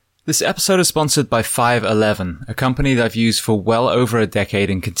This episode is sponsored by 511, a company that I've used for well over a decade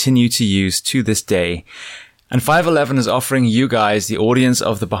and continue to use to this day. And 511 is offering you guys, the audience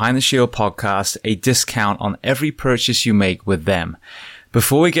of the Behind the Shield podcast, a discount on every purchase you make with them.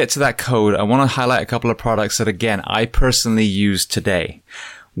 Before we get to that code, I want to highlight a couple of products that, again, I personally use today.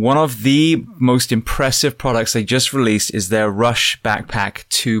 One of the most impressive products they just released is their Rush Backpack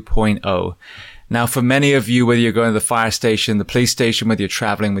 2.0. Now, for many of you, whether you're going to the fire station, the police station, whether you're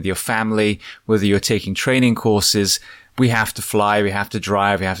traveling with your family, whether you're taking training courses, we have to fly, we have to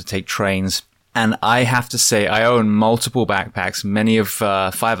drive, we have to take trains. And I have to say, I own multiple backpacks, many of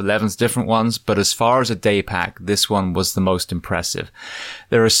 511's different ones, but as far as a day pack, this one was the most impressive.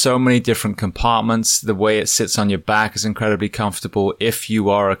 There are so many different compartments. The way it sits on your back is incredibly comfortable. If you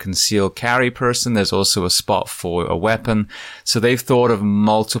are a concealed carry person, there's also a spot for a weapon. So they've thought of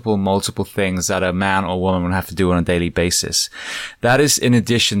multiple things that a man or woman would have to do on a daily basis. That is in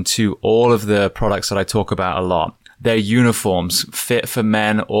addition to all of the products that I talk about a lot. Their uniforms, fit for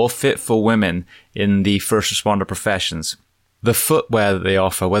men or fit for women in the first responder professions. The footwear that they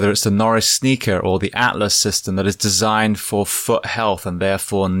offer, whether it's the Norris sneaker or the Atlas system that is designed for foot health and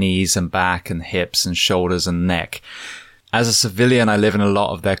therefore knees and back and hips and shoulders and neck. As a civilian, I live in a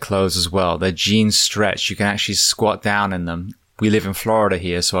lot of their clothes as well. Their jeans stretch. You can actually squat down in them. We live in Florida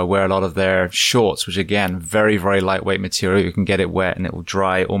here, so I wear a lot of their shorts, which again, very lightweight material. You can get it wet and it will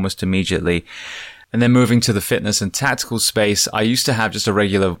dry almost immediately. And then moving to the fitness and tactical space, I used to have just a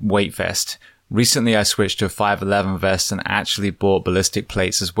regular weight vest. Recently, I switched to a 511 vest and actually bought ballistic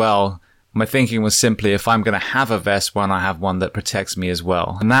plates as well. My thinking was simply, if I'm going to have a vest, why not have one that protects me as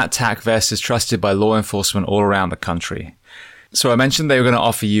well? And that TAC vest is trusted by law enforcement all around the country. So I mentioned they were going to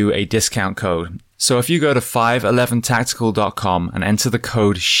offer you a discount code. So if you go to 511tactical.com and enter the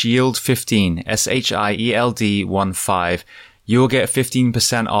code SHIELD15, SHIELD15, you will get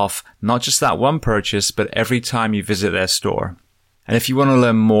 15% off, not just that one purchase, but every time you visit their store. And if you want to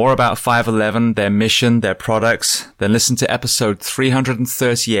learn more about 511, their mission, their products, then listen to episode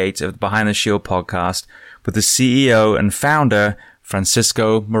 338 of the Behind the Shield podcast with the CEO and founder,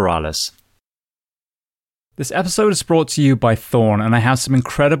 Francisco Morales. This episode is brought to you by Thorn, and I have some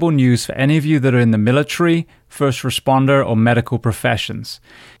incredible news for any of you that are in the military, first responder, or medical professions.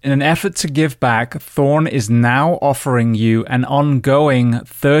 In an effort to give back, Thorn is now offering you an ongoing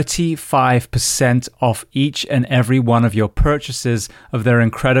 35% off each and every one of your purchases of their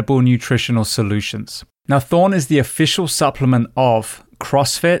incredible nutritional solutions. Now, Thorn is the official supplement of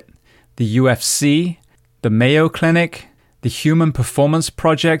CrossFit, the UFC, the Mayo Clinic, the Human Performance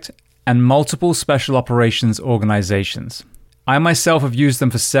Project, and multiple special operations organizations. I myself have used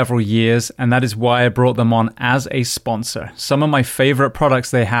them for several years, and that is why I brought them on as a sponsor. Some of my favorite products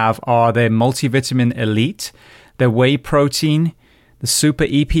they have are their Multivitamin Elite, their Whey Protein, the Super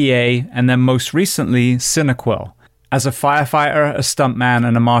EPA, and then most recently, Cinequil. As a firefighter, a stuntman,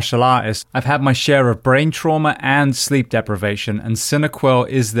 and a martial artist, I've had my share of brain trauma and sleep deprivation, and Cinequil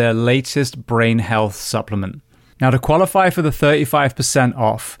is their latest brain health supplement. Now, to qualify for the 35%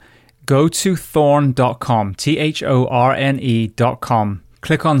 off, go to thorne.com, thorne.com.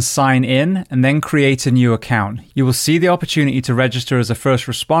 Click on sign in and then create a new account. You will see the opportunity to register as a first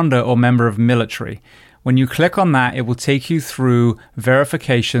responder or member of military. When you click on that, it will take you through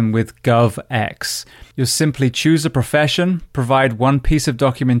verification with GovX. You'll simply choose a profession, provide one piece of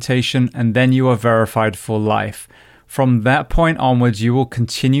documentation, and then you are verified for life. From that point onwards, you will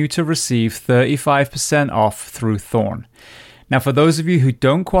continue to receive 35% off through Thorn. Now, for those of you who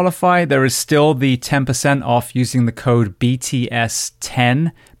don't qualify, there is still the 10% off using the code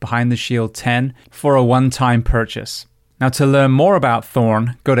BTS10, Behind the Shield 10, for a one-time purchase. Now, to learn more about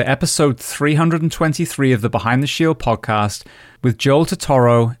Thorn, go to episode 323 of the Behind the Shield podcast with Joel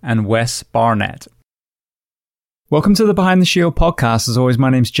Totoro and Wes Barnett. Welcome to the Behind the Shield podcast. As always, my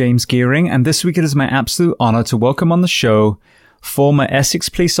name's James Gearing, and this week it is my absolute honor to welcome on the show former Essex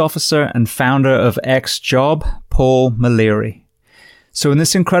police officer and founder of X-Job, Paul Maliri. So in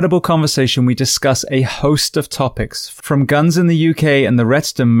this incredible conversation, we discuss a host of topics, from guns in the UK and the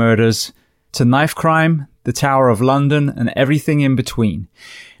Redstone murders, to knife crime, the Tower of London, and everything in between.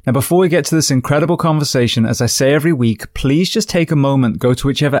 Now, before we get to this incredible conversation, as I say every week, please just take a moment, go to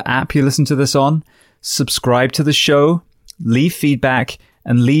whichever app you listen to this on, subscribe to the show, leave feedback,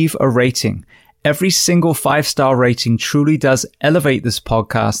 and leave a rating. Every single 5-star rating truly does elevate this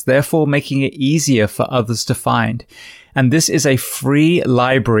podcast, therefore making it easier for others to find. And this is a free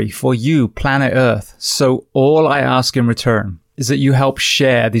library for you, planet Earth. So all I ask in return is that you help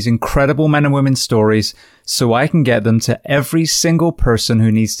share these incredible men and women's stories so I can get them to every single person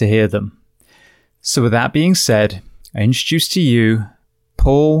who needs to hear them. So with that being said, I introduce to you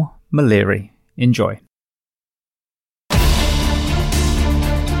Paul Maliri. Enjoy.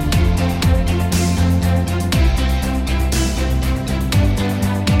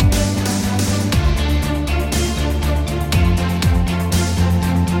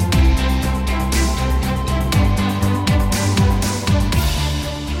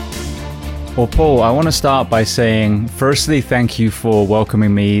 Well, Paul, I want to start by saying, firstly, thank you for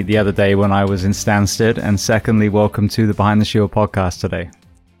welcoming me the other day when I was in Stansted, and secondly, welcome to the Behind the Shield podcast today.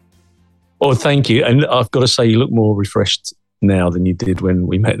 Oh, thank you. And I've got to say, you look more refreshed now than you did when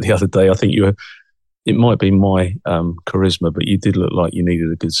we met the other day. I think it might be my charisma, but you did look like you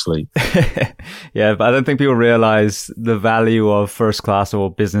needed a good sleep. Yeah, but I don't think people realize the value of first class or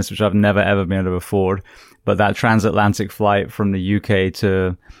business, which I've never, ever been able to afford. But that transatlantic flight from the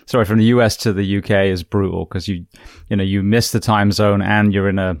from the US to the UK is brutal because you miss the time zone and you're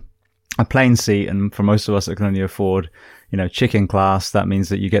in a plane seat. And for most of us that can only afford, chicken class, that means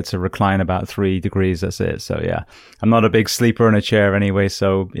that you get to recline about 3 degrees. That's it. So yeah, I'm not a big sleeper in a chair anyway.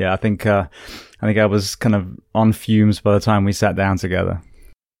 So yeah, I think I was kind of on fumes by the time we sat down together.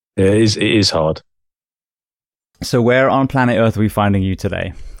 Yeah, it is hard. So where on planet Earth are we finding you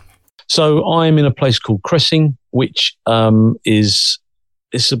today? So I'm in a place called Cressing, which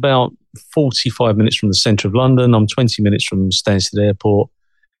it's about 45 minutes from the centre of London. I'm 20 minutes from Stansted Airport,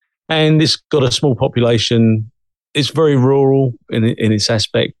 and it's got a small population. It's very rural in its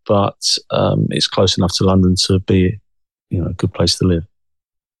aspect, but it's close enough to London to be, a good place to live,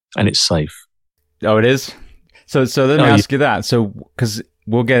 and it's safe. Oh, it is. So let me ask you that. So because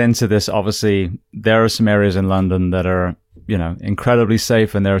we'll get into this. Obviously, there are some areas in London that are, incredibly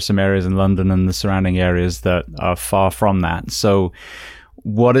safe, and there are some areas in London and the surrounding areas that are far from that. So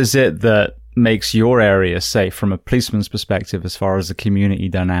what is it that makes your area safe from a policeman's perspective as far as the community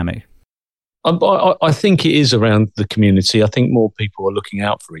dynamic? I think it is around the community. I think more people are looking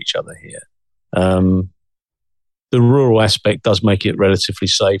out for each other here. The rural aspect does make it relatively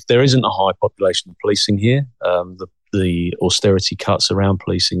safe. There isn't a high population of policing here. The austerity cuts around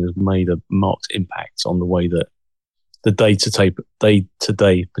policing has made a marked impact on the way that the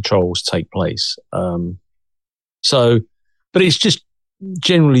day-to-day patrols take place. But it's just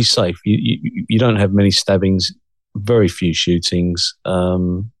generally safe. You don't have many stabbings, very few shootings,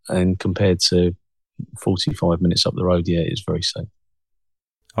 and compared to 45 minutes up the road, yeah, it's very safe.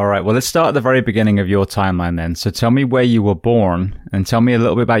 All right, well, let's start at the very beginning of your timeline then. So tell me where you were born and tell me a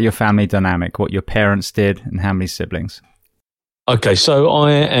little bit about your family dynamic, what your parents did and how many siblings. Okay, so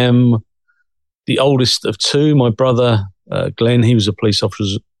I am the oldest of two. My brother, Glenn, he was a police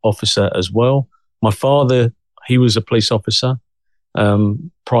officer as well. My father, he was a police officer.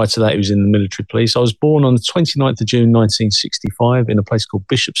 Prior to that, he was in the military police. I was born on the 29th of June, 1965 in a place called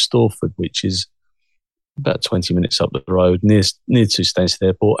Bishop Stortford, which is about 20 minutes up the road near to Stansted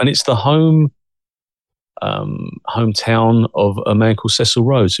Airport. And it's the hometown of a man called Cecil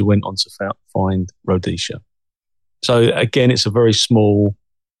Rhodes, who went on to find Rhodesia. So again, it's a very small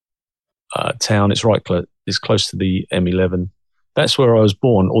town. It's it's close to the M11. That's where I was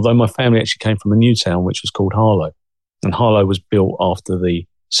born, although my family actually came from a new town, which was called Harlow. And Harlow was built after the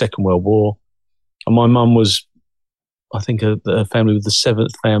Second World War. And my mum was, I think, her family was the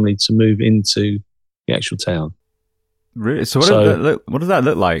 7th family to move into the actual town. Really? So what does that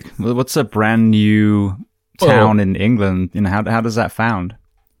look like? What's a brand new town in England? How does that found?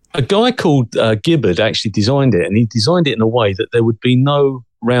 A guy called Gibbard actually designed it, and he designed it in a way that there would be no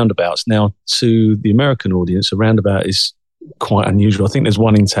roundabouts. Now, to the American audience, a roundabout is quite unusual. I think there's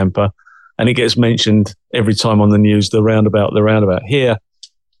one in Tampa, and it gets mentioned every time on the news, the roundabout. Here,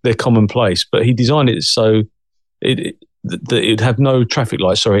 they're commonplace, but he designed it so it'd have no traffic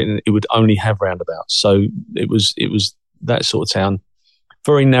lights, and it would only have roundabouts. So it was that sort of town.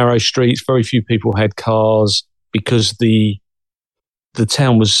 Very narrow streets, very few people had cars because the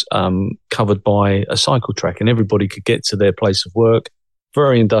town was covered by a cycle track and everybody could get to their place of work.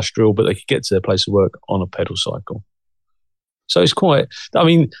 Very industrial, but they could get to their place of work on a pedal cycle. So it's quite,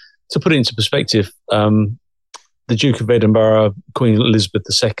 to put it into perspective, the Duke of Edinburgh, Queen Elizabeth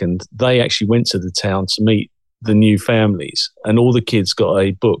II, they actually went to the town to meet the new families, and all the kids got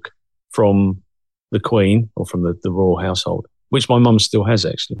a book from the Queen or from the royal household, which my mum still has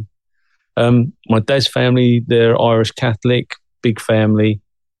actually. My dad's family, they're Irish Catholic, big family.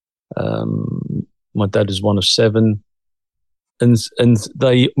 My dad was one of 7, and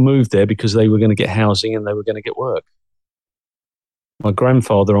they moved there because they were going to get housing and they were going to get work. My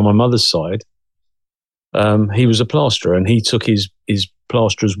grandfather on my mother's side, he was a plasterer, and he took his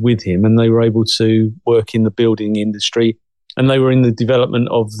plasterers with him, and they were able to work in the building industry, and they were in the development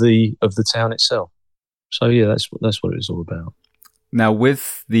of the town itself. So yeah, that's what it was all about. Now,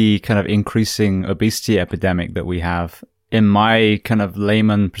 with the kind of increasing obesity epidemic that we have, in my kind of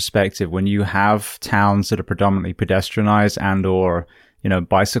layman perspective, when you have towns that are predominantly pedestrianized and or,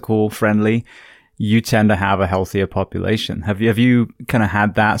 bicycle friendly, you tend to have a healthier population. Have you kind of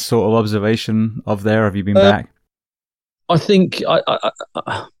had that sort of observation of there? Have you been back? I think,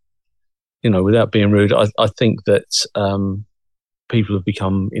 without being rude, I think that people have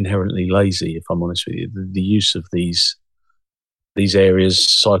become inherently lazy, if I'm honest with you. The use of these areas,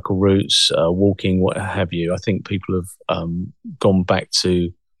 cycle routes, walking, what have you, I think people have gone back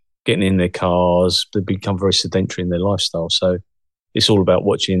to getting in their cars. They've become very sedentary in their lifestyle. So it's all about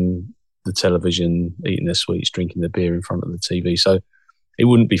watching the television, eating their sweets, drinking their beer in front of the TV. So it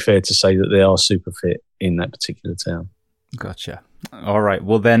wouldn't be fair to say that they are super fit in that particular town. Gotcha. All right.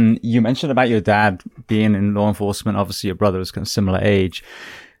 Well, then you mentioned about your dad being in law enforcement. Obviously, your brother was kind of similar age.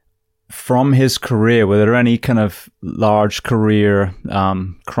 From his career, were there any kind of large career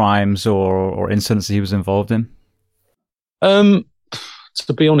crimes or incidents that he was involved in? To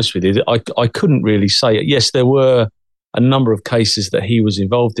be honest with you, I couldn't really say it. Yes, there were a number of cases that he was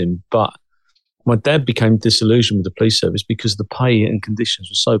involved in, but my dad became disillusioned with the police service because the pay and conditions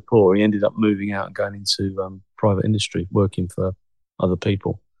were so poor. He ended up moving out and going into private industry, working for other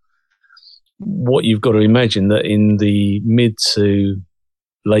people. What you've got to imagine that in the mid to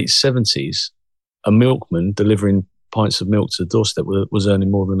late 70s, a milkman delivering pints of milk to the doorstep was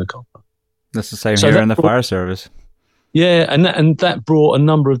earning more than a copper. That's the same here in the fire service. Yeah, and that brought a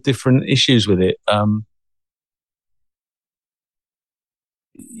number of different issues with it.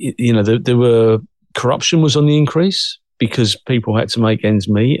 There were corruption was on the increase because people had to make ends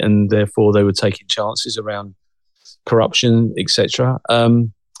meet, and therefore they were taking chances around corruption, etc.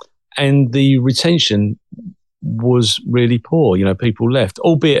 And the retention was really poor. People left,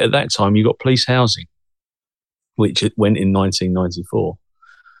 albeit at that time you got police housing, which it went in 1994.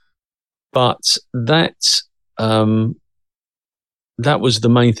 But that was the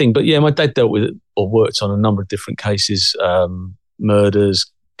main thing. But yeah, my dad dealt with it or worked on a number of different cases,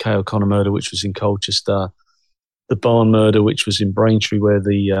 murders, Kay O'Connor murder, which was in Colchester, the Barn murder, which was in Braintree, where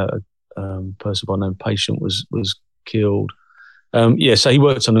the person by the name Patient was killed. So he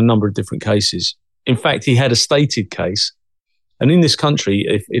worked on a number of different cases. In fact, he had a stated case. And in this country,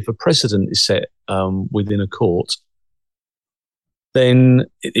 if a precedent is set within a court, then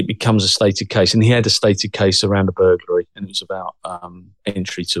it becomes a stated case. And he had a stated case around a burglary, and it was about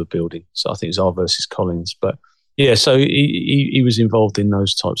entry to a building. So I think it was R versus Collins. But yeah, so he was involved in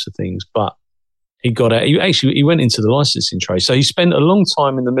those types of things. But he got out. He went into the licensing trade. So he spent a long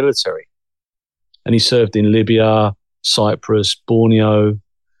time in the military, and he served in Libya, Cyprus, Borneo,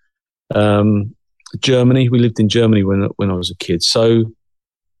 Germany. We lived in Germany when I was a kid. So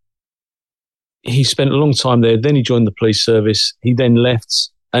he spent a long time there. Then he joined the police service. He then left.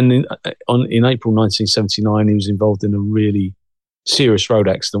 And in April 1979, he was involved in a really serious road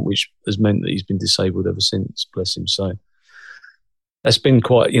accident, which has meant that he's been disabled ever since, bless him. So that's been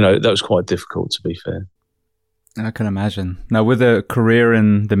quite, that was quite difficult, to be fair. I can imagine. Now, with a career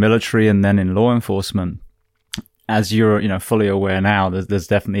in the military and then in law enforcement, as you're, fully aware now, there's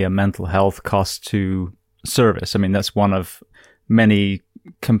definitely a mental health cost to service. I mean, that's one of many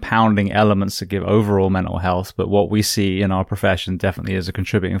compounding elements that give overall mental health. But what we see in our profession definitely is a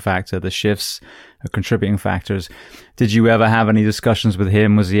contributing factor. The shifts are contributing factors. Did you ever have any discussions with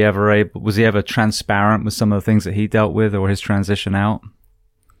him? Was he ever transparent with some of the ththings that he dealt with or his transition out?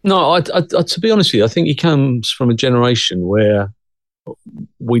 No, I to be honest with you, I think he comes from a generation where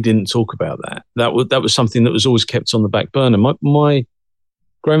we didn't talk about that. That was something that was always kept on the back burner. My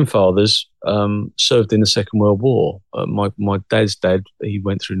grandfathers served in the Second World War. My dad's dad, he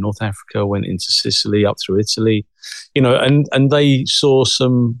went through North Africa, went into Sicily, up through Italy, and they saw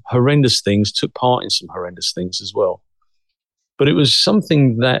some horrendous things, took part in some horrendous things as well. But it was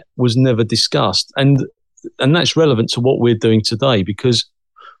something that was never discussed, and that's relevant to what we're doing today, because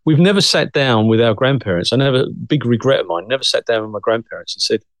we've never sat down with our grandparents. Big regret of mine, never sat down with my grandparents and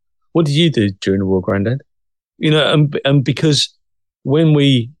said, "What did you do during the war, Granddad?" And because when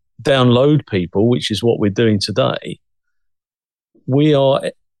we download people, which is what we're doing today, we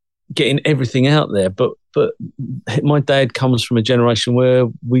are getting everything out there. But my dad comes from a generation where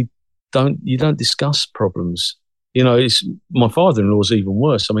you don't discuss problems. My father-in-law's even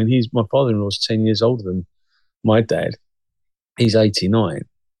worse. I mean, my father-in-law's 10 years older than my dad. He's 89.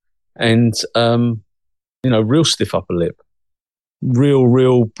 And, real stiff upper lip,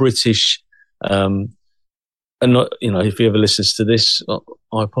 real British, and not, if he ever listens to this,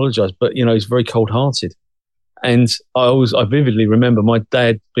 I apologise, but he's very cold-hearted, and I vividly remember my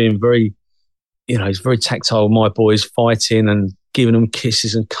dad being very, he's very tactile with my boys, fighting and giving them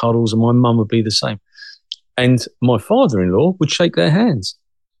kisses and cuddles, and my mum would be the same. And my father-in-law would shake their hands.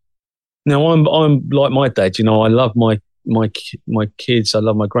 Now I'm like my dad. I love my kids. I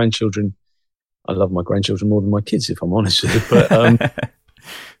love my grandchildren. I love my grandchildren more than my kids, if I'm honest with you. But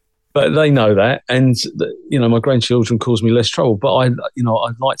but they know that, and my grandchildren cause me less trouble. But I'd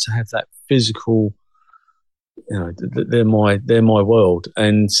like to have that physical. They're my world,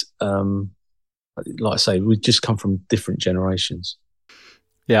 and like I say, we just come from different generations.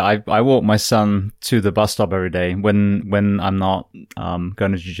 Yeah, I walk my son to the bus stop every day when I'm not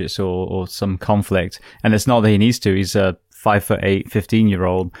going to jiu-jitsu or some conflict. And it's not that he needs to. He's a 5'8",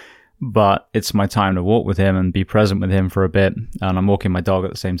 15-year-old, but it's my time to walk with him and be present with him for a bit. And I'm walking my dog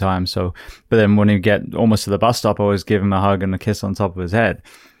at the same time. So, but then when we get almost to the bus stop, I always give him a hug and a kiss on top of his head.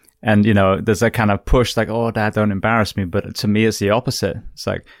 And, there's that kind of push like, oh, Dad, don't embarrass me. But to me, it's the opposite. It's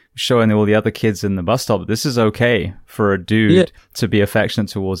like showing all the other kids in the bus stop, this is okay for a dude to be affectionate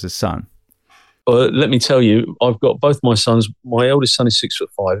towards his son. Well, let me tell you, I've got both my sons. My eldest son is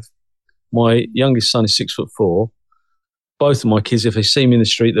 6'5". My youngest son is 6'4". Both of my kids, if they see me in the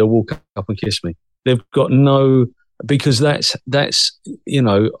street, they'll walk up and kiss me. They've got because that's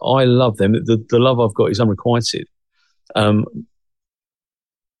I love them. The love I've got is unrequited.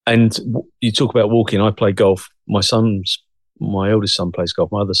 And you talk about walking. I play golf. My eldest son plays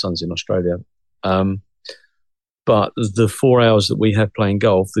golf. My other son's in Australia. But the 4 hours that we have playing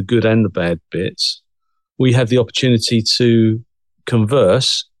golf, the good and the bad bits, we have the opportunity to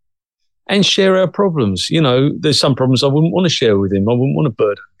converse and share our problems. There's some problems I wouldn't want to share with him. I wouldn't want to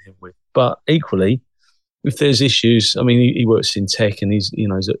burden him with. But equally, if there's issues, I mean, he works in tech and he's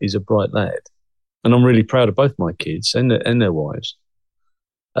a bright lad. And I'm really proud of both my kids and their wives.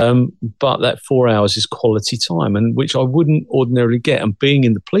 But that 4 hours is quality time, and which I wouldn't ordinarily get. And being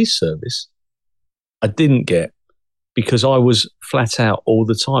in the police service, I didn't get because I was flat out all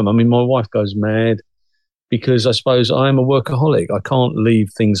the time. I mean, my wife goes mad because I suppose I am a workaholic. I can't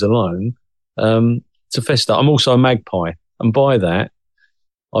leave things alone to fester. I'm also a magpie, and by that,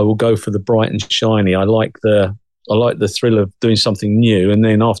 I will go for the bright and shiny. I like the thrill of doing something new, and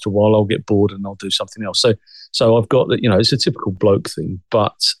then after a while, I'll get bored and I'll do something else. So I've got that. It's a typical bloke thing,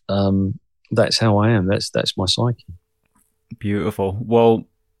 but that's how I am. That's my psyche. Beautiful. Well,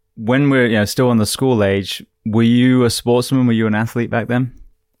 when we're still in the school age, were you a sportsman? Were you an athlete back then?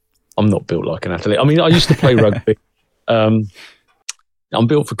 I'm not built like an athlete. I mean, I used to play rugby. I'm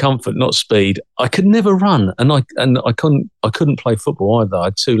built for comfort, not speed. I could never run, and I couldn't play football either. I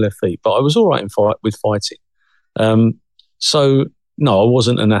had 2 left feet, but I was all right with fighting. So no, I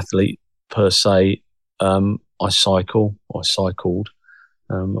wasn't an athlete per se. I cycled.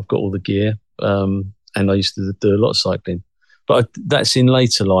 I've got all the gear, and I used to do a lot of cycling. But that's in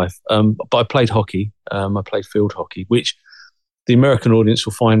later life. But I played hockey. I played field hockey, which the American audience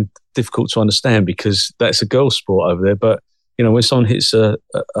will find difficult to understand because that's a girls' sport over there. But when someone hits a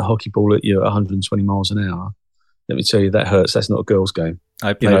hockey ball at you at 120 miles an hour, let me tell you, that hurts. That's not a girls' game.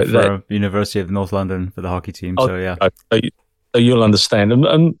 I played for University of North London for the hockey team, so yeah. You'll understand.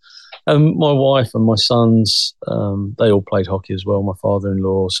 And my wife and my sons, they all played hockey as well, my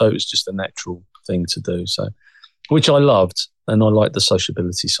father-in-law, so it was just a natural thing to do, so which I loved, and I liked the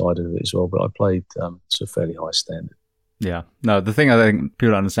sociability side of it as well, but I played to a fairly high standard. Yeah. No, the thing I think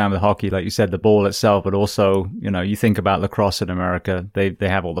people don't understand with hockey, like you said, the ball itself, but also, you think about lacrosse in America, they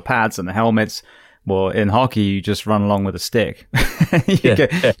have all the pads and the helmets. Well, in hockey, you just run along with a stick. You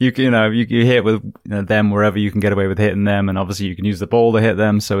hit with them wherever you can get away with hitting them, and obviously you can use the ball to hit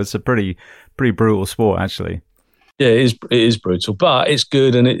them. So it's a pretty brutal sport, actually. Yeah, it is brutal, but it's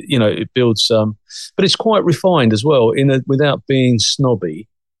good, and it builds. But it's quite refined as well. Without being snobby,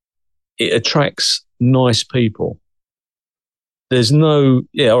 it attracts nice people. There's no,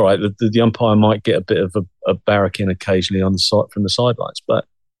 all right. The umpire might get a bit of a barracking occasionally on the side from the sidelines, but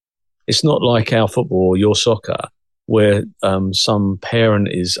it's not like our football or your soccer, where some parent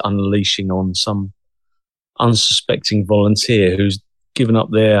is unleashing on some unsuspecting volunteer who's given up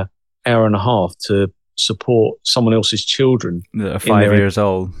their hour and a half to support someone else's children that are 5 years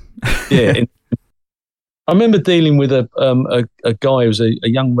old. Yeah, I remember dealing with a guy who was a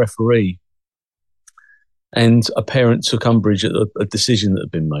young referee, and a parent took umbrage at a decision that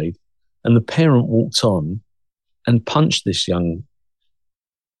had been made, and the parent walked on and punched this young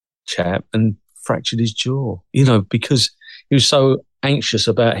chap and fractured his jaw, because he was so anxious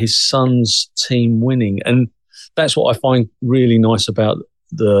about his son's team winning. And that's what I find really nice about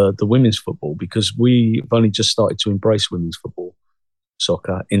the women's football, because we've only just started to embrace women's football,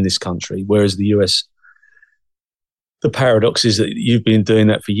 soccer in this country, whereas the US the paradox is that you've been doing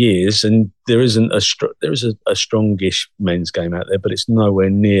that for years, and there is a strongish men's game out there, but it's nowhere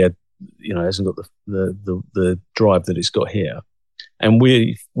near, it hasn't got the drive that it's got here. And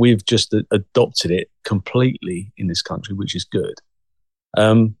we've just adopted it completely in this country, which is good.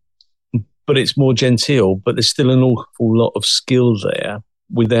 But it's more genteel, but there's still an awful lot of skill there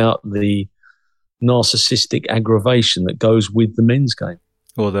without the narcissistic aggravation that goes with the men's game.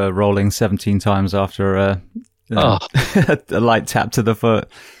 Or the rolling 17 times after a light tap to the foot.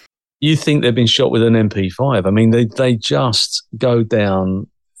 You think they've been shot with an MP5. I mean, they just go down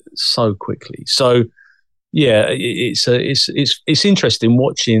so quickly. So, yeah, it's interesting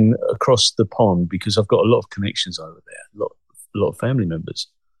watching across the pond because I've got a lot of connections over there, a lot of family members.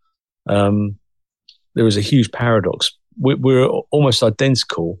 There is a huge paradox. We're almost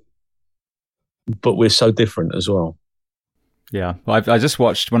identical, but we're so different as well. Yeah, well, I just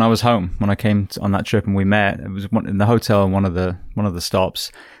watched when I was home when I came on that trip and we met. It was in the hotel in one of the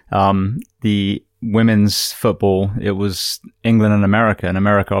stops. The women's football, it was England and America. And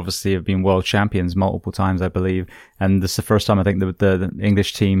America obviously have been world champions multiple times, I believe. And this is the first time I think the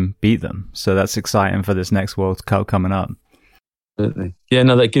English team beat them. So that's exciting for this next World Cup coming up. Absolutely. Yeah,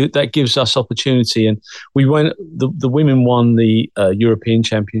 no, that gives us opportunity. And we went, the women won the European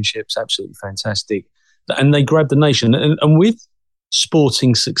Championships, absolutely fantastic. And they grabbed the nation. And with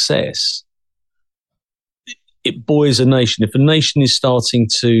sporting success, it buoys a nation. If a nation is starting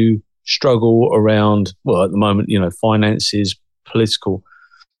to struggle around, well, at the moment, finances, political,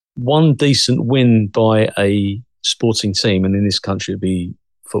 one decent win by a sporting team, and in this country it'd be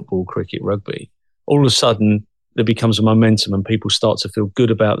football, cricket, rugby, all of a sudden there becomes a momentum and people start to feel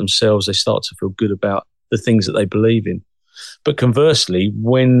good about themselves. They start to feel good about the things that they believe in. But conversely,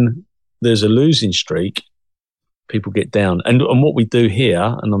 when there's a losing streak, people get down. And what we do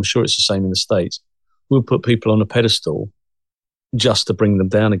here, and I'm sure it's the same in the States, we'll put people on a pedestal just to bring them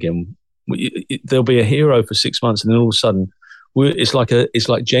down again. There'll be a hero for 6 months, and then all of a sudden, it's like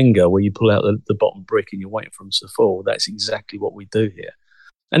Jenga, where you pull out the bottom brick and you're waiting for them to fall. That's exactly what we do here,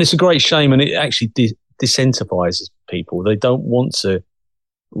 and it's a great shame. And it actually disincentivizes people. They don't want to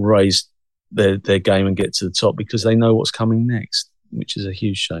raise their game and get to the top because they know what's coming next, which is a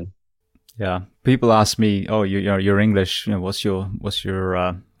huge shame. Yeah, people ask me, "Oh, you're English. What's your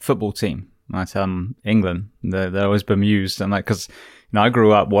football team?" And I tell them England. They're always bemused. And because I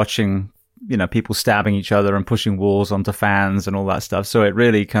grew up watching people stabbing each other and pushing walls onto fans and all that stuff. So it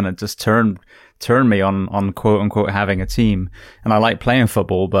really kind of just turned me on quote unquote having a team. And I like playing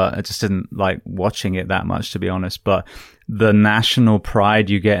football, but I just didn't like watching it that much, to be honest. But the national pride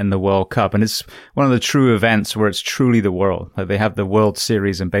you get in the World Cup, and it's one of the true events where it's truly the world. Like they have the World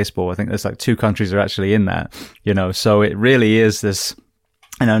Series in baseball. I think there's like 2 countries are actually in that, so it really is this.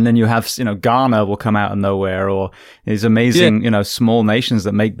 And then you have, Ghana will come out of nowhere, or these amazing, small nations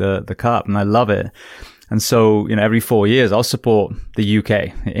that make the cup, and I love it. And so, every 4 years, I'll support the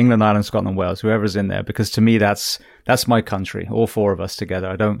UK, England, Ireland, Scotland, Wales, whoever's in there, because to me, that's my country, all 4 of us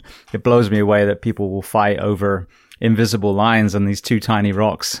together. It blows me away that people will fight over invisible lines on these 2 tiny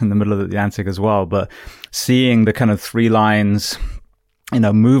rocks in the middle of the Atlantic as well. But seeing the kind of 3 lines,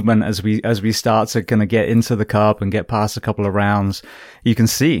 movement as we start to kind of get into the cup and get past a couple of rounds, you can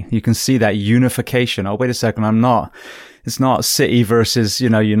see that unification. Oh, wait a second. It's not City versus,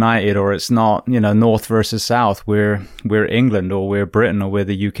 United, or it's not, North versus South. We're England, or we're Britain, or we're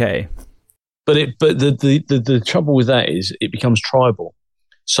the UK. But the trouble with that is it becomes tribal.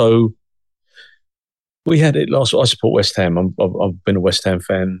 So we had it last. I support West Ham. I've been a West Ham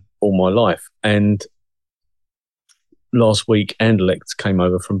fan all my life, and last week, Anderlecht came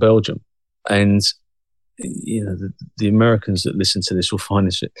over from Belgium, and the Americans that listen to this will find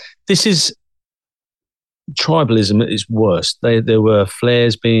this. This is tribalism at its worst. There were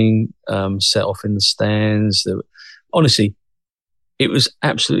flares being set off in the stands. Honestly, it was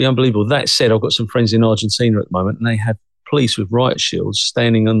absolutely unbelievable. That said, I've got some friends in Argentina at the moment, and they have police with riot shields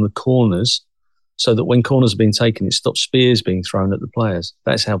standing on the corners, so that when corners are being taken, it stops spears being thrown at the players.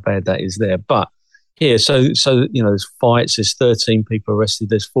 That's how bad that is there. But here, so there's fights. There's 13 people arrested.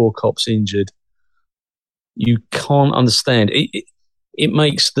 There's 4 cops injured. You can't understand it. It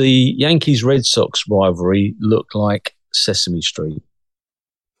makes the Yankees-Red Sox rivalry look like Sesame Street.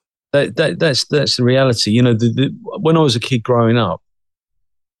 That's the reality. When I was a kid growing up,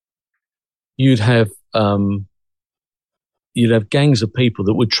 you'd have gangs of people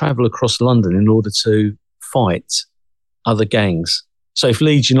that would travel across London in order to fight other gangs. So if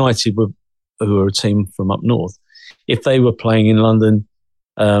Leeds United who are a team from up north, if they were playing in London,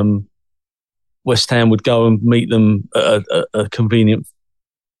 West Ham would go and meet them at a convenient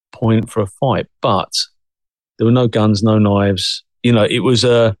point for a fight. But There were no guns, no knives. It was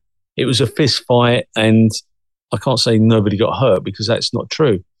a fist fight, and I can't say nobody got hurt because that's not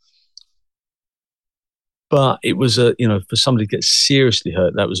true. But it was for somebody to get seriously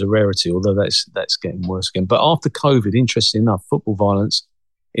hurt, that was a rarity, although that's getting worse again. But after COVID, interestingly enough, football violence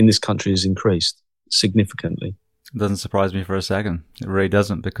in this country has increased significantly. It doesn't surprise me for a second. It really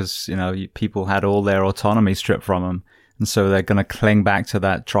doesn't, because, people had all their autonomy stripped from them. And so they're going to cling back to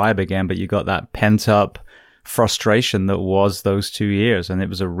that tribe again. But you got that pent up frustration that was those 2 years. And it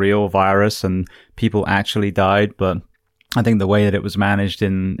was a real virus and people actually died. But I think the way that it was managed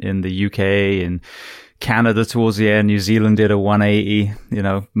in the UK and Canada towards the end, New Zealand did a 180,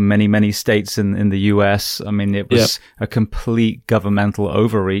 many states in the US. I mean, it was a complete governmental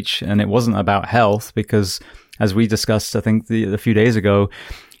overreach, and it wasn't about health because, as we discussed, I think a few days ago,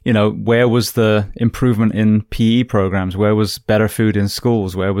 where was the improvement in PE programs? Where was better food in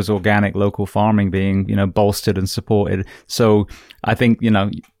schools? Where was organic local farming being, bolstered and supported? So I think,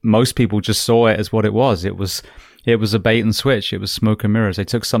 most people just saw it as what it was. It was a bait and switch. It was smoke and mirrors. They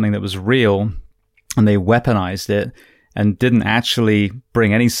took something that was real and they weaponized it and didn't actually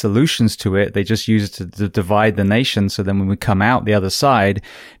bring any solutions to it. They just used it to divide the nation. So then when we come out the other side,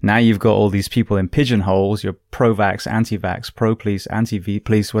 now you've got all these people in pigeonholes. You're pro-vax, anti-vax, pro-police,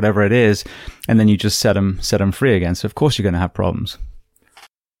 anti-police, whatever it is. And then you just set them free again. So of course you're going to have problems.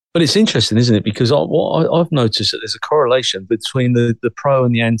 But it's interesting, isn't it? Because what I've noticed that there's a correlation between the pro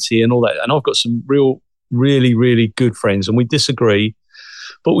and the anti and all that. And I've got some really, really good friends, and we disagree.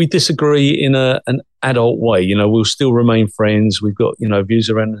 But we disagree in an adult way. We'll still remain friends. We've got, views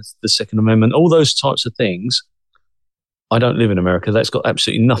around the Second Amendment, all those types of things. I don't live in America. That's got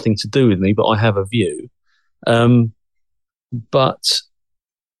absolutely nothing to do with me, but I have a view. But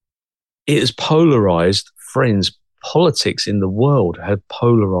it has polarized friends. Politics in the world have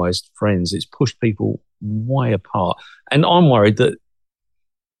polarized friends. It's pushed people way apart. And I'm worried that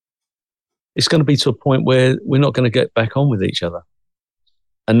it's going to be to a point where we're not going to get back on with each other.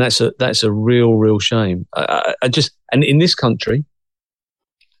 And that's a real shame. And in this country,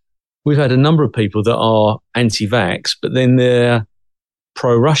 we've had a number of people that are anti-vax, but then they're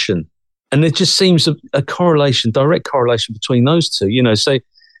pro-Russian. And there just seems a direct correlation between those two. So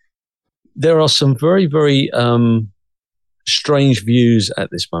there are some very, very strange views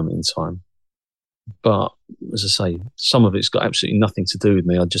at this moment in time. But as I say, some of it's got absolutely nothing to do with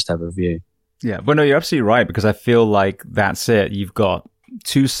me. I just have a view. Yeah, well, no, you're absolutely right, because I feel like that's it. You've got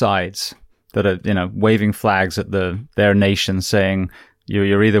two sides that are, waving flags at their nation saying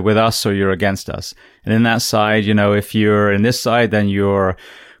you're either with us or you're against us. And in that side, if you're in this side, then you're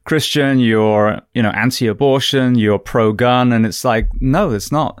Christian, you're, anti-abortion, you're pro-gun. And it's like, no,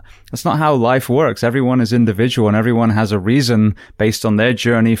 it's not. That's not how life works. Everyone is individual and everyone has a reason based on their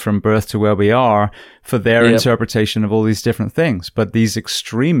journey from birth to where we are for their interpretation of all these different things. But these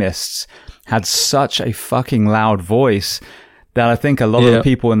extremists had such a fucking loud voice that I think a lot of the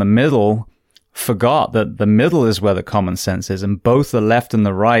people in the middle forgot that the middle is where the common sense is, and both the left and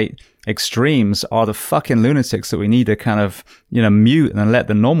the right extremes are the fucking lunatics that we need to kind of, mute and then let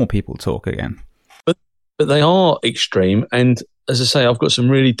the normal people talk again. But they are extreme, and as I say, I've got some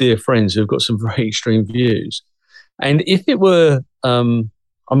really dear friends who've got some very extreme views. And if it were,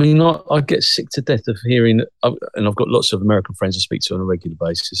 I get sick to death of hearing, and I've got lots of American friends I speak to on a regular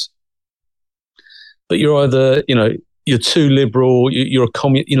basis. But you're either, you're too liberal, you're a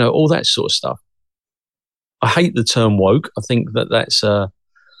communist, all that sort of stuff. I hate the term woke. I think that's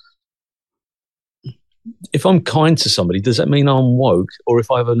if I'm kind to somebody, does that mean I'm woke? Or if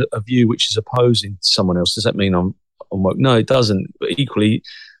I have a view which is opposing to someone else, does that mean I'm woke? No, it doesn't. But equally,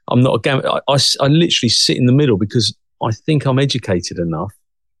 I'm not I literally sit in the middle because I think I'm educated enough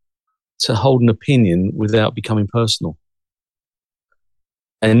to hold an opinion without becoming personal.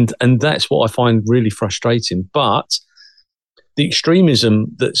 And that's what I find really frustrating. But the extremism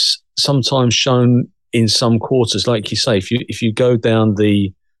that's sometimes shown in some quarters, like you say, if you go down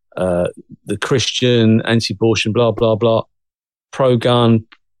the Christian, anti-abortion, blah, blah, blah, pro-gun,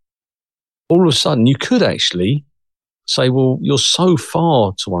 all of a sudden you could actually say, well, you're so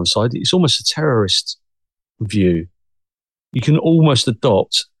far to one side, it's almost a terrorist view. You can almost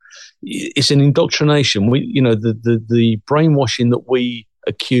adopt, it's an indoctrination. The brainwashing that we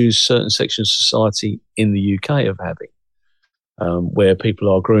accuse certain sections of society in the UK of having, where people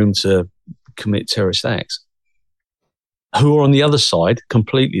are groomed to commit terrorist acts, who are on the other side,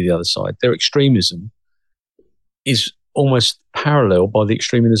 completely the other side. Their extremism is almost parallel by the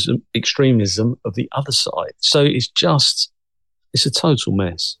extremism of the other side. So it's a total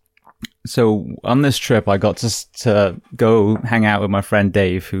mess. So on this trip, I got to go hang out with my friend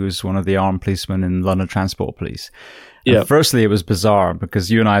Dave, who's one of the armed policemen in London Transport Police. Yeah. Firstly, it was bizarre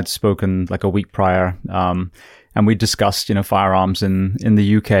because you and I had spoken like a week prior, and we discussed, firearms in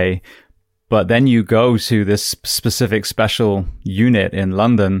the UK. But then you go to this specific special unit in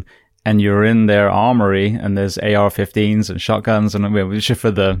London, and you're in their armory, and there's AR-15s and shotguns, and which are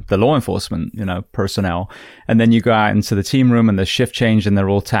for the law enforcement, personnel. And then you go out into the team room, and the shift change, and they're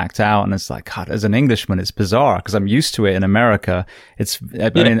all tacked out. And it's like, God, as an Englishman, it's bizarre because I'm used to it in America. I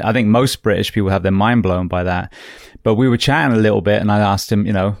think most British people have their mind blown by that. But we were chatting a little bit, and I asked him,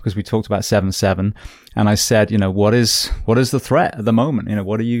 because we talked about 7/7, and I said, what is the threat at the moment?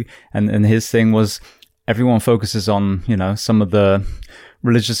 What are you? And his thing was, everyone focuses on, some of the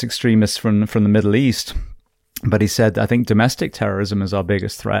religious extremists from the Middle East. But he said, I think domestic terrorism is our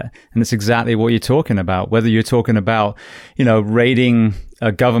biggest threat. And it's exactly what you're talking about. Whether you're talking about, raiding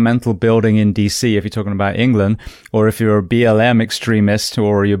a governmental building in DC, if you're talking about England, or if you're a BLM extremist,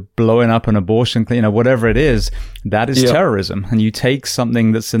 or you're blowing up an abortion clinic, whatever it is, that is terrorism. And you take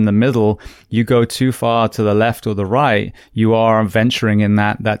something that's in the middle, you go too far to the left or the right, you are venturing in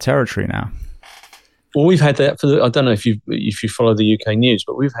that territory now. Well, we've had that I don't know if you follow the UK news,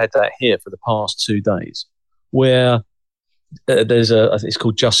 but we've had that here for the past 2 days, where it's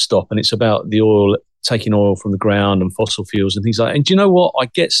called Just Stop, and it's about the oil, taking oil from the ground and fossil fuels and things like that. And do you know what? I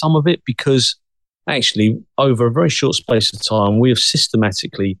get some of it because actually over a very short space of time, we have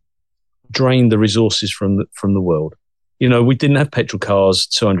systematically drained the resources from the world. We didn't have petrol cars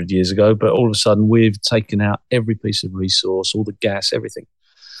 200 years ago, but all of a sudden we've taken out every piece of resource, all the gas, everything.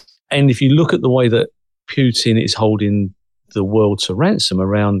 And if you look at the way that Putin is holding the world to ransom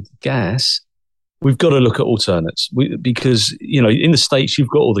around gas, we've got to look at alternates. Because, in the States, you've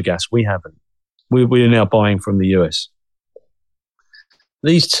got all the gas. We haven't. We're now buying from the US.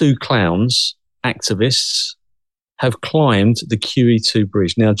 These 2 clowns, activists, have climbed the QE2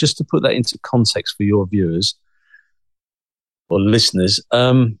 bridge. Now, just to put that into context for your viewers or listeners,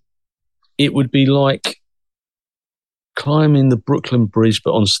 it would be like climbing the Brooklyn Bridge,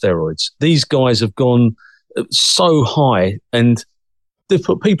 but on steroids. These guys have gone so high, and they've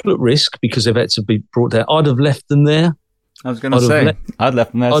put people at risk because they've had to be brought down. I'd have left them there. I was going to say, I'd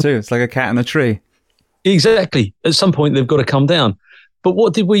left them there too. It's like a cat in a tree. Exactly. At some point, they've got to come down. But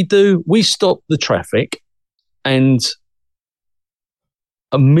what did we do? We stopped the traffic, and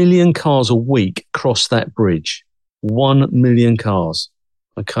 1 million cars a week cross that bridge. 1 million cars.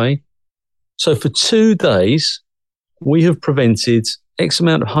 Okay? So for 2 days, we have prevented X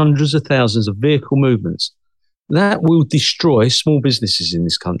amount of hundreds of thousands of vehicle movements. That will destroy small businesses in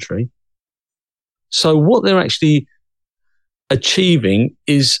this country. So what they're actually achieving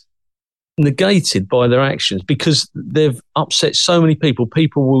is negated by their actions because they've upset so many people.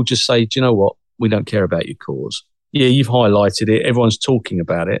 People will just say, do you know what? We don't care about your cause. Yeah, you've highlighted it. Everyone's talking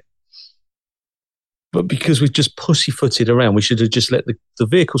about it. But because we've just pussyfooted around, we should have just let the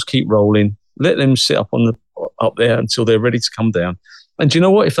vehicles keep rolling, let them sit up there until they're ready to come down. And do you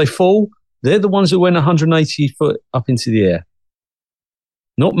know what? If they fall, they're the ones that went 180 foot up into the air.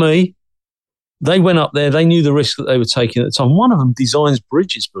 Not me. They went up there. They knew the risk that they were taking at the time. One of them designs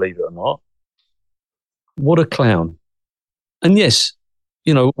bridges, believe it or not. What a clown. And yes,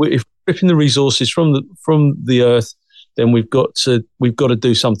 if we're ripping the resources from the earth, then we've got to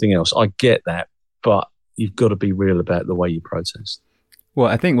do something else. I get that, but you've got to be real about the way you protest. Well,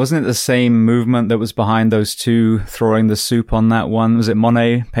 I think, wasn't it the same movement that was behind those 2 throwing the soup on that one? Was it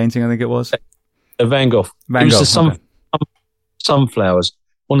Monet painting, I think it was? Van Gogh. It was the sunflowers,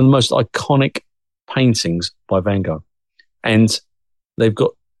 one of the most iconic paintings by Van Gogh. And they've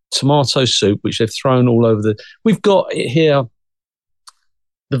got tomato soup, which they've thrown all over We've got here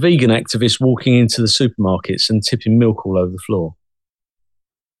the vegan activists walking into the supermarkets and tipping milk all over the floor.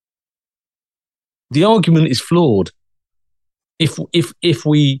 The argument is flawed. If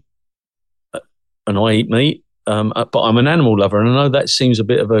we, and I eat meat, but I'm an animal lover, and I know that seems a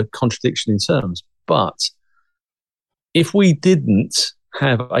bit of a contradiction in terms, but if we didn't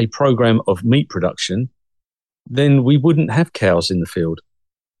have a program of meat production, then we wouldn't have cows in the field.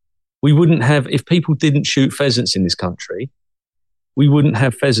 We wouldn't have, if people didn't shoot pheasants in this country, we wouldn't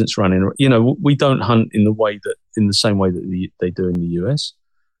have pheasants running. We don't hunt in the same way that they do in the US.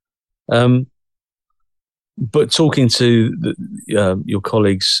 But talking to your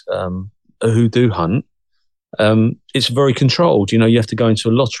colleagues who do hunt, it's very controlled. You have to go into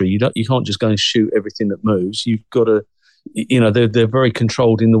a lottery. You can't just go and shoot everything that moves. You've got to, they're very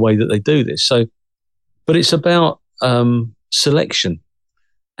controlled in the way that they do this. So, but it's about selection,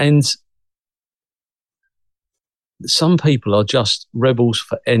 and some people are just rebels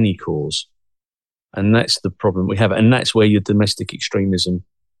for any cause. And that's the problem we have. And that's where your domestic extremism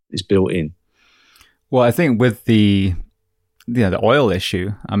is built in. Well, I think with the oil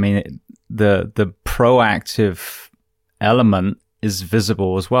issue, I mean, the proactive element is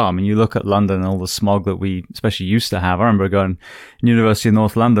visible as well. I mean, you look at London and all the smog that we especially used to have. I remember going to University of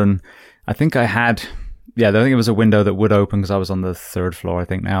North London. I think it was a window that would open because I was on the third floor, I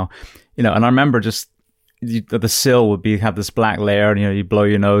think now. And I remember just the sill would have this black layer, and you blow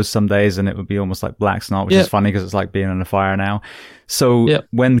your nose some days and it would be almost like black snot, which is funny because it's like being in a fire now. So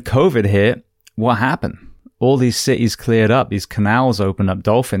when COVID hit, what happened? All these cities cleared up, these canals opened up,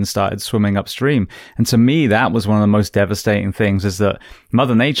 dolphins started swimming upstream. And to me, that was one of the most devastating things, is that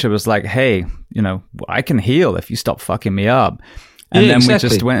Mother Nature was like, hey, I can heal if you stop fucking me up. And then we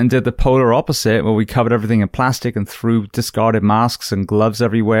just went and did the polar opposite, where we covered everything in plastic and threw discarded masks and gloves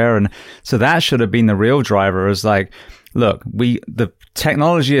everywhere. And so that should have been the real driver, is like, look, the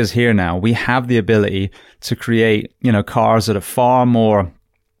technology is here now. We have the ability to create, cars that are far more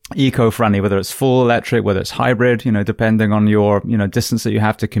eco-friendly, whether it's full electric, whether it's hybrid, depending on your, distance that you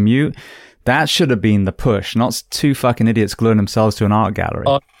have to commute. That should have been the push, not two fucking idiots gluing themselves to an art gallery.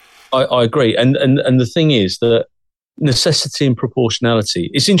 I agree. And the thing is that necessity and proportionality.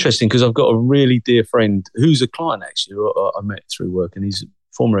 It's interesting because I've got a really dear friend who's a client, actually, who I met through work, and he's a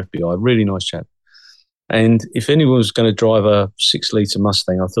former FBI, really nice chap. And if anyone was going to drive a 6-litre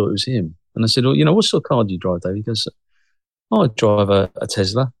Mustang, I thought it was him. And I said, well, what sort of car do you drive, Dave? He goes, I drive a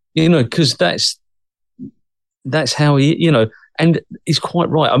Tesla, because that's how he, and he's quite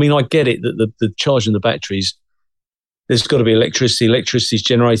right. I mean, I get it that the charging the batteries, there's got to be electricity. Electricity is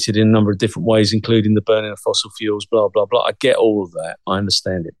generated in a number of different ways, including the burning of fossil fuels, blah, blah, blah. I get all of that. I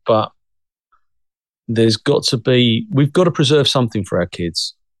understand it. But we've got to preserve something for our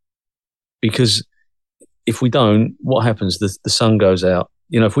kids, because if we don't, what happens? The sun goes out.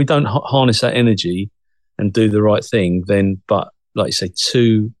 If we don't harness that energy and do the right thing, then, but like you say,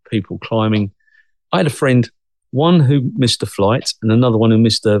 two people climbing. I had a friend, one who missed a flight and another one who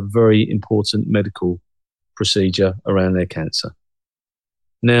missed a very important medical procedure around their cancer.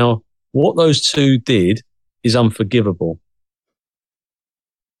 Now, what those two did is unforgivable.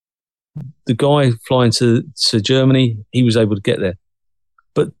 The guy flying to Germany, he was able to get there.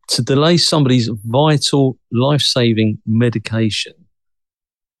 But to delay somebody's vital, life-saving medication,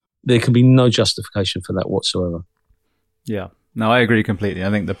 there can be no justification for that whatsoever. Yeah. No, I agree completely. I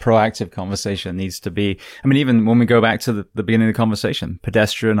think the proactive conversation needs to be, even when we go back to the beginning of the conversation,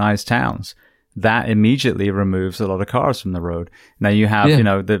 pedestrianized towns, that immediately removes a lot of cars from the road. Now you have,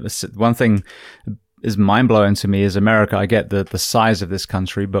 the one thing is mind-blowing to me is America. I get the size of this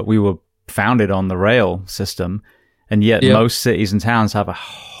country, but we were founded on the rail system, and yet most cities and towns have a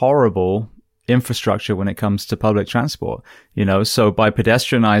horrible infrastructure when it comes to public transport. So by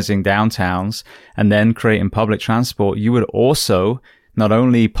pedestrianizing downtowns and then creating public transport, you would also not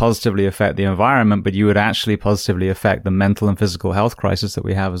only positively affect the environment, but you would actually positively affect the mental and physical health crisis that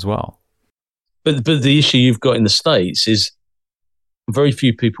we have as well. But the issue you've got in the States is very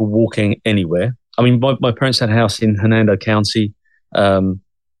few people walking anywhere. I mean, my parents had a house in Hernando County.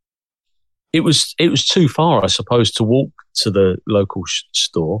 It was too far, I suppose, to walk to the local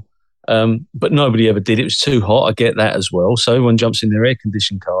store. But nobody ever did. It was too hot. I get that as well. So everyone jumps in their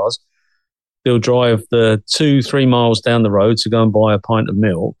air-conditioned cars. They'll drive the 2-3 miles down the road to go and buy a pint of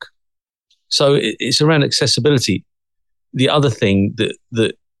milk. So it's around accessibility. The other thing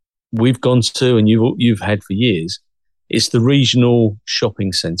that we've gone to, and you've had for years, it's the regional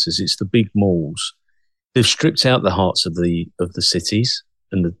shopping centres. It's the big malls. They've stripped out the hearts of the cities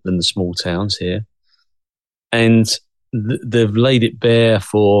and the small towns here, and they've laid it bare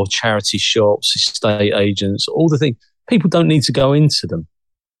for charity shops, estate agents, all the things. People don't need to go into them.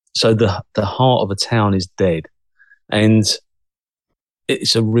 So the heart of a town is dead, and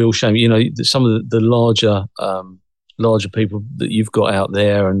it's a real shame. Some of the larger people that you've got out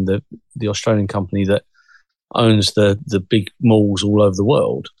there, and the Australian company that owns the big malls all over the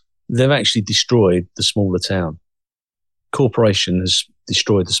world, they've actually destroyed the smaller town. Corporation has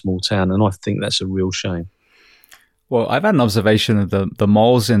destroyed the small town, and I think that's a real shame. Well, I've had an observation of the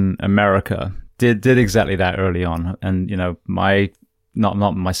malls in America did exactly that early on. And,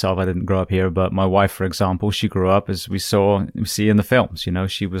 not myself, I didn't grow up here, but my wife, for example, she grew up, as we see in the films,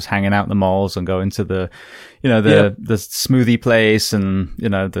 she was hanging out in the malls and going to the smoothie place and,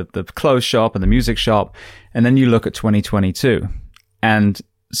 the clothes shop and the music shop. And then you look at 2022, and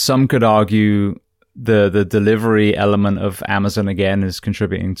some could argue the delivery element of Amazon again is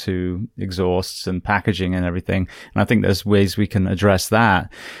contributing to exhausts and packaging and everything. And I think there's ways we can address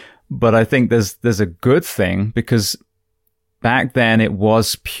that. But I think there's a good thing, because back then it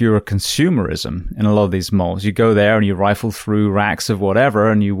was pure consumerism in a lot of these malls. You go there and you rifle through racks of whatever,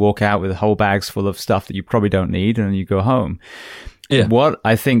 and you walk out with whole bags full of stuff that you probably don't need, and you go home. Yeah. What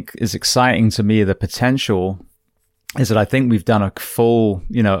I think is exciting to me, the potential, is that I think we've done a full,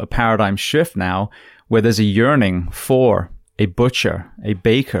 a paradigm shift now, where there's a yearning for a butcher, a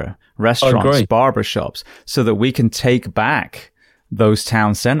baker, restaurants, barbershops, so that we can take back those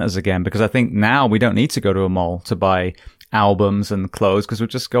town centers again. Because I think now we don't need to go to a mall to buy albums and clothes, because we'll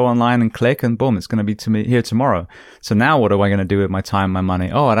just go online and click, and boom, it's going to be here tomorrow. So now what am I going to do with my time, my money?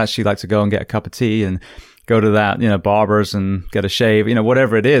 Oh, I'd actually like to go and get a cup of tea and go to that, barbers and get a shave,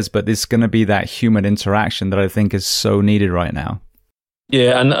 whatever it is. But it's going to be that human interaction that I think is so needed right now.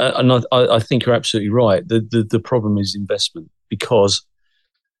 Yeah, and I think you're absolutely right. The problem is investment, because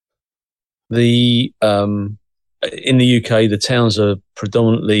in the UK, the towns are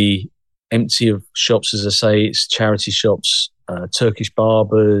predominantly empty of shops. As I say, it's charity shops, Turkish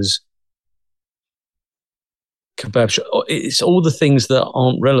barbers, kebab shop. It's all the things that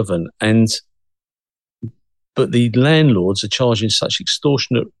aren't relevant, but the landlords are charging such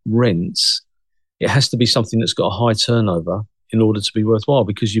extortionate rents. It has to be something that's got a high turnover in order to be worthwhile,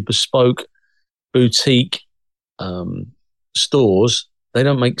 because your bespoke boutique stores, they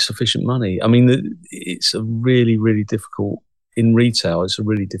don't make sufficient money. I mean, it's a really, really difficult, in retail, it's a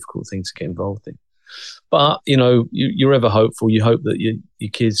really difficult thing to get involved in. But, you're ever hopeful. You hope that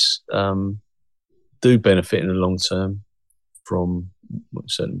your kids do benefit in the long term from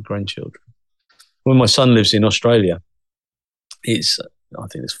certain grandchildren. When my son lives in Australia, I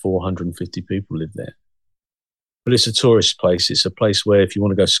think there's 450 people live there. But it's a tourist place. It's a place where if you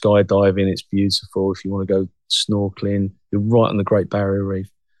want to go skydiving, it's beautiful. If you want to go snorkeling, you're right on the Great Barrier Reef.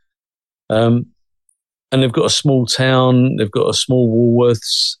 And they've got a small town. They've got a small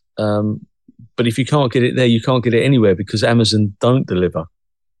Woolworths. But if you can't get it there, you can't get it anywhere, because Amazon don't deliver.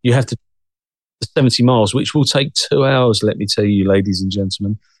 You have to 70 miles, which will take 2 hours, let me tell you, ladies and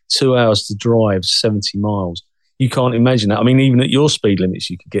gentlemen. 2 hours to drive 70 miles. You can't imagine that. I mean, even at your speed limits,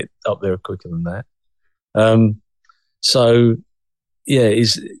 you could get up there quicker than that. So, yeah,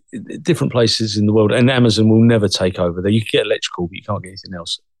 it's different places in the world, and Amazon will never take over there. You can get electrical, but you can't get anything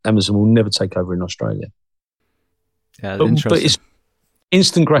else. Amazon will never take over in Australia. Yeah, interesting. But it's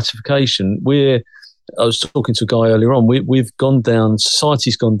instant gratification. I was talking to a guy earlier on. We've gone down.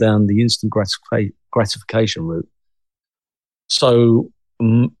 Society's gone down the instant gratification route. So,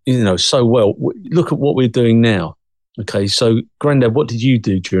 so well. Look at what we're doing now. Okay, so Grandad, what did you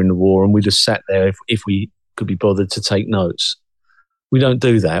do during the war? And we just sat there if we could be bothered to take notes. We don't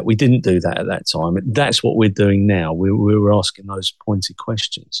do that. We didn't do that at that time. That's what we're doing now. We're asking those pointed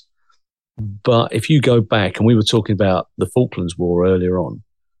questions. But if you go back, and we were talking about the Falklands War earlier on,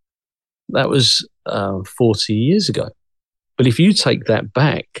 that was 40 years ago. But if you take that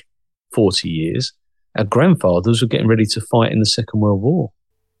back 40 years, our grandfathers were getting ready to fight in the Second World War.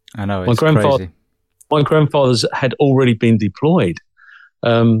 I know, it's crazy. My grandfathers had already been deployed.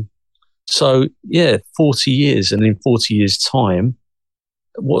 So, 40 years, and in 40 years' time,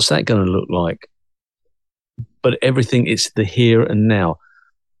 what's that going to look like? But everything, it's the here and now.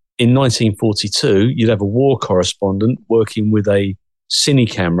 In 1942, you'd have a war correspondent working with a cine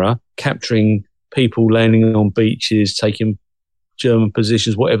camera, capturing people landing on beaches, taking German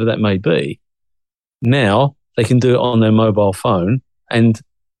positions, whatever that may be. Now, they can do it on their mobile phone and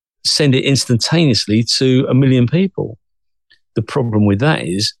send it instantaneously to 1 million people. The problem with that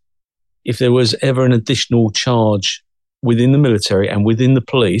is, if there was ever an additional charge within the military and within the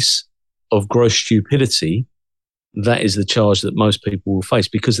police of gross stupidity, that is the charge that most people will face,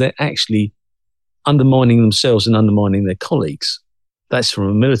 because they're actually undermining themselves and undermining their colleagues. That's from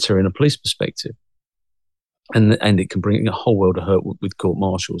a military and a police perspective. And it can bring a whole world of hurt with court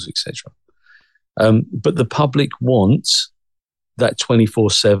martials, etc. But the public wants that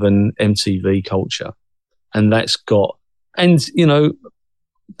 24/7 MTV culture. And that's got, and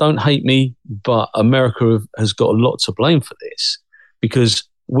don't hate me, but America has got a lot to blame for this, because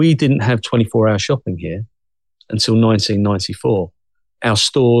we didn't have 24-hour shopping here until 1994. Our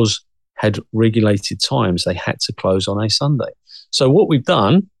stores had regulated times. They had to close on a Sunday. So what we've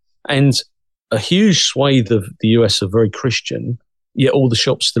done, and a huge swathe of the US are very Christian, yet all the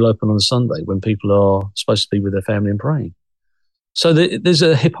shops still open on a Sunday when people are supposed to be with their family and praying. So there's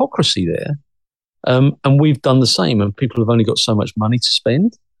a hypocrisy there. And we've done the same, and people have only got so much money to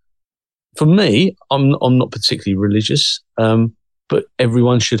spend. For me, I'm not particularly religious, but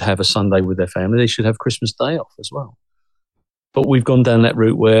everyone should have a Sunday with their family. They should have Christmas Day off as well. But we've gone down that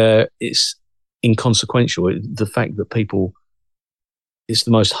route where it's inconsequential. The fact that people, it's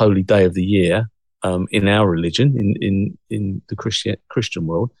the most holy day of the year in our religion, in the Christian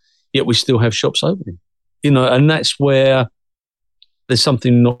world. Yet we still have shops opening, and that's where there's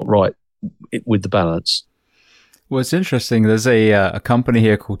something not right with the balance. Well, it's interesting. There's a company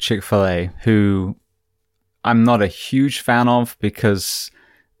here called Chick-fil-A who I'm not a huge fan of because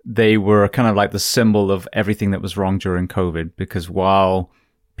they were kind of like the symbol of everything that was wrong during COVID. Because while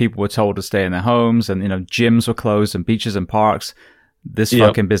people were told to stay in their homes and, gyms were closed and beaches and parks, this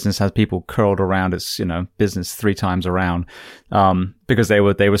fucking business has people curled around its, business 3 times around, because they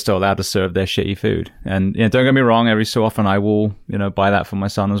were still allowed to serve their shitty food. And, don't get me wrong, every so often I will, buy that for my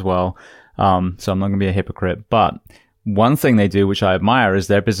son as well. So I'm not going to be a hypocrite. But one thing they do, which I admire, is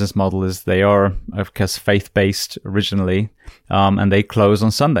their business model is they are, of course, faith-based originally, and they close on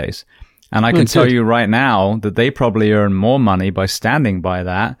Sundays. And I can tell you right now that they probably earn more money by standing by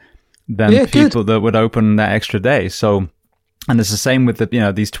that than people that would open that extra day. So, and it's the same with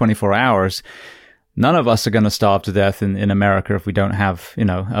these 24 hours. None of us are going to starve to death in America if we don't have,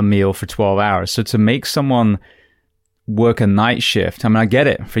 a meal for 12 hours. So to make someone work a night shift, I mean, I get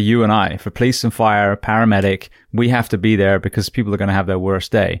it for you and I, for police and fire, paramedic, we have to be there because people are going to have their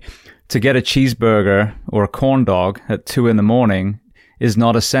worst day. To get a cheeseburger or a corn dog at 2 a.m. is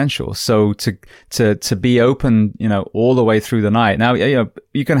not essential. So to be open, all the way through the night. Now,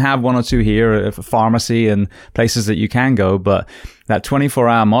 you can have 1 or 2 here at a pharmacy and places that you can go, but that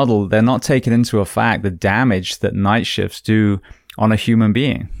 24-hour model, they're not taking into effect the damage that night shifts do on a human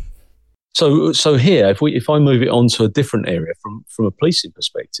being. So here, if I move it on to a different area from a policing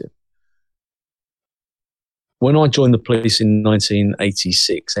perspective, when I joined the police in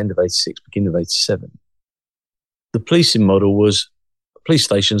 1986, end of 86, beginning of 87, the policing model was police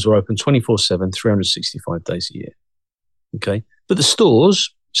stations were open 24/7, 365 days a year. Okay, but the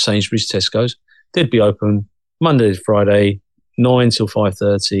stores, Sainsbury's, Tesco's, they'd be open Monday to Friday, 9 till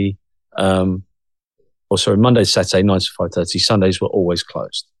 5:30. Monday to Saturday, 9 to 5:30. Sundays were always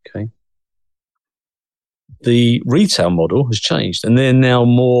closed. Okay. The retail model has changed, and they're now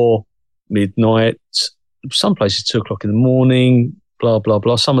more midnight. Some places 2 o'clock in the morning. Blah blah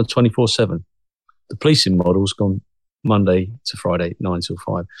blah. Some are 24/7. The policing model's gone Monday to Friday, 9 till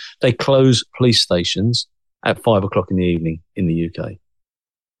 5. They close police stations at 5 o'clock in the evening in the UK.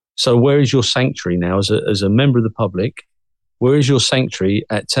 So where is your sanctuary now as a member of the public? Where is your sanctuary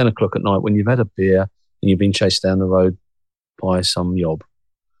at 10 o'clock at night when you've had a beer and you've been chased down the road by some yob?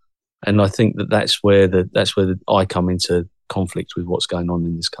 And I think that's where I come into conflict with what's going on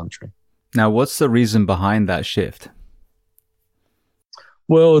in this country. Now, what's the reason behind that shift?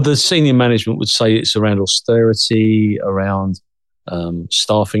 Well, the senior management would say it's around austerity, around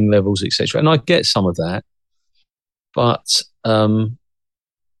staffing levels, etc. And I get some of that, but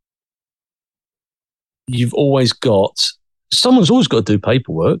someone's always got to do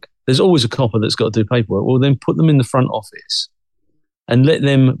paperwork. There's always a copper that's got to do paperwork. Well, then put them in the front office and let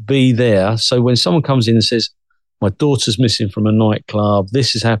them be there. So when someone comes in and says, my daughter's missing from a nightclub,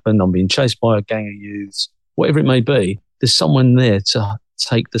 this has happened, I'm being chased by a gang of youths, whatever it may be, there's someone there to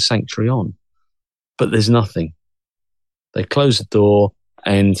take the sanctuary on. But there's nothing. They close the door,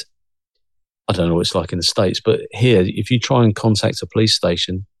 and I don't know what it's like in the States, but here, if you try and contact a police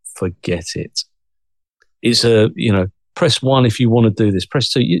station, forget it. It's press 1 if you want to do this, press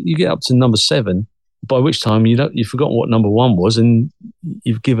 2. You get up to number 7, by which time you've forgotten what number 1 was and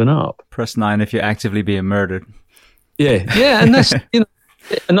you've given up. Press 9 if you're actively being murdered. Yeah, and that's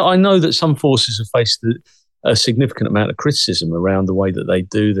and I know that some forces have faced a significant amount of criticism around the way that they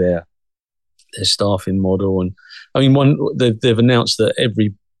do their staffing model, and I mean, they've announced that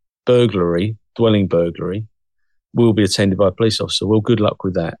every dwelling burglary, will be attended by a police officer. Well, good luck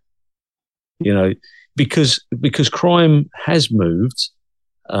with that. Because crime has moved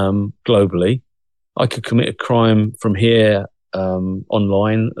globally. I could commit a crime from here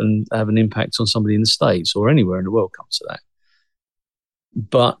online and have an impact on somebody in the States or anywhere in the world comes to that.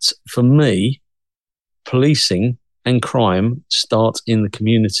 But for me, policing and crime start in the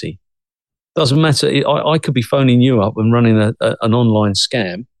community. Doesn't matter. I could be phoning you up and running an online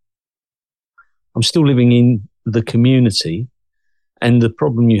scam. I'm still living in the community. And the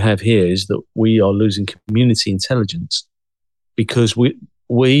problem you have here is that we are losing community intelligence because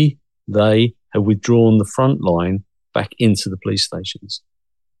they have withdrawn the front line back into the police stations.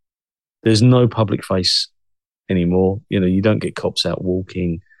 There's no public face anymore. You don't get cops out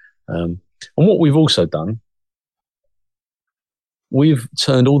walking. And what we've also done, we've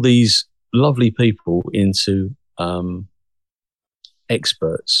turned all these lovely people into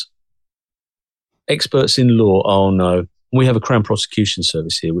experts. Experts in law. Oh no. We have a Crown Prosecution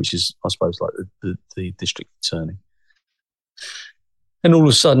Service here, which is, I suppose, like the district attorney. And all of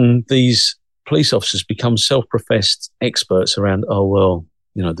a sudden, these police officers become self-professed experts around, oh, well,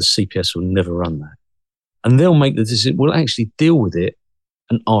 you know, the CPS will never run that. And they'll make the decision, we'll actually deal with it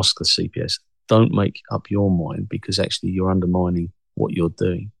and ask the CPS. Don't make up your mind, because actually you're undermining what you're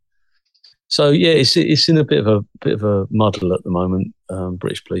doing. So yeah, it's in a bit of a muddle at the moment.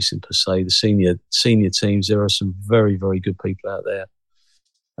 British policing per se, the senior teams, there are some very, very good people out there,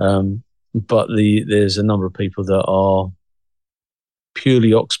 but there's a number of people that are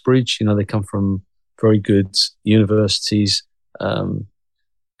purely Oxbridge. You know, they come from very good universities,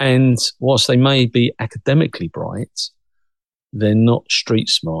 and whilst they may be academically bright, they're not street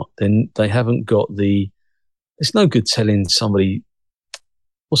smart. Then they haven't got the. It's no good telling somebody.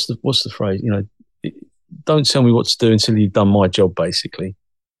 What's the phrase? You know, don't tell me what to do until you've done my job. Basically,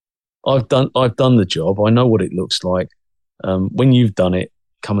 I've done the job. I know what it looks like. When you've done it,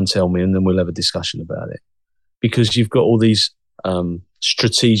 come and tell me, and then we'll have a discussion about it. Because you've got all these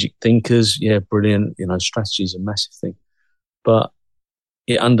strategic thinkers. Yeah, brilliant. You know, strategy is a massive thing, but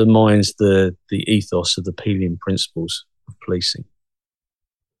it undermines the ethos of the Peelian principles of policing.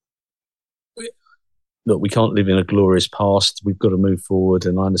 Look, we can't live in a glorious past. We've got to move forward,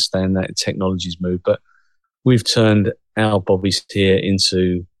 and I understand that technology's moved, but we've turned our bobbies here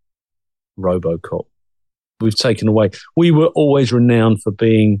into RoboCop. We've taken away. We were always renowned for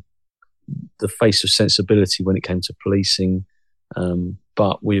being the face of sensibility when it came to policing,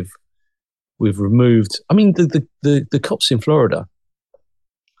 but we've removed. I mean, the cops in Florida.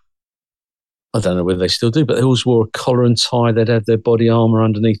 I don't know whether they still do, but they always wore a collar and tie. They'd have their body armor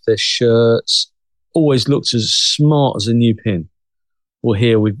underneath their shirts. Always looked as smart as a new pin. Well,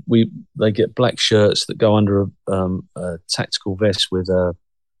 here they get black shirts that go under a tactical vest with a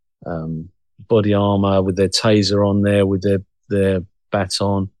body armor, with their taser on there, with their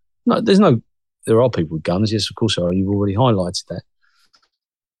baton. No, there are people with guns. Yes, of course there are. You've already highlighted that.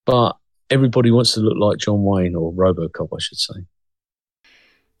 But everybody wants to look like John Wayne, or RoboCop, I should say.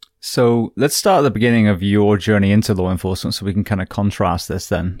 So let's start at the beginning of your journey into law enforcement, so we can kind of contrast this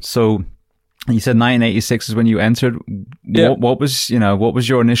then. So you said 1986 is when you entered. Yeah. What was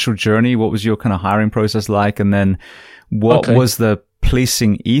your initial journey? What was your kind of hiring process like? And then what was the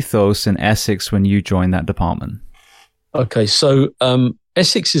policing ethos in Essex when you joined that department? Okay, so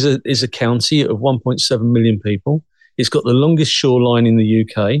Essex is a county of 1.7 million people. It's got the longest shoreline in the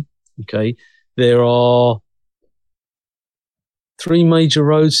UK. Okay, there are 3 major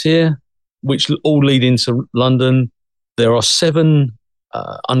roads here, which all lead into London. There are 7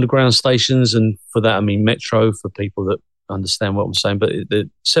 underground stations, and for that I mean metro, for people that understand what I'm saying, but the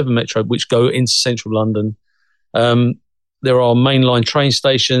 7 metro which go into central London. There are mainline train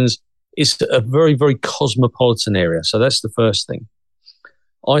stations. It's a very, very cosmopolitan area, so that's the first thing.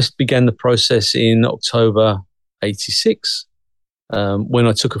 I began the process in October 86 when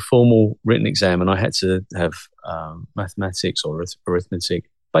I took a formal written exam, and I had to have mathematics or arithmetic,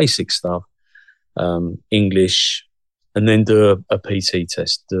 basic stuff, English, and then do a PT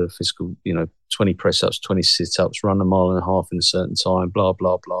test, do a physical, 20 press-ups, 20 sit-ups, run a mile and a half in a certain time, blah,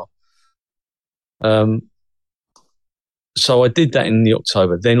 blah, blah. So I did that in the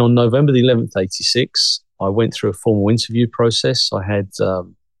October. Then on November the 11th, 86, I went through a formal interview process. I had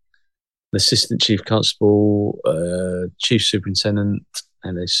an assistant chief constable, chief superintendent,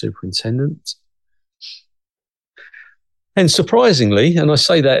 and a superintendent. And surprisingly, and I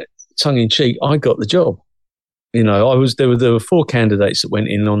say that tongue-in-cheek, I got the job. There were 4 candidates that went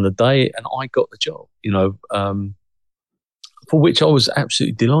in on the day, and I got the job, for which I was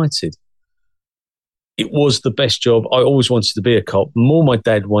absolutely delighted. It was the best job. I always wanted to be a cop. The more my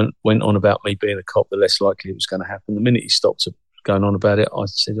dad went on about me being a cop, the less likely it was going to happen. The minute he stopped going on about it, I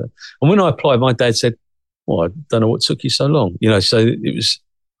said, and when I applied, my dad said, well, I don't know what took you so long. So it was,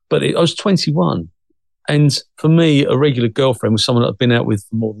 but I was 21. And for me, a regular girlfriend was someone that I'd been out with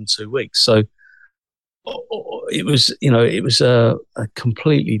for more than 2 weeks. So it was a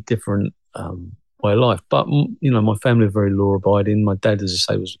completely different way of life. But, my family are very law abiding. My dad, as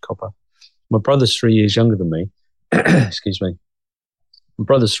I say, was a copper. My brother's 3 years younger than me. Excuse me. My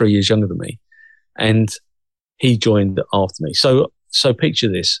brother's 3 years younger than me, and he joined after me. So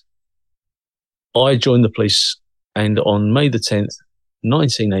picture this. I joined the police, and on May the 10th,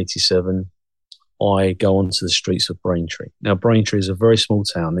 1987, I go onto the streets of Braintree. Now, Braintree is a very small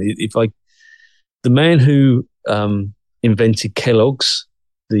town. The man who invented Kellogg's,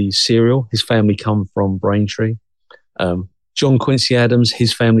 the cereal, his family come from Braintree. John Quincy Adams,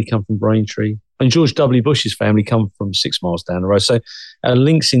 his family come from Braintree. And George W. Bush's family come from 6 miles down the road. So our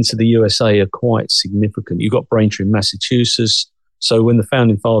links into the USA are quite significant. You've got Braintree, Massachusetts. So when the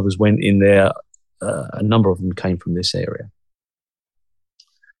founding fathers went in there, a number of them came from this area.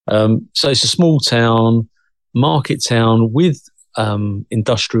 So it's a small town, market town with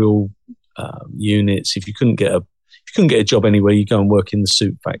industrial units. If you couldn't get a job anywhere, you go and work in the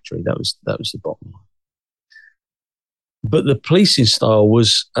soup factory. That was the bottom line. But the policing style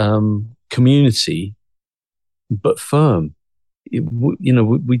was community, but firm. We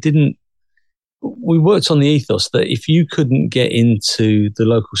worked on the ethos that if you couldn't get into the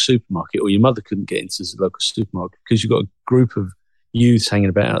local supermarket, or your mother couldn't get into the local supermarket because you've got a group of youths hanging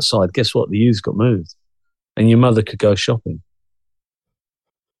about outside, guess what? The youths got moved, and your mother could go shopping.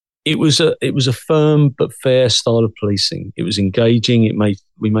 It was a firm but fair style of policing. It was engaging.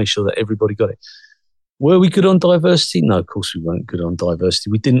 We made sure that everybody got it. Were we good on diversity? No, of course we weren't good on diversity.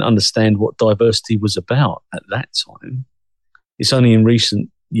 We didn't understand what diversity was about at that time. It's only in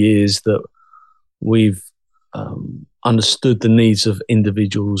recent years that we've understood the needs of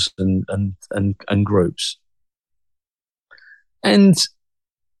individuals and groups. And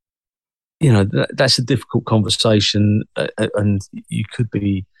that's a difficult conversation, and you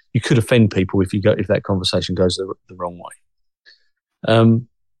could offend people if that conversation goes the wrong way.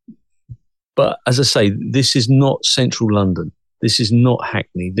 But as I say, this is not central London. This is not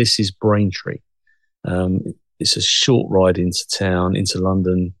Hackney. This is Braintree. It's a short ride into town, into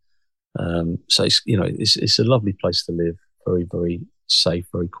London. So it's a lovely place to live. Very, very safe,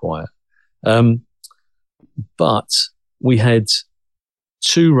 very quiet. But we had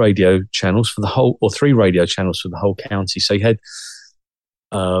 2 radio channels for the whole, or 3 radio channels for the whole county. So you had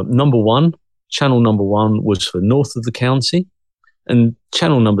channel number one was for north of the county, and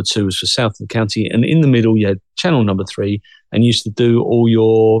channel number 2 was for south of the county. And in the middle, you had channel number 3, and you used to do all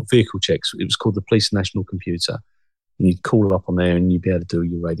your vehicle checks. It was called the Police National Computer. And you'd call up on there and you'd be able to do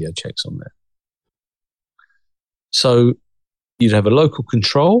your radio checks on there. So you'd have a local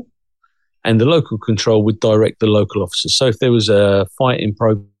control, and the local control would direct the local officers. So if there was a fight in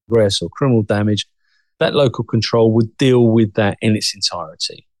progress or criminal damage, that local control would deal with that in its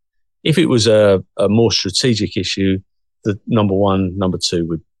entirety. If it was a more strategic issue, the number 1, number 2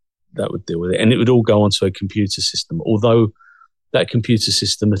 would deal with it. And it would all go onto a computer system, although that computer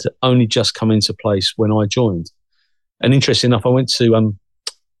system had only just come into place when I joined. And interesting enough, I went to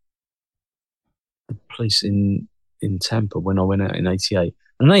the police in Tampa when I went out in 88,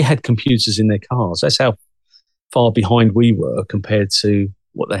 and they had computers in their cars. That's how far behind we were compared to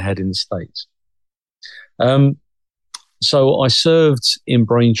what they had in the States. So I served in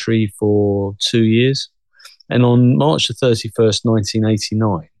Braintree for 2 years, and on March the 31st,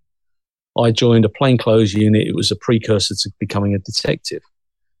 1989, I joined a plainclothes unit. It was a precursor to becoming a detective.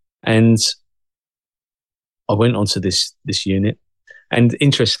 And I went onto this unit, and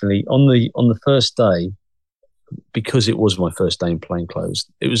interestingly, on the first day, because it was my first day in plainclothes,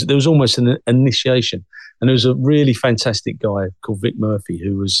 there was almost an initiation. And there was a really fantastic guy called Vic Murphy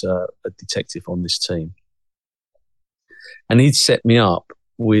who was a detective on this team, and he'd set me up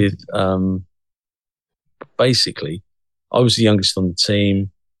with basically, I was the youngest on the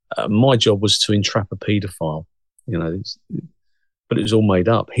team. My job was to entrap a paedophile, but it was all made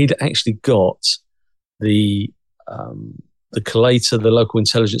up. He'd actually got the collator, the local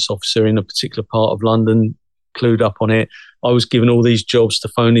intelligence officer in a particular part of London, clued up on it. I was given all these jobs to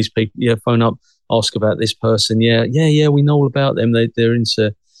phone these people. Yeah, phone up, ask about this person. Yeah, we know all about them. They're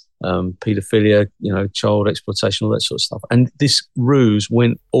into paedophilia, child exploitation, all that sort of stuff. And this ruse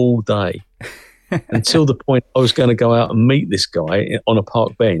went all day until the point I was going to go out and meet this guy on a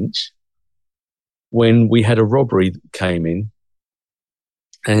park bench when we had a robbery that came in,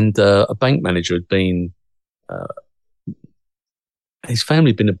 and a bank manager had been, his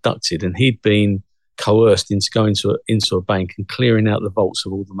family had been abducted, and he'd been coerced into going into a bank and clearing out the vaults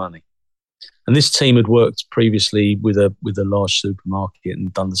of all the money. And this team had worked previously with a large supermarket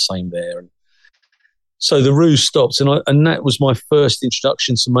and done the same there. And so the ruse stopped, and that was my first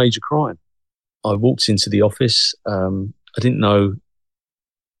introduction to major crime. I walked into the office. I didn't know,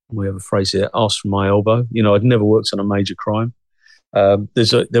 we have a phrase here, ask from my elbow. I'd never worked on a major crime. There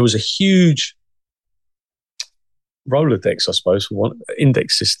was a huge Rolodex, I suppose, for one,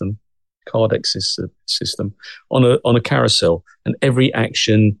 index system, Cardex system on a carousel, and every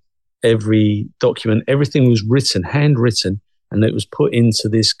action, every document, everything was written, handwritten, and it was put into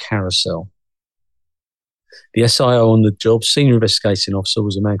this carousel. The SIO on the job, Senior Investigating Officer,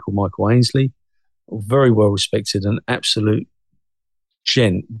 was a man called Michael Ainsley, very well respected, an absolute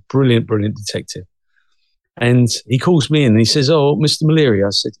gent, brilliant detective. And he calls me in and he says, "Oh, Mr. Maleri." I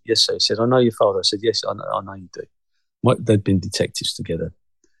said, "Yes, sir." He said, "I know your father." I said, "Yes, I know you do." They'd been detectives together.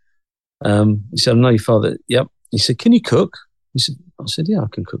 He said, "I know your father." "Yep." He said, "Can you cook?" I said, "Yeah, I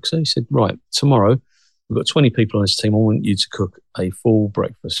can cook, sir." He said, "Right, tomorrow we've got 20 people on this team. I want you to cook a full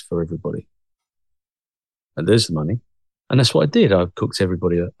breakfast for everybody. And there's the money. And that's what I did. I cooked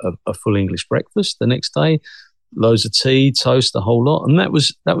everybody a full English breakfast the next day, loads of tea, toast, the whole lot. And that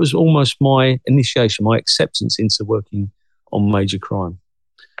was almost my initiation, my acceptance into working on major crime.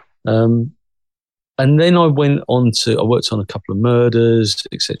 And then I worked on a couple of murders,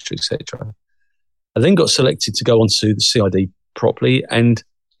 etc., etc. I then got selected to go on to the CID properly. And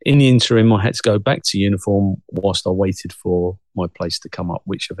in the interim, I had to go back to uniform whilst I waited for my place to come up,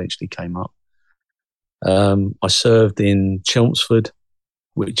 which eventually came up. I served in Chelmsford,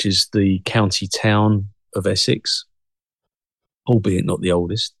 which is the county town of Essex, albeit not the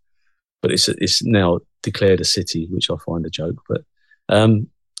oldest, but it's now declared a city, which I find a joke. But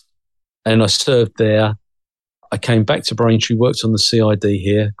and I served there. I came back to Braintree, worked on the CID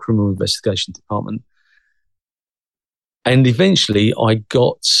here, Criminal Investigation Department, and eventually I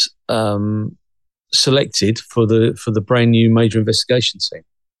got selected for the brand new Major Investigation Team,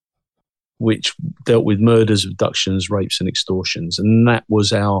 which dealt with murders, abductions, rapes and extortions. And that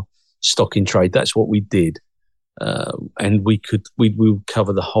was our stock in trade. That's what we did. And we would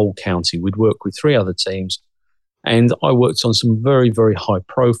cover the whole county. We'd work with 3 other teams. And I worked on some very, very high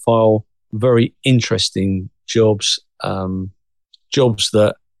profile, very interesting jobs, jobs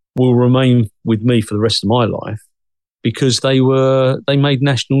that will remain with me for the rest of my life because they made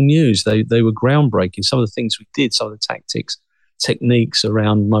national news. They were groundbreaking. Some of the things we did, some of the techniques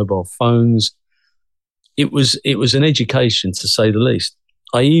around mobile phones. It was an education, to say the least.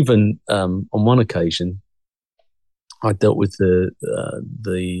 I even on one occasion I dealt with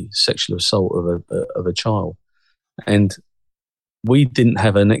the sexual assault of a child, and we didn't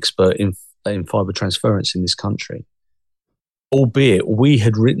have an expert in fibre transference in this country, albeit we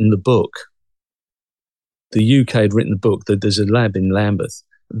had written the book. The UK had written the book. There's a lab in Lambeth.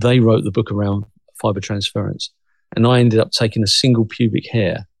 They wrote the book around fibre transference. And I ended up taking a single pubic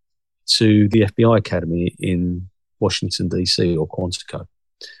hair to the FBI Academy in Washington, D.C. or Quantico.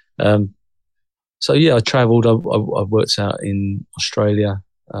 So, yeah, I travelled. I worked out in Australia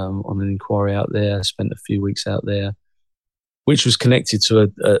on an inquiry out there, spent a few weeks out there, which was connected to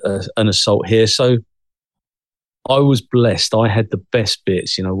an assault here. So I was blessed. I had the best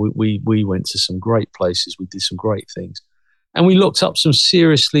bits. You know, we went to some great places. We did some great things. And we looked up some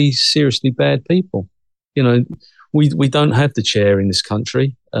seriously, seriously bad people. You know, we don't have the chair in this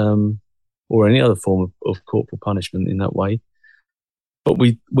country or any other form of corporal punishment in that way. But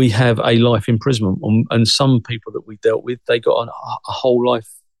we have a life imprisonment. And some people that we dealt with, they got a whole life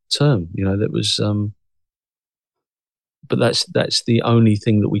term. You know, that was... But that's the only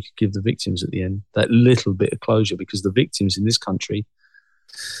thing that we could give the victims at the end, that little bit of closure, because the victims in this country,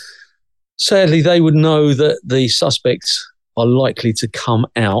 sadly, they would know that the suspects are likely to come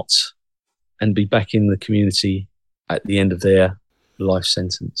out and be back in the community at the end of their life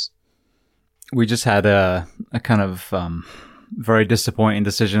sentence. We just had a kind of very disappointing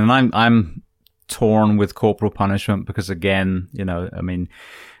decision, and I'm torn with corporal punishment because, again, you know, I mean,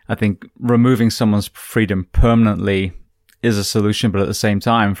 I think removing someone's freedom permanently is a solution, but at the same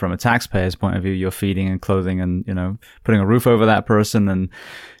time, from a taxpayer's point of view, you're feeding and clothing and, you know, putting a roof over that person, and,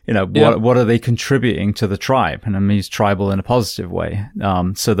 you know, what are they contributing to the tribe? And I mean, he's tribal in a positive way.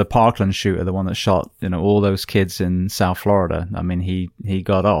 So the Parkland shooter, the one that shot, you know, all those kids in South Florida, I mean, he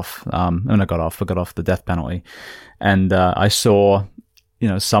got off, got off the death penalty. And I saw, you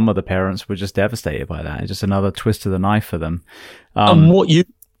know, some of the parents were just devastated by that. It's just another twist of the knife for them. And what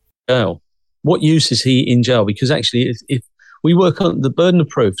use is he in jail? Because actually, if we work on the burden of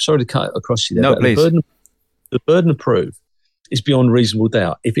proof, sorry to cut across you there. No, please. The burden of proof is beyond reasonable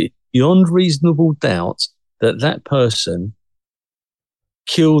doubt. If it's beyond reasonable doubt that person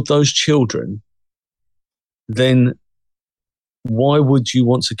killed those children, then why would you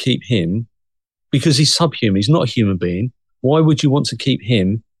want to keep him? Because he's subhuman. He's not a human being. Why would you want to keep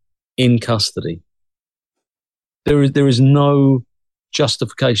him in custody? There is no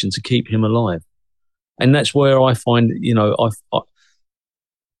justification to keep him alive. And that's where I find, you know,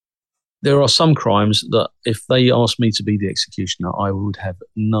 there are some crimes that if they asked me to be the executioner, I would have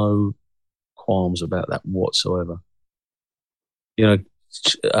no qualms about that whatsoever. You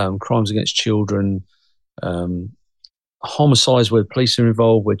know, crimes against children, homicides where police are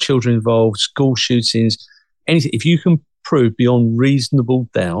involved, where children are involved, school shootings, anything. If you can prove beyond reasonable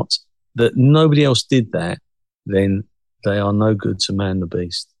doubt that nobody else did that, then they are no good to man the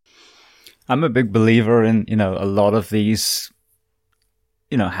beast. I'm a big believer in, you know, a lot of these,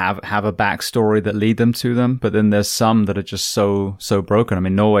 you know, have a backstory that lead them to them, but then there's some that are just so broken. I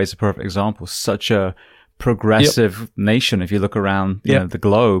mean, Norway's a perfect example. Such a progressive nation if you look around, you know, the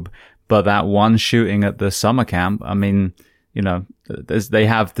globe, But that one shooting at the summer camp, I mean, you know, they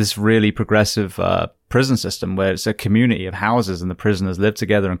have this really progressive prison system where it's a community of houses and the prisoners live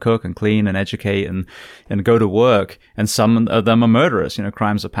together and cook and clean and educate and go to work. And some of them are murderous, you know,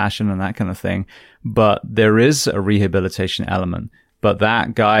 crimes of passion and that kind of thing. But there is a rehabilitation element. But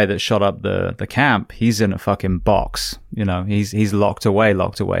that guy that shot up the camp, he's in a fucking box. You know, he's locked away.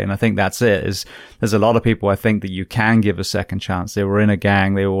 And I think that's it. There's a lot of people I think that you can give a second chance. They were in a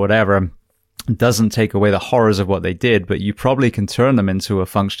gang, they were whatever. It doesn't take away the horrors of what they did, but you probably can turn them into a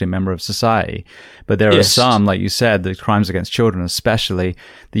functioning member of society. But there are some, like you said, the crimes against children especially,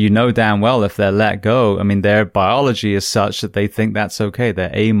 that you know damn well if they're let go, I mean, their biology is such that they think that's okay.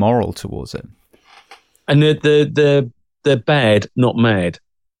 They're amoral towards it. And they're bad, not mad.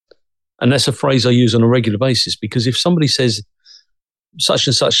 And that's a phrase I use on a regular basis, because if somebody says such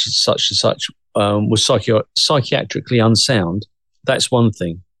and such was psychiatrically unsound, that's one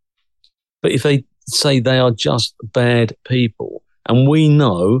thing. But if they say they are just bad people, and we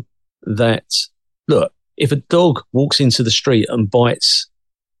know that, look, if a dog walks into the street and bites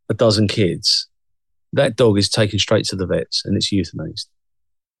a dozen kids, that dog is taken straight to the vets and it's euthanized.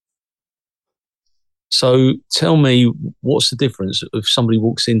 So tell me, what's the difference if somebody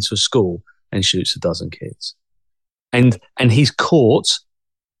walks into a school and shoots a dozen kids? And he's caught,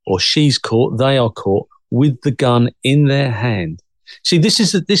 or she's caught, they are caught with the gun in their hand. See, this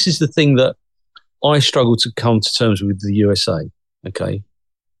is the thing that I struggle to come to terms with the USA. Okay,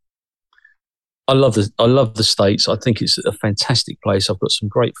 I love the States. I think it's a fantastic place. I've got some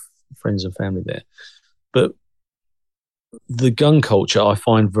great friends and family there, but the gun culture I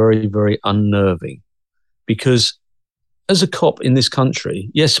find very, very unnerving, because as a cop in this country,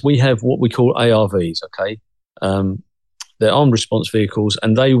 yes, we have what we call ARVs. Okay, they're armed response vehicles,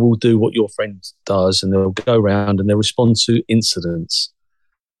 and they will do what your friend does, and they'll go around and they'll respond to incidents.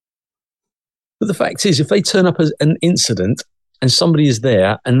 But the fact is, if they turn up as an incident and somebody is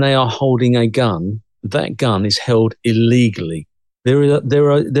there and they are holding a gun, that gun is held illegally.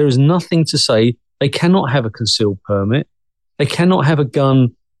 There is nothing to say they cannot have a concealed permit. They cannot have a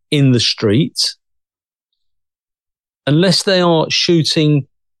gun in the street unless they are shooting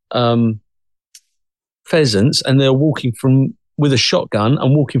pheasants and they're walking with a shotgun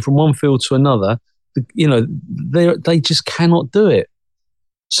and walking from one field to another. You know, they just cannot do it.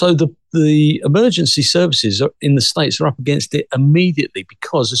 So the emergency services in the States are up against it immediately,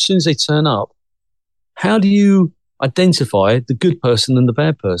 because as soon as they turn up, how do you identify the good person and the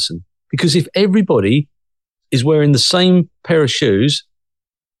bad person? Because if everybody is wearing the same pair of shoes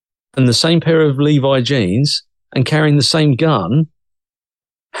and the same pair of Levi jeans and carrying the same gun,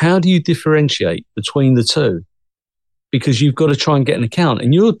 how do you differentiate between the two? Because you've got to try and get an account,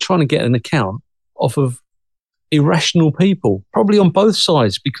 and you're trying to get an account off of irrational people, probably on both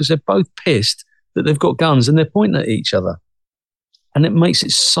sides, because they're both pissed that they've got guns and they're pointing at each other. And it makes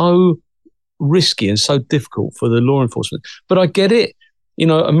it so risky and so difficult for the law enforcement. But I get it. You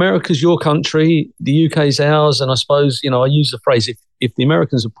know, America's your country, the UK's ours. And I suppose, you know, I use the phrase, if the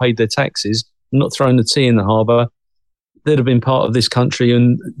Americans had paid their taxes and not thrown the tea in the harbour, they'd have been part of this country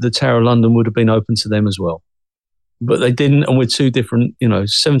and the Tower of London would have been open to them as well. But they didn't. And we're two different, you know,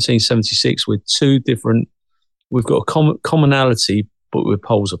 1776, we're two different. We've got a commonality, but we're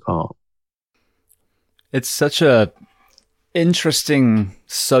poles apart. It's such a interesting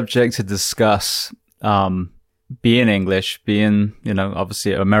subject to discuss. Being English, being, you know,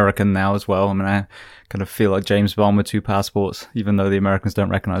 obviously American now as well. I mean, I kind of feel like James Bond with two passports, even though the Americans don't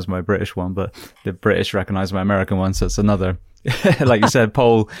recognize my British one, but the British recognize my American one. So it's another, like you said,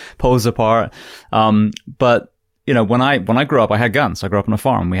 poles apart. But you know, when I grew up, I had guns. I grew up on a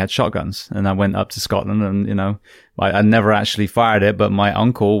farm. We had shotguns, and I went up to Scotland, and you know, I never actually fired it, but my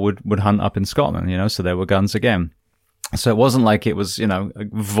uncle would hunt up in Scotland, you know, so there were guns again. So it wasn't like it was, you know,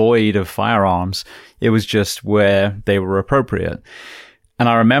 void of firearms. It was just where they were appropriate. And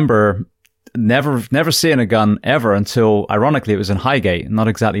I remember never seeing a gun ever until, ironically, it was in Highgate, not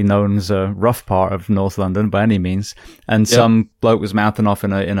exactly known as a rough part of North London by any means. And some bloke was mouthing off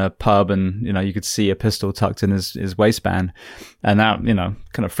in a pub, and, you know, you could see a pistol tucked in his waistband. And that, you know,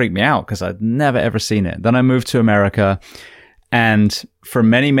 kind of freaked me out because I'd never ever seen it. Then I moved to America, and for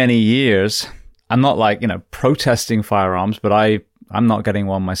many, many years, I'm not like, you know, protesting firearms, but I'm not getting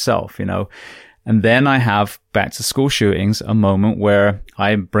one myself, you know. And then I have back to school shootings, a moment where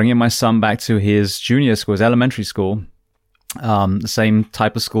I'm bringing my son back to his junior school, his elementary school, the same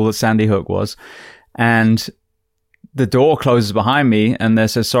type of school that Sandy Hook was. And the door closes behind me and they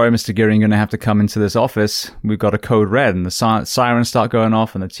says, sorry, Mr. Geary, you're going to have to come into this office. We've got a code red. And the sirens start going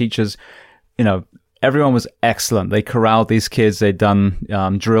off and the teachers, you know, everyone was excellent. They corralled these kids. They'd done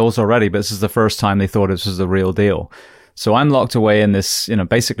drills already, but this is the first time they thought this was the real deal. So I'm locked away in this,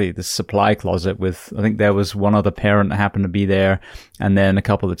 basically this supply closet with, I think there was one other parent that happened to be there, and then a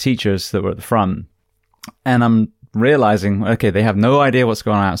couple of teachers that were at the front. And I'm realizing, okay, they have no idea what's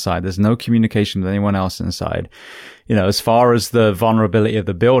going on outside. There's no communication with anyone else inside. As far as the vulnerability of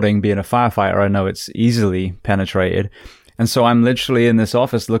the building, being a firefighter, I know it's easily penetrated. And so I'm literally in this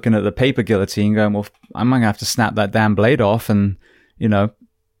office looking at the paper guillotine going, well, I'm going to have to snap that damn blade off and,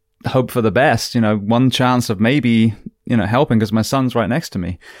 hope for the best, one chance of maybe, helping because my son's right next to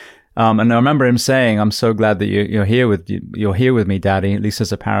me. And I remember him saying, I'm so glad that you're here with me, Daddy, at least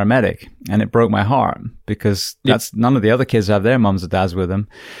as a paramedic. And it broke my heart because that's none of the other kids have their mums or dads with them.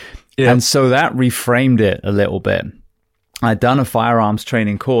 Yeah. And so that reframed it a little bit. I'd done a firearms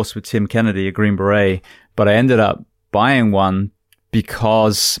training course with Tim Kennedy, a Green Beret, but I ended up buying one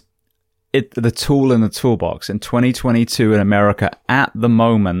because the tool in the toolbox in 2022 in America at the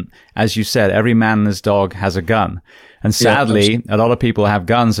moment, as you said, every man and his dog has a gun. And sadly, a lot of people have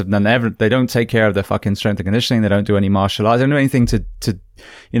guns and they don't take care of their fucking strength and conditioning. They don't do any martial arts. They don't do anything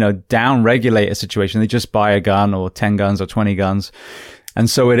to down regulate a situation. They just buy a gun or 10 guns or 20 guns. And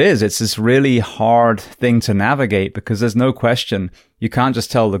so it's this really hard thing to navigate because there's no question. You can't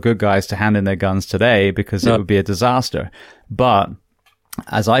just tell the good guys to hand in their guns today because it would be a disaster. But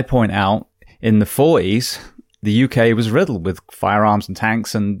as I point out, in the 40s, the UK was riddled with firearms and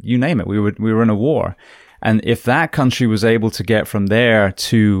tanks and you name it. We were in a war. And if that country was able to get from there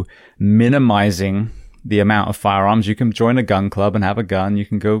to minimizing the amount of firearms, you can join a gun club and have a gun. You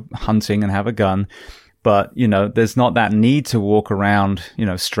can go hunting and have a gun. But, there's not that need to walk around,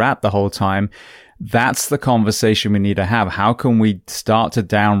 strapped the whole time. That's the conversation we need to have. How can we start to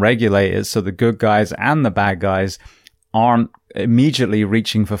down regulate it so the good guys and the bad guys aren't immediately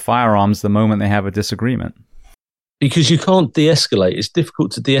reaching for firearms the moment they have a disagreement? Because you can't de-escalate. It's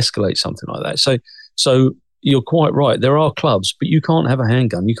difficult to de-escalate something like that. So you're quite right. There are clubs, but you can't have a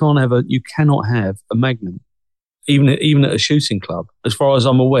handgun. You cannot have a Magnum, even at a shooting club. As far as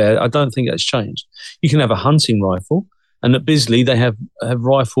I'm aware, I don't think that's changed. You can have a hunting rifle, and at Bisley they have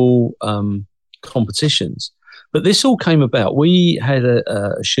rifle competitions. But this all came about. We had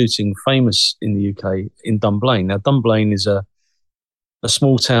a shooting famous in the UK in Dunblane. Now, Dunblane is a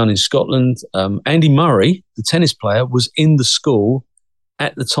small town in Scotland. Andy Murray, the tennis player, was in the school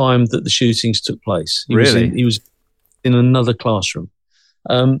at the time that the shootings took place. He was in another classroom.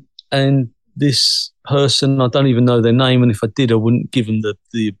 And this person, I don't even know their name, and if I did, I wouldn't give them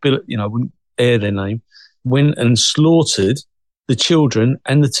the ability, I wouldn't air their name, went and slaughtered the children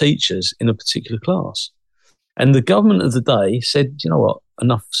and the teachers in a particular class. And the government of the day said, you know what,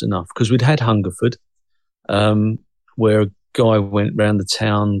 enough's enough, because we'd had Hungerford, where a guy went round the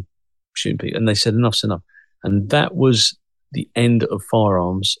town shooting people, and they said enough's enough. And that was the end of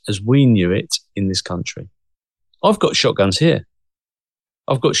firearms as we knew it in this country. I've got shotguns here.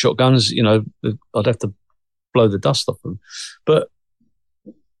 I've got shotguns, I'd have to blow the dust off them. But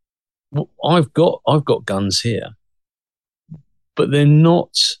I've got guns here. But they're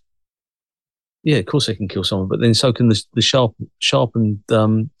not... Yeah, of course they can kill someone, but then so can the sharpened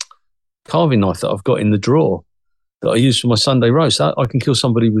carving knife that I've got in the drawer that I use for my Sunday roast. I can kill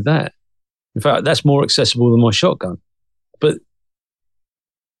somebody with that. In fact, that's more accessible than my shotgun. But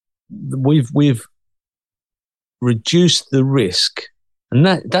we've reduced the risk, and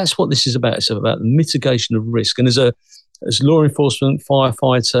that's what this is about. It's about the mitigation of risk. And as law enforcement,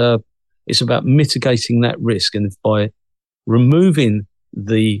 firefighter, it's about mitigating that risk. And by removing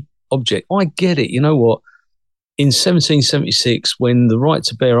the object, I get it. You know what? In 1776, when the right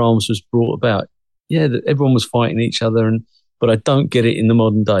to bear arms was brought about, everyone was fighting each other, but I don't get it in the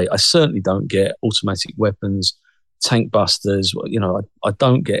modern day. I certainly don't get automatic weapons, tank busters. I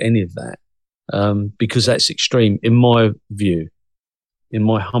don't get any of that because that's extreme in my view, in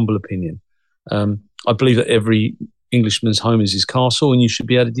my humble opinion. I believe that every Englishman's home is his castle, and you should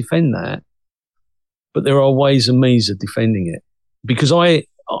be able to defend that. But there are ways and means of defending it, because I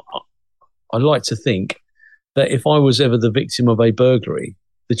like to think that if I was ever the victim of a burglary,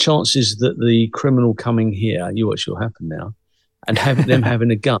 the chances that the criminal coming here, you watch what happen now, and them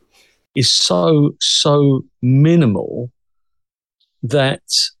having a gun is so minimal that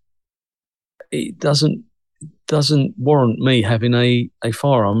it doesn't warrant me having a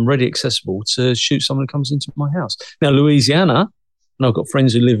firearm ready accessible to shoot someone who comes into my house. Now, Louisiana, and I've got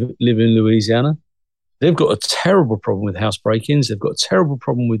friends who live in Louisiana, they've got a terrible problem with house break-ins. They've got a terrible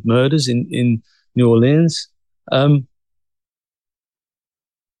problem with murders in New Orleans.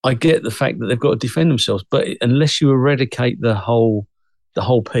 I get the fact that they've got to defend themselves, but unless you eradicate the whole the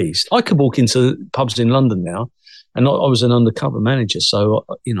whole piece. I could walk into pubs in London now, and I was an undercover manager, so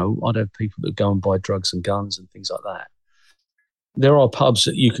I'd have people that go and buy drugs and guns and things like that. There are pubs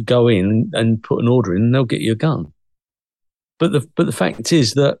that you could go in and put an order in, and they'll get you a gun. But the fact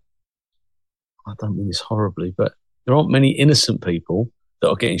is that, I don't mean this horribly, but there aren't many innocent people that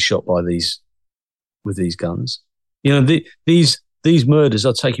are getting shot with these guns. These murders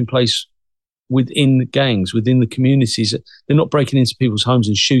are taking place within gangs, within the communities. They're not breaking into people's homes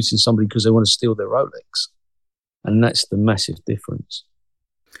and shooting somebody because they want to steal their Rolex. And that's the massive difference.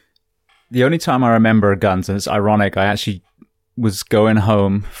 The only time I remember guns, and it's ironic, I actually was going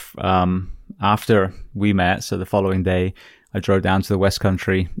home after we met. So the following day, I drove down to the West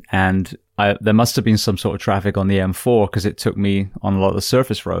Country, and there must have been some sort of traffic on the M4 because it took me on a lot of the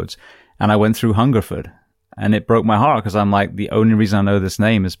surface roads. And I went through Hungerford. And it broke my heart because I'm like, the only reason I know this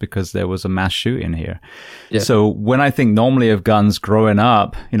name is because there was a mass shooting here. Yeah. So when I think normally of guns growing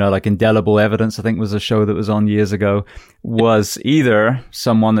up, like Indelible Evidence, I think was a show that was on years ago, was either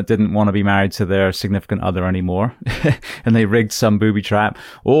someone that didn't want to be married to their significant other anymore and they rigged some booby trap,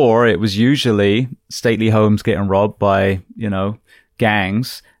 or it was usually stately homes getting robbed by,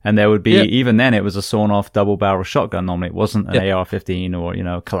 gangs. And there would be, even then, it was a sawn-off double-barrel shotgun normally. It wasn't an AR-15 or,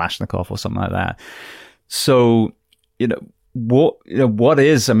 Kalashnikov or something like that. So, what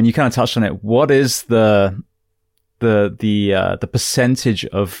is, I mean, you kind of touched on it. What is the percentage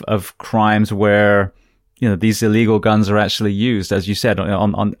of crimes where, these illegal guns are actually used, as you said,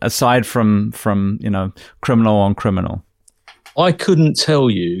 on aside from criminal on criminal? I couldn't tell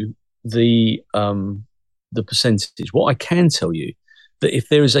you the percentage. What I can tell you, that if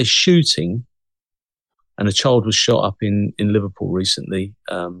there is a shooting, and a child was shot up in Liverpool recently,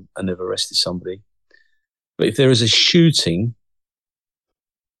 and they've arrested somebody. But if there is a shooting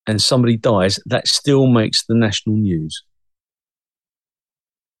and somebody dies, that still makes the national news.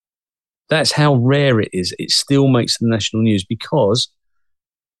 That's how rare it is. It still makes the national news because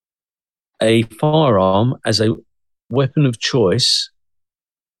a firearm as a weapon of choice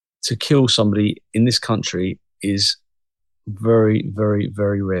to kill somebody in this country is very, very,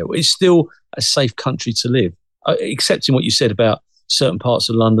 very rare. It's still a safe country to live, except in what you said about certain parts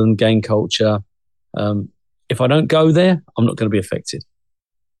of London, gang culture. If I don't go there, I'm not going to be affected.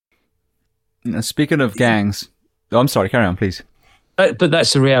 Speaking of gangs, I'm sorry, carry on, please. But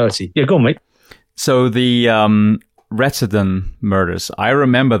that's the reality. Yeah, go on, mate. So the Rettendon murders, I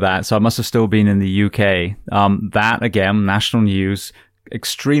remember that. So I must have still been in the UK. That, again, national news,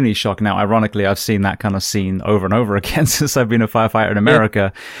 extremely shocking. Now, ironically, I've seen that kind of scene over and over again since I've been a firefighter in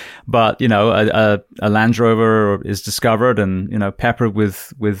America. Yeah. But, a Land Rover is discovered and, peppered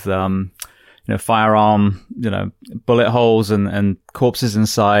with firearm, bullet holes and corpses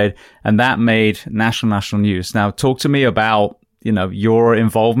inside. And that made national news. Now, talk to me about, your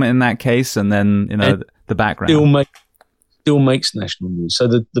involvement in that case and then, the background. Still makes national news. So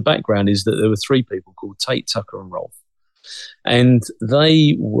the background is that there were three people called Tate, Tucker and Rolfe. And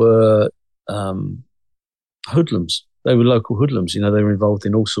they were hoodlums. They were local hoodlums. They were involved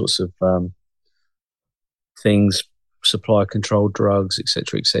in all sorts of things, supply controlled drugs,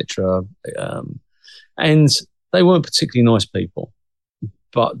 etc. And they weren't particularly nice people,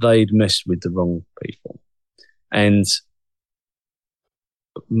 but they'd messed with the wrong people. And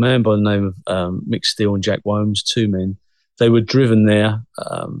a man by the name of Mick Steele and Jack Womes, two men, they were driven there,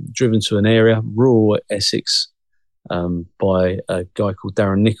 driven to an area, rural Essex, by a guy called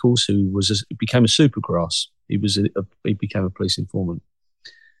Darren Nichols, who became a supergrass. He became a police informant.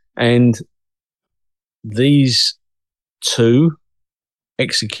 And these two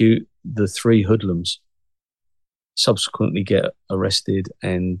execute the three hoodlums, subsequently get arrested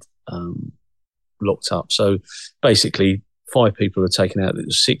and locked up. So basically, 5 people are taken out. There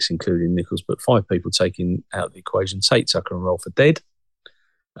was 6, including Nichols, but 5 people taken out of the equation. Tate, Tucker and Rolfe are dead.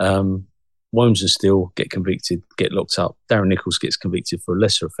 Womes and Steele get convicted, get locked up. Darren Nichols gets convicted for a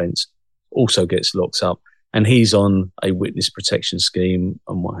lesser offence, also gets locked up, and he's on a witness protection scheme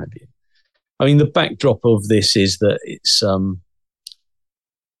and what have you. I mean, the backdrop of this is that it's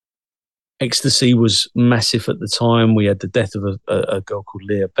ecstasy was massive at the time. We had the death of a girl called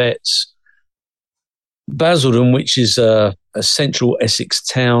Leah Betts. Basildon, which is a central Essex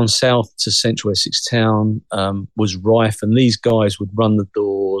town, south to central Essex town, was rife, and these guys would run the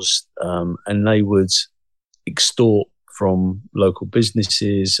doors and they would extort from local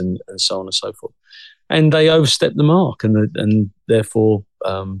businesses and so on and so forth. And they overstepped the mark, and therefore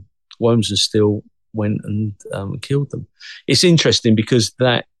Womes and Steele went and killed them. It's interesting because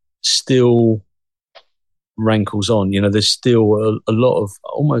that still rankles on. There's still a lot of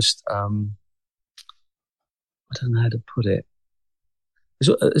almost... I don't know how to put it.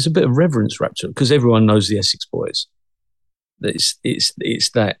 there's a bit of reverence wrapped to it because everyone knows the Essex Boys. It's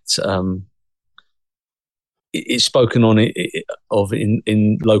that it's spoken on of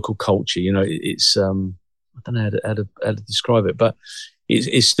in local culture. You know, it's I don't know how to describe it, but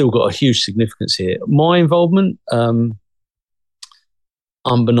it's still got a huge significance here. My involvement,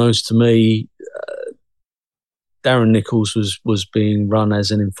 unbeknownst to me, Darren Nichols was being run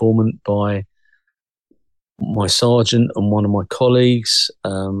as an informant by my sergeant and one of my colleagues.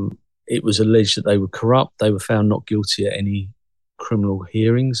 It was alleged that they were corrupt. They were found not guilty at any criminal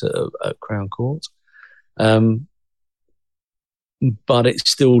hearings at Crown Court. But it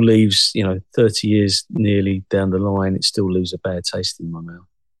still leaves, 30 years nearly down the line, it still leaves a bad taste in my mouth.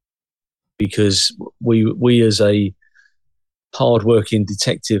 Because we as a hard-working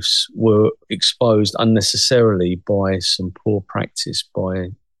detectives were exposed unnecessarily by some poor practice by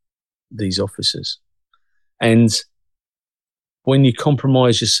these officers. And when you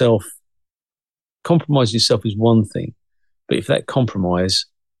compromise yourself is one thing, but if that compromise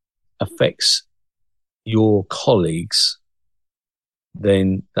affects your colleagues,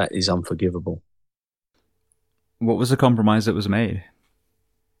 then that is unforgivable. What was the compromise that was made?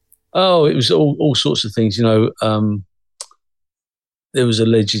 Oh, it was all sorts of things. There was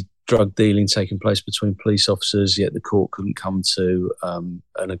alleged drug dealing taking place between police officers, yet the court couldn't come to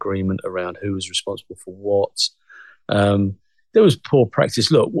an agreement around who was responsible for what. There was poor practice.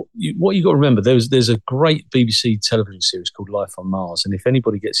 Look, what you got to remember, there's a great BBC television series called Life on Mars, and if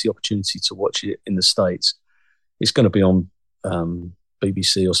anybody gets the opportunity to watch it in the States, it's going to be on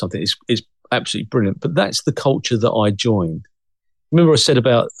BBC or something. It's absolutely brilliant. But that's the culture that I joined. Remember I said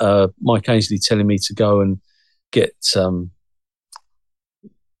about Mike Ainsley telling me to go and get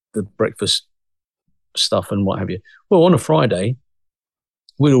the breakfast stuff and what have you. Well, on a Friday,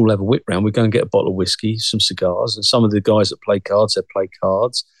 we'd all have a whip round. We'd go and get a bottle of whiskey, some cigars, and some of the guys that play cards, they'd play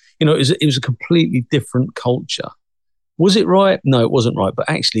cards. It was a completely different culture. Was it right? No, it wasn't right. But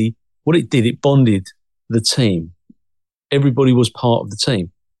actually, what it did, it bonded the team. Everybody was part of the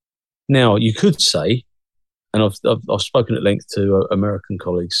team. Now, you could say, and I've spoken at length to American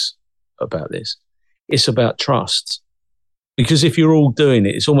colleagues about this, it's about trust. Because if you're all doing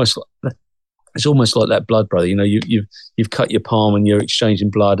it, it's almost like that blood brother. You've cut your palm and you're exchanging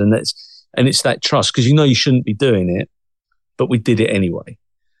blood, and it's that trust because you shouldn't be doing it, but we did it anyway.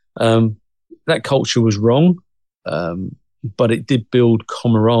 That culture was wrong, but it did build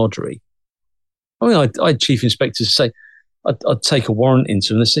camaraderie. I mean, I had chief inspectors say, I'd take a warrant into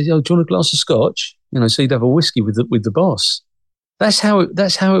them and they'd say, "Oh, do you want a glass of scotch?" So you'd have a whiskey with the boss. That's how it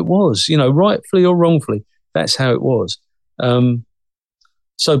was. Rightfully or wrongfully, that's how it was.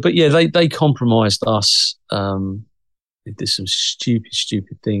 But yeah, they compromised us. They did some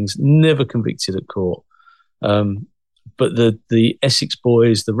stupid things. Never convicted at court. But the Essex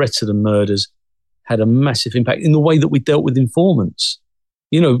Boys, the Retterton murders, had a massive impact in the way that we dealt with informants.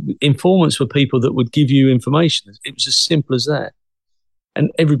 Informants were people that would give you information. It was as simple as that. And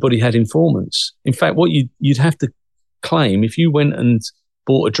everybody had informants. In fact, what you'd have to claim, if you went and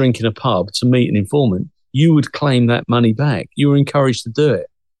bought a drink in a pub to meet an informant, you would claim that money back. You were encouraged to do it.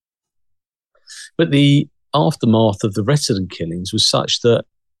 But the aftermath of the Retterton killings was such that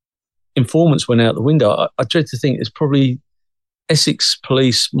informants went out the window. I dread to think it's probably Essex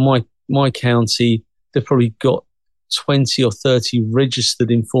Police, my county, they've probably got 20 or 30 registered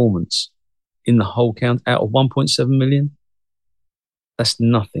informants in the whole county out of 1.7 million. That's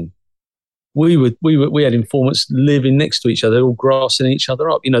nothing. We had informants living next to each other, all grassing each other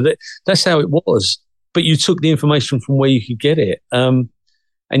up. That's how it was. But you took the information from where you could get it, and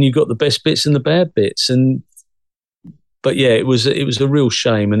you got the best bits and the bad bits. But yeah, it was a real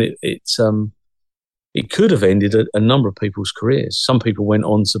shame, and it could have ended a number of people's careers. Some people went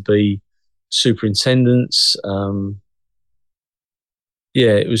on to be superintendents.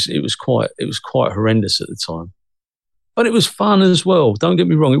 It was quite horrendous at the time, but it was fun as well. Don't get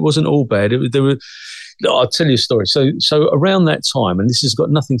me wrong; it wasn't all bad. I'll tell you a story. So around that time, and this has got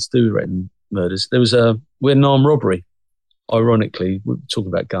nothing to do with Retton murders. We had an armed robbery. Ironically, we're talking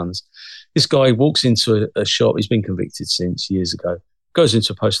about guns. This guy walks into a shop. He's been convicted since years ago. Goes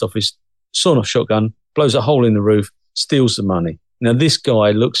into a post office, sawn-off shotgun, blows a hole in the roof, steals the money. Now this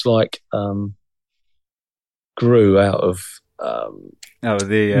guy looks like Gru out of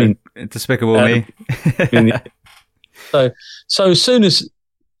Despicable Me. So as soon as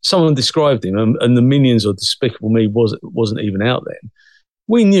someone described him, and the Minions or Despicable Me wasn't even out then,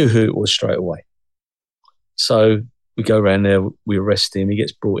 we knew who it was straight away. So we go around there, we arrest him, he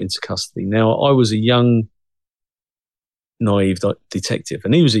gets brought into custody. Now, I was a young, naive detective,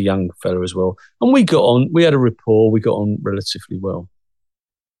 and he was a young fella as well. And we got on, we had a rapport, we got on relatively well.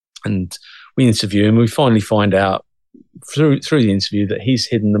 And we interview him. We finally find out through the interview that he's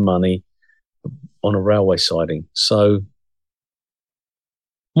hidden the money on a railway siding. So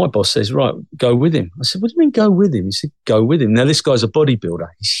my boss says, right, go with him. I said, what do you mean go with him? He said, go with him. Now, this guy's a bodybuilder.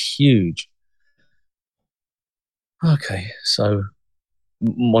 He's huge. Okay, so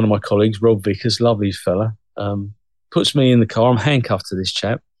one of my colleagues, Rob Vickers, lovely fella, puts me in the car. I'm handcuffed to this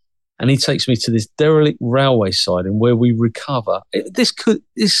chap, and he takes me to this derelict railway siding where we recover. This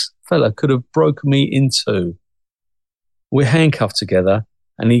fella could have broken me in two. We're handcuffed together,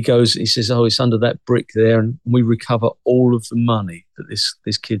 and he says, oh, it's under that brick there, and we recover all of the money that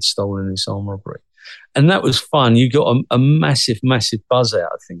this kid stole in this armed robbery. And that was fun. You got a massive, massive buzz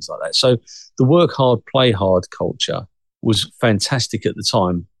out of things like that. So the work hard, play hard culture was fantastic at the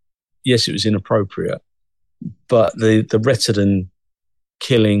time. Yes, it was inappropriate, but the Retterdon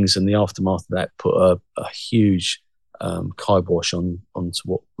killings and the aftermath of that put a huge kibosh onto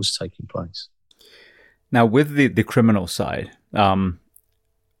what was taking place. Now, with the criminal side,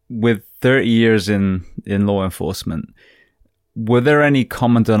 with 30 years in law enforcement, were there any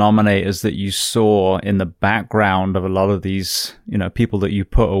common denominators that you saw in the background of a lot of these, people that you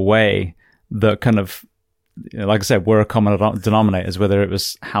put away that kind of, like I said, were common denominators, whether it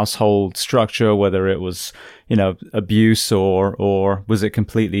was household structure, whether it was, abuse or was it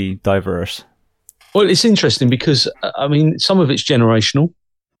completely diverse? Well, it's interesting because, some of it's generational.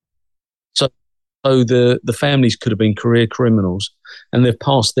 So the families could have been career criminals and they've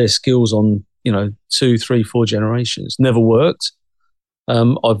passed their skills on, 2, 3, 4 generations. Never worked.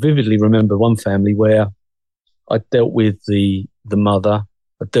 I vividly remember one family where I dealt with the mother,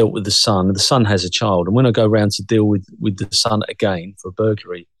 I dealt with the son, and the son has a child. And when I go around to deal with the son again for a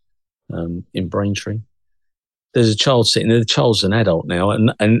burglary in Braintree, there's a child sitting there. The child's an adult now.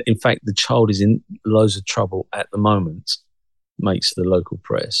 And in fact, the child is in loads of trouble at the moment, makes the local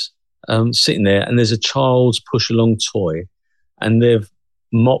press. Sitting there, and there's a child's push-along toy, and they've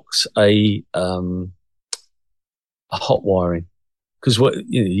mocked a hot wiring. Because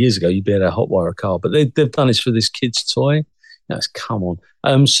years ago, you'd be able to hot wire a car, but they've done this for this kid's toy. Come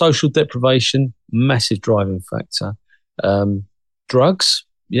on. Social deprivation, massive driving factor. Drugs,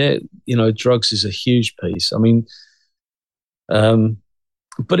 drugs is a huge piece.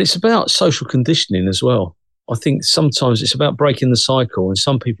 But it's about social conditioning as well. I think sometimes it's about breaking the cycle, and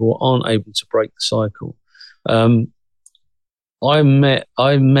some people aren't able to break the cycle. I met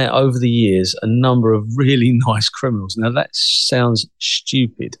over the years a number of really nice criminals. Now that sounds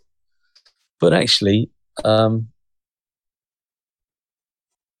stupid, but actually,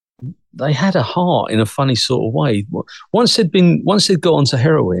 they had a heart in a funny sort of way. Once they'd got onto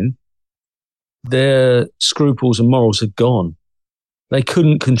heroin, their scruples and morals had gone. They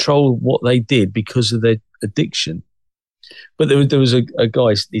couldn't control what they did because of their addiction. But there was a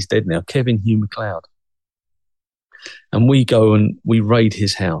guy, he's dead now, Kevin Hugh McLeod. And we go and we raid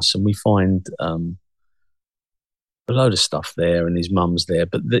his house and we find a load of stuff there, and his mum's there.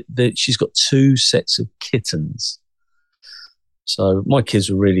 But she's got 2 sets of kittens. So my kids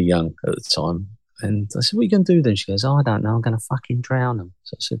were really young at the time. And I said, what are you going to do then? She goes, I don't know. I'm going to fucking drown them.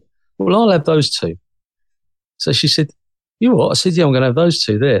 So I said, well, I'll have those 2. So she said, you what? I said, yeah, I'm going to have those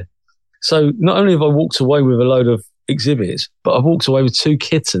 2 there. So not only have I walked away with a load of exhibits, but I've walked away with 2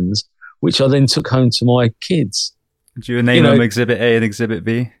 kittens, which I then took home to my kids. Do you name them Exhibit A and Exhibit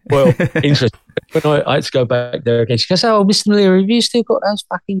B? Well, interesting. When I had to go back there again, she goes, oh, Mr. Leary, have you still got those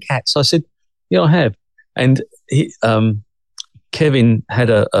fucking cats? So I said, yeah, I have. And Kevin had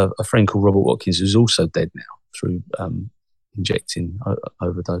a friend called Robert Watkins, who's also dead now through injecting,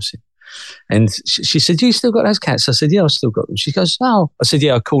 overdosing. And she said, you still got those cats? I said, yeah, I've still got them. She goes, oh. I said,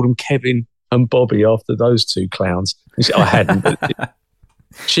 yeah, I called them Kevin and Bobby after those 2 clowns. And she said, I hadn't, but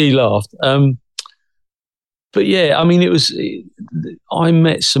she laughed. But yeah, I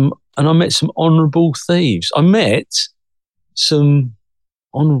met some honourable thieves. I met some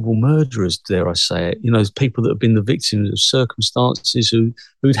honourable murderers, dare I say it. People that have been the victims of circumstances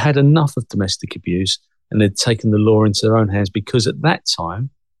who'd had enough of domestic abuse and they'd taken the law into their own hands, because at that time,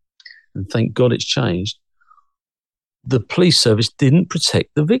 and thank God it's changed, the police service didn't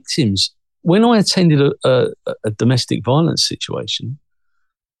protect the victims. When I attended a domestic violence situation,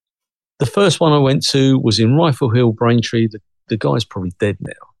 the first one I went to was in Rifle Hill, Braintree. The guy's probably dead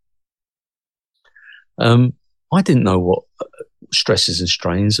now. I didn't know what stresses and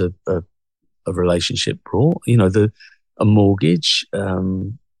strains a relationship brought. A mortgage.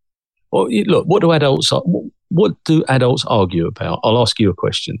 Look, what do adults argue about? I'll ask you a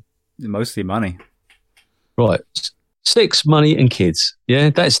question. Mostly money. Right. Sex, money, and kids. Yeah,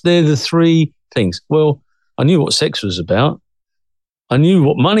 they're the 3 things. Well, I knew what sex was about. I knew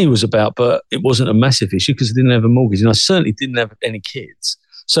what money was about, but it wasn't a massive issue because I didn't have a mortgage and I certainly didn't have any kids.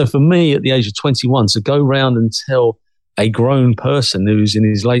 So for me, at the age of 21, to go round and tell a grown person who's in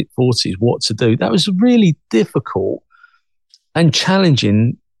his late 40s what to do, that was a really difficult and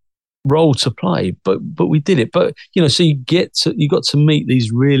challenging role to play. But we did it. But, so you got to meet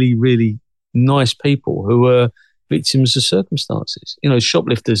these really, really nice people who were victims of circumstances.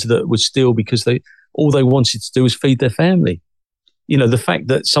 Shoplifters that would steal because all they wanted to do was feed their family. The fact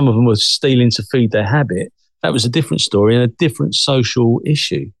that some of them were stealing to feed their habit, that was a different story and a different social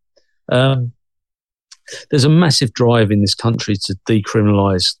issue. There's a massive drive in this country to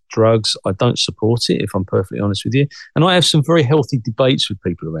decriminalise drugs. I don't support it, if I'm perfectly honest with you. And I have some very healthy debates with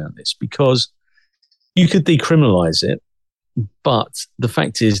people around this because you could decriminalise it, but the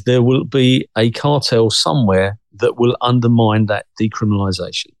fact is there will be a cartel somewhere that will undermine that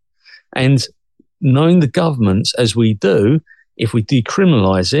decriminalisation. And knowing the governments as we do, if we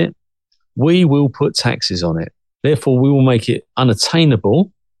decriminalise it, we will put taxes on it. Therefore, we will make it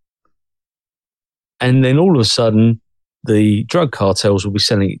unattainable. And then all of a sudden, the drug cartels will be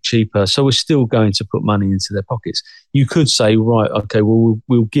selling it cheaper. So we're still going to put money into their pockets. You could say, right, okay, well,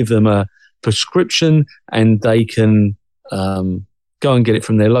 we'll give them a prescription and they can go and get it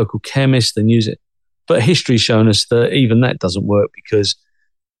from their local chemist and use it. But history's shown us that even that doesn't work because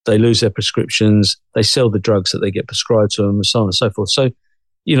they lose their prescriptions, they sell the drugs that they get prescribed to them, and so on and so forth. So,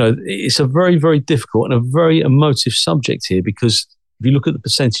 it's a very, very difficult and a very emotive subject here because if you look at the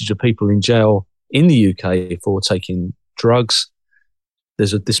percentage of people in jail in the UK for taking drugs,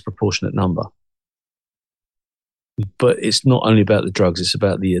 there's a disproportionate number. But it's not only about the drugs, it's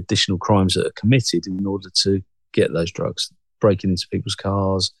about the additional crimes that are committed in order to get those drugs, breaking into people's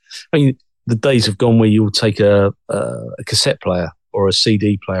cars. I mean, the days have gone where you'll take a cassette player or a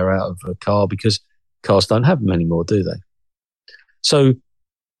CD player out of a car because cars don't have them anymore, do they? So,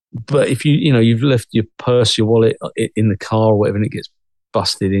 but if you've left your purse, your wallet in the car or whatever, and it gets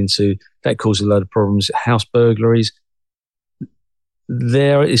busted into, that causes a load of problems. House burglaries.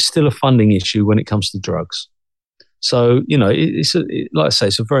 There is still a funding issue when it comes to drugs. So, like I say,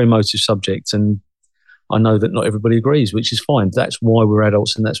 it's a very emotive subject, and I know that not everybody agrees, which is fine. That's why we're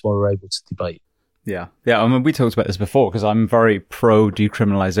adults, and that's why we're able to debate. Yeah. I mean, we talked about this before because I'm very pro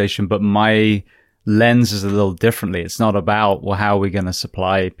decriminalization, but my lens is a little differently. It's not about, well, how are we going to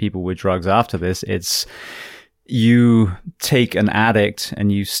supply people with drugs after this? It's you take an addict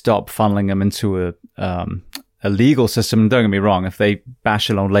and you stop funneling them into a legal system. Don't get me wrong. If they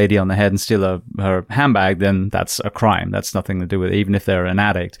bash an old lady on the head and steal her handbag, then that's a crime. That's nothing to do with it, even if they're an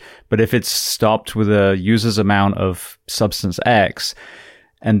addict. But if it's stopped with a user's amount of substance X,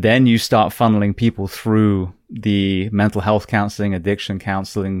 and then you start funneling people through the mental health counseling, addiction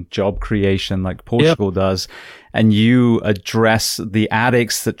counseling, job creation like Portugal does, and you address the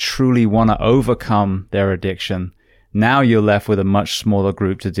addicts that truly want to overcome their addiction, now you're left with a much smaller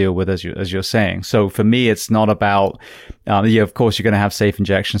group to deal with, as you're saying. So for me, it's not about, of course, you're going to have safe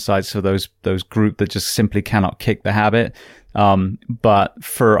injection sites for those group that just simply cannot kick the habit. But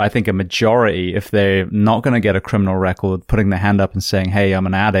for, I think, a majority, if they're not going to get a criminal record, putting their hand up and saying, hey, I'm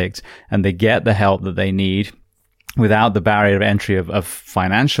an addict, and they get the help that they need without the barrier of entry of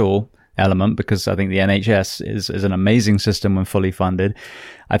financial element, because I think the NHS is an amazing system when fully funded,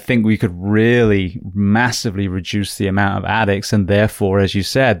 I think we could really massively reduce the amount of addicts and therefore, as you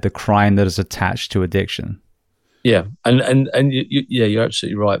said, the crime that is attached to addiction. Yeah, and you're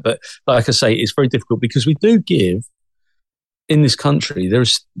absolutely right. But like I say, it's very difficult because we do give, in this country,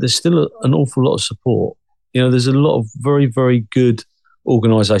 there's still an awful lot of support. There's a lot of very, very good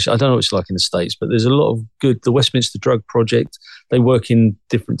organisations. I don't know what it's like in the States, but there's a lot of good. The Westminster Drug Project, they work in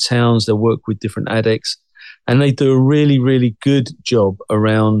different towns, they work with different addicts, and they do a really, really good job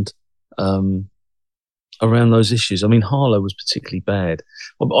around those issues. I mean, Harlow was particularly bad.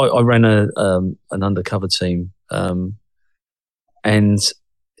 I ran an undercover team, and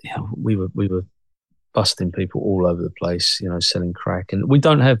we were busting people all over the place, selling crack. And we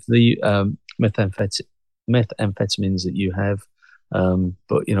don't have the methamphetamines that you have,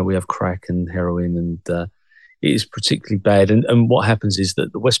 but, we have crack and heroin, and it is particularly bad. And what happens is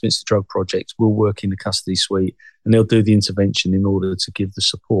that the Westminster Drug Project will work in the custody suite and they'll do the intervention in order to give the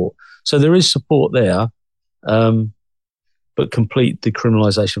support. So there is support there, but complete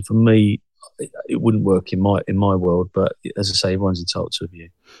decriminalisation for me, it wouldn't work in my world. But as I say, everyone's entitled to a view.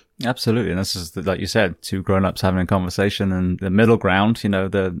 Absolutely. And this is, like you said, two grown-ups having a conversation, and the middle ground,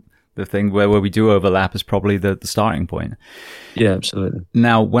 the thing where we do overlap is probably the starting point. Yeah, absolutely.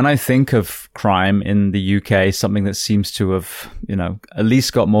 Now, when I think of crime in the UK, something that seems to have, at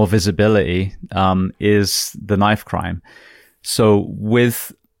least got more visibility, is the knife crime. So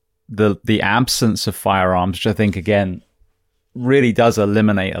with the absence of firearms, which I think, again, really does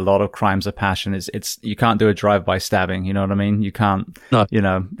eliminate a lot of crimes of passion. It's you can't do a drive-by stabbing, you know what I mean? You can't,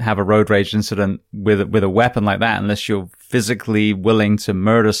 have a road rage incident with a weapon like that unless you're physically willing to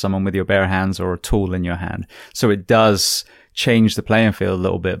murder someone with your bare hands or a tool in your hand. So it does change the playing field a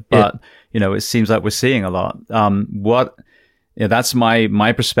little bit, but it seems like we're seeing a lot. That's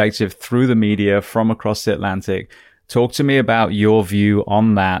my perspective through the media from across the Atlantic. Talk to me about your view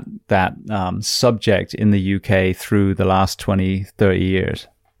on that subject in the UK through the last 20, 30 years.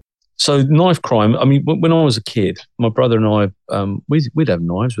 So knife crime, I mean, when I was a kid, my brother and I, we'd have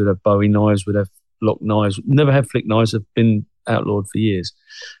knives. We'd have Bowie knives. We'd have lock knives. Never had flick knives. Have been outlawed for years.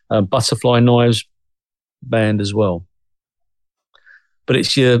 Butterfly knives, banned as well. But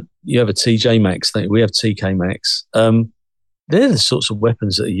it's you have a TJ Maxx thing. We have TK Maxx. They're the sorts of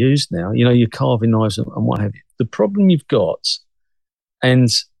weapons that are used now. Your carving knives and what have you. The problem you've got, and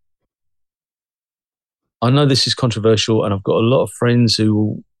I know this is controversial, and I've got a lot of friends who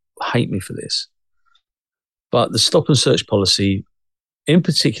will hate me for this, but the stop and search policy, in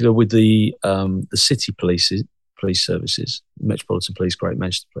particular with the city police services, Metropolitan Police, Great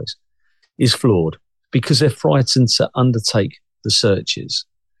Manchester Police, is flawed because they're frightened to undertake the searches.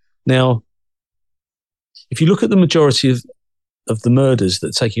 Now, if you look at the majority of the murders that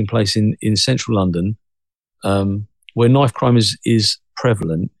are taking place in central London, where knife crime is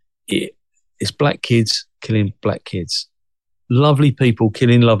prevalent, it's black kids killing black kids, lovely people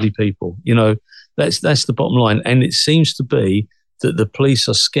killing lovely people. That's the bottom line. And it seems to be that the police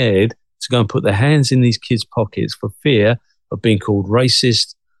are scared to go and put their hands in these kids' pockets for fear of being called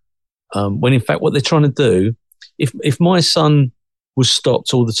racist. When in fact, what they're trying to do, if my son was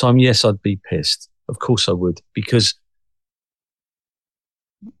stopped all the time, yes, I'd be pissed. Of course I would, because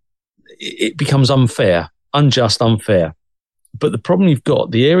it becomes unfair. Unjust, unfair. But the problem you've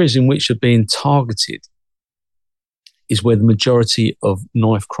got, the areas in which are being targeted is where the majority of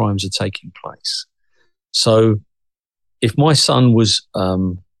knife crimes are taking place. So if my son was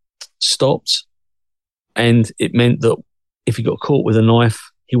stopped and it meant that if he got caught with a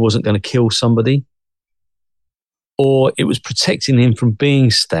knife, he wasn't going to kill somebody, or it was protecting him from being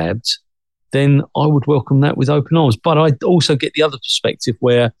stabbed, then I would welcome that with open arms. But I also get the other perspective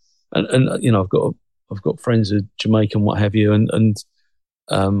where, and I've got friends who are Jamaican, what have you, and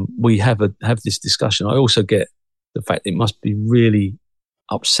we have this discussion. I also get the fact it must be really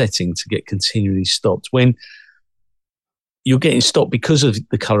upsetting to get continually stopped when you're getting stopped because of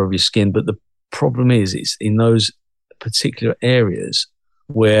the colour of your skin. But the problem is, it's in those particular areas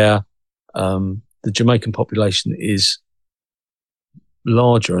where the Jamaican population is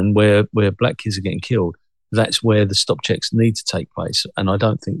larger and where black kids are getting killed. That's where the stop checks need to take place. And I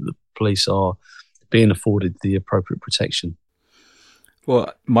don't think the police are being afforded the appropriate protection.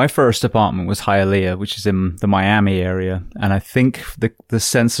 Well, my first apartment was Hialeah, which is in the Miami area. And I think the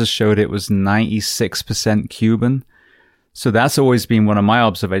census showed it was 96% Cuban. So that's always been one of my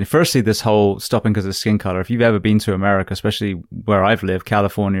observations. Firstly, this whole stopping because of skin color. If you've ever been to America, especially where I've lived,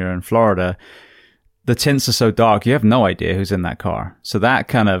 California and Florida, the tints are so dark, you have no idea who's in that car. So that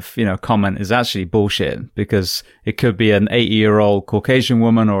kind of, comment is actually bullshit, because it could be an 80-year-old Caucasian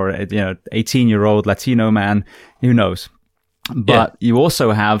woman or, 18-year-old Latino man. Who knows? But you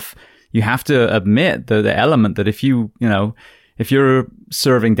also have to admit the element that if you're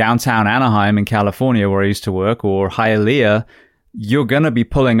serving downtown Anaheim in California, where I used to work, or Hialeah, you're going to be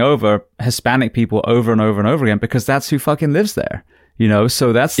pulling over Hispanic people over and over and over again, because that's who fucking lives there.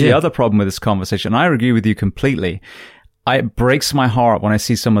 So that's the other problem with this conversation. I agree with you completely. It breaks my heart when I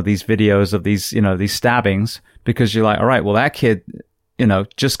see some of these videos of these stabbings, because you're like, all right, well, that kid,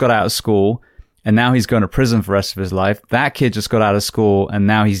 just got out of school and now he's going to prison for the rest of his life. That kid just got out of school and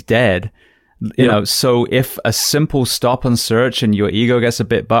now he's dead. So if a simple stop and search and your ego gets a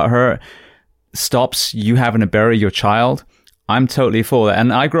bit butthurt stops you having to bury your child, I'm totally for that.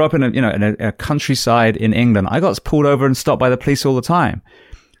 And I grew up in a countryside in England. I got pulled over and stopped by the police all the time,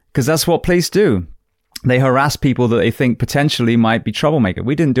 because that's what police do. They harass people that they think potentially might be troublemaker.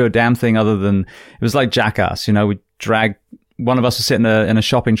 We didn't do a damn thing other than, it was like Jackass. We'd drag, one of us would sit in a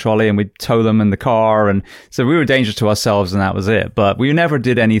shopping trolley and we'd tow them in the car. And so we were dangerous to ourselves and that was it. But we never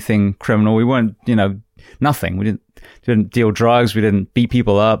did anything criminal. We weren't, nothing. We didn't deal drugs. We didn't beat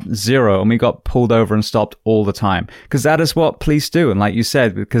people up. Zero. And we got pulled over and stopped all the time, because that is what police do. And like you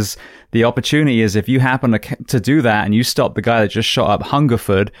said, because the opportunity is, if you happen to do that and you stop the guy that just shot up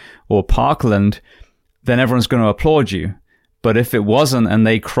Hungerford or Parkland, then everyone's going to applaud you. But if it wasn't and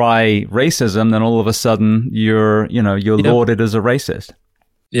they cry racism, then all of a sudden you're lauded as a racist.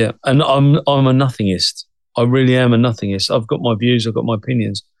 Yeah. And I'm a nothingist. I really am a nothingist. I've got my views. I've got my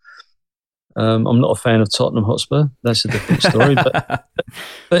opinions. I'm not a fan of Tottenham Hotspur. That's a different story.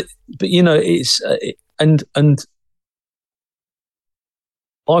 but you know, it's and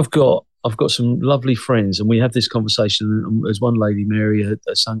I've got some lovely friends, and we have this conversation. There's one lady, Mary, her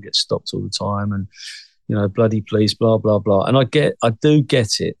son gets stopped all the time, and you know, bloody police, blah blah blah. And I do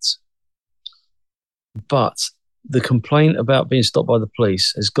get it, but the complaint about being stopped by the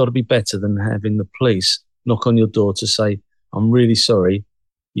police has got to be better than having the police knock on your door to say, "I'm really sorry,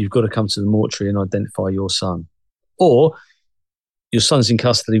 you've got to come to the mortuary and identify your son," or "Your son's in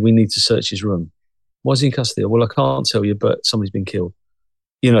custody. We need to search his room." Why is he in custody? Well, I can't tell you, but somebody's been killed.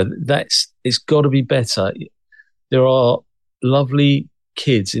 You know, it's got to be better. There are lovely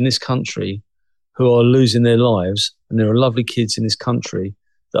kids in this country who are losing their lives, and there are lovely kids in this country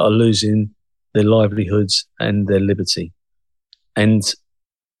that are losing their livelihoods and their liberty. And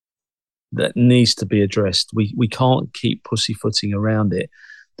that needs to be addressed. We can't keep pussyfooting around it.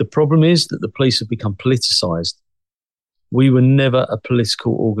 The problem is that the police have become politicised. We were never a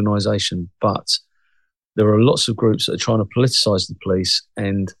political organisation, but there are lots of groups that are trying to politicise the police,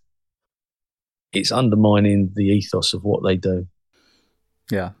 and it's undermining the ethos of what they do.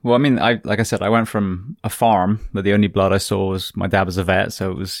 Yeah. Well, I mean, like I said, I went from a farm where the only blood I saw was my dad was a vet.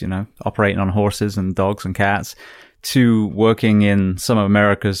 So it was, you know, operating on horses and dogs and cats, to working in some of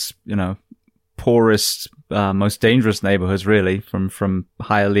America's, you know, poorest, most dangerous neighborhoods, really, from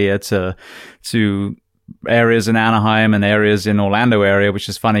Hialeah to areas in Anaheim and areas in Orlando area, which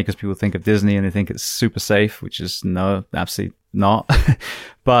is funny because people think of Disney and they think it's super safe, which is no, absolutely not.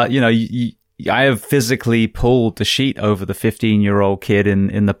 But, you know, I have physically pulled the sheet over the 15-year-old kid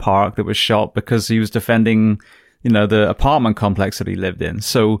in the park that was shot because he was defending, you know, the apartment complex that he lived in.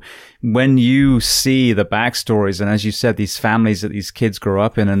 So when you see the backstories, and as you said, these families that these kids grow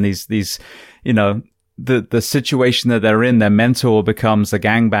up in, and these, you know, the situation that they're in, their mentor becomes the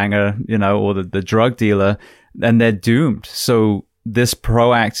gangbanger, you know, or the drug dealer, and they're doomed. So this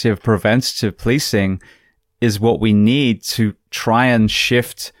proactive, preventative policing is what we need to try and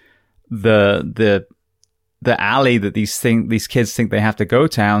shift the alley that these kids think they have to go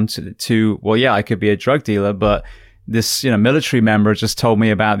down to, well, yeah, I could be a drug dealer, but this, you know, military member just told me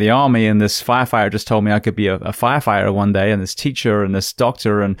about the army, and this firefighter just told me I could be a firefighter one day, and this teacher and this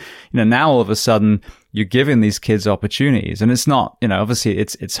doctor, and, you know, now all of a sudden you're giving these kids opportunities. And it's not, you know, obviously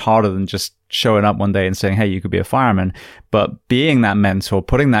it's harder than just showing up one day and saying, hey, you could be a fireman, but being that mentor,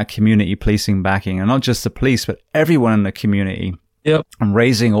 putting that community policing backing, and not just the police, but everyone in the community. Yep. And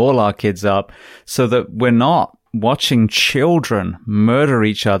raising all our kids up so that we're not watching children murder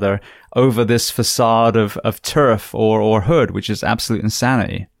each other over this facade of turf or hood, which is absolute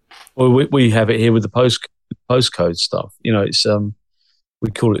insanity. Well, we have it here with the postcode stuff. You know, it's we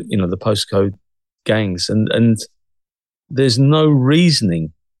call it, you know, the postcode gangs, and there's no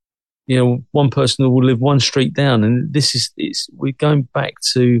reasoning. You know, one person will live one street down, and we're going back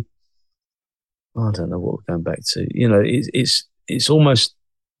to, I don't know what we're going back to. You know, it's almost,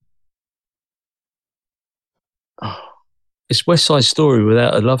 it's West Side Story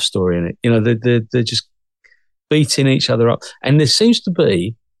without a love story in it. You know, they're just beating each other up, and there seems to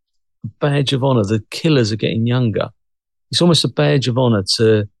be a badge of honor. The killers are getting younger. It's almost a badge of honor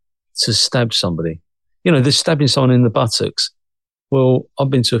to stab somebody. You know, they're stabbing someone in the buttocks. Well, I've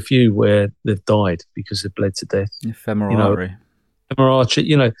been to a few where they've died because they've bled to death. Femoral artery. Femoral artery.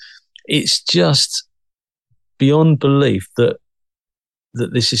 You know, it's just beyond belief that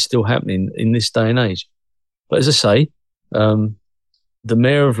this is still happening in this day and age. But as I say, the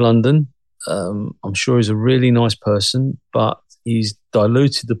Mayor of London, I'm sure he's a really nice person, but he's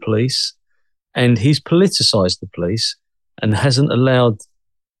diluted the police and he's politicised the police and hasn't allowed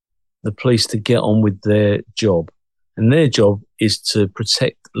the police to get on with their job. And their job is to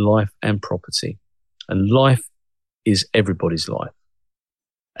protect life and property. And life is everybody's life.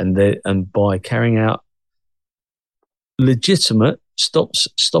 And by carrying out legitimate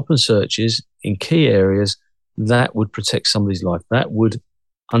stop and searches in key areas, that would protect somebody's life. That would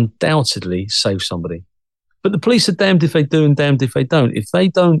undoubtedly save somebody. But the police are damned if they do and damned if they don't. If they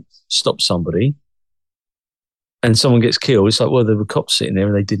don't stop somebody and someone gets killed, it's like, well, there were cops sitting there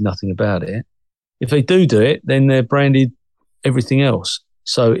and they did nothing about it. If they do it, then they're branded everything else.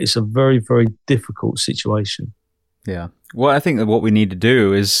 So it's a very, very difficult situation. Yeah. Well, I think that what we need to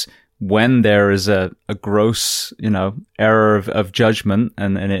do is, when there is a gross, you know, error of judgment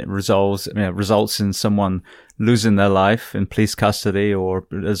and it results in someone losing their life in police custody or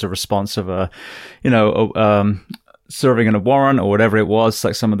as a response of serving in a warrant or whatever it was,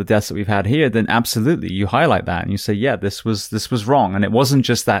 like some of the deaths that we've had here, then absolutely you highlight that and you say, yeah, this was wrong. And it wasn't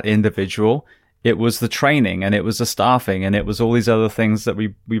just that individual. It was the training, and it was the staffing, and it was all these other things that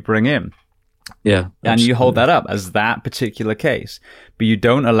we bring in. Yeah. And you hold that up as that particular case, but you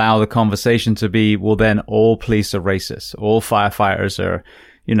don't allow the conversation to be, well, then all police are racist, all firefighters are,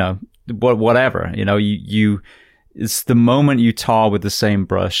 whatever, it's the moment you tar with the same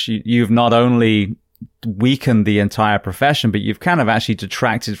brush, you've not only weakened the entire profession, but you've kind of actually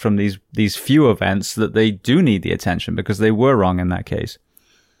detracted from these few events that they do need the attention because they were wrong in that case.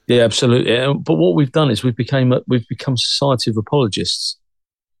 Yeah, absolutely. But what we've done is we've become a society of apologists.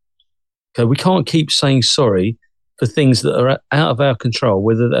 Okay, we can't keep saying sorry for things that are out of our control,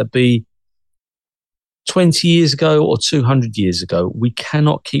 whether that be 20 years ago or 200 years ago. We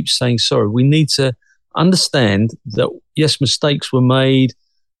cannot keep saying sorry. We need to understand that, yes, mistakes were made,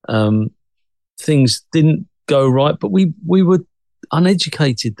 things didn't go right, but we were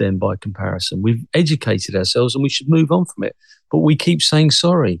uneducated then by comparison. We've educated ourselves and we should move on from it. But we keep saying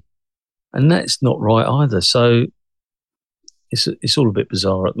sorry, and that's not right either. So it's all a bit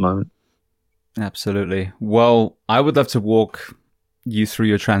bizarre at the moment. Absolutely. Well, I would love to walk you through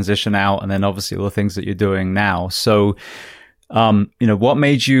your transition out, and then obviously all the things that you're doing now. So, what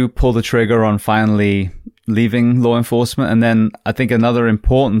made you pull the trigger on finally leaving law enforcement? And then I think another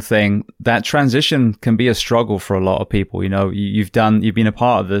important thing, that transition can be a struggle for a lot of people. You've been a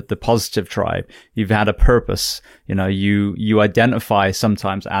part of the positive tribe. You've had a purpose. You identify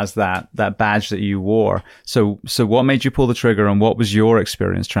sometimes as that badge that you wore. So what made you pull the trigger, and what was your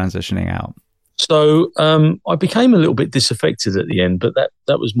experience transitioning out? So I became a little bit disaffected at the end, but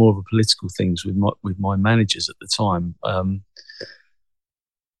that was more of a political thing with my managers at the time.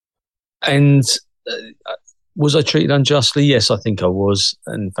 Was I treated unjustly? Yes, I think I was.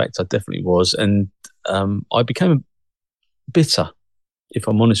 In fact, I definitely was. And I became bitter, if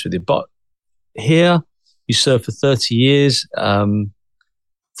I'm honest with you. But here, you serve for 30 years.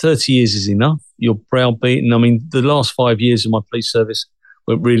 30 years is enough. You're browbeaten. I mean, the last 5 years of my police service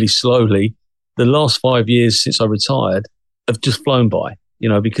went really slowly. The last 5 years since I retired have just flown by,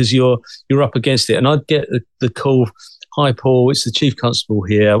 because you're up against it. And I'd get the call, "Hi, Paul, it's the Chief Constable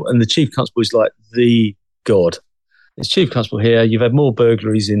here." And the Chief Constable is like the God. It's Chief Constable here. You've had more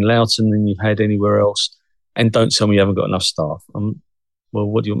burglaries in Loughton than you've had anywhere else. And don't tell me you haven't got enough staff. Well,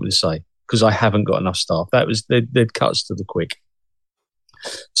 what do you want me to say? Because I haven't got enough staff. They'd cut us to the quick.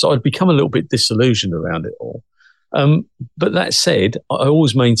 So I'd become a little bit disillusioned around it all. But that said, I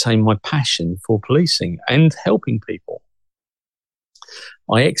always maintained my passion for policing and helping people.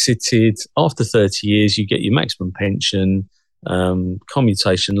 I exited after 30 years. You get your maximum pension,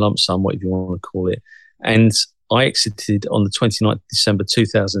 commutation, lump sum, whatever you want to call it. And I exited on the 29th of December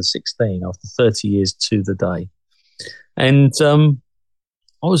 2016 after 30 years to the day. And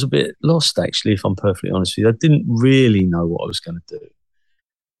I was a bit lost, actually, if I'm perfectly honest with you. I didn't really know what I was going to do.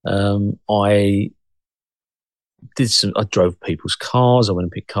 I drove people's cars. I went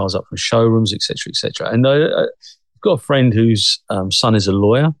and picked cars up from showrooms, etc., etc. And I've got a friend whose son is a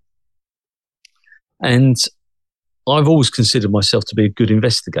lawyer, and I've always considered myself to be a good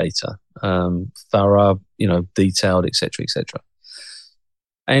investigator, thorough, detailed, etc., etc.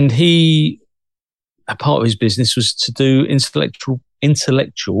 And a part of his business was to do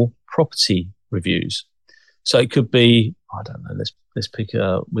intellectual property reviews. So it could be, I don't know, let's pick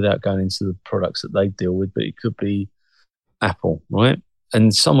without going into the products that they deal with, but it could be Apple, right?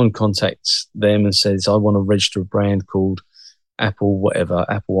 And someone contacts them and says, "I want to register a brand called Apple whatever,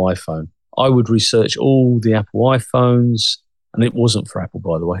 Apple iPhone." I would research all the Apple iPhones, and it wasn't for Apple,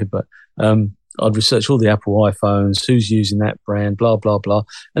 by the way, but I'd research all the Apple iPhones, who's using that brand, blah, blah, blah.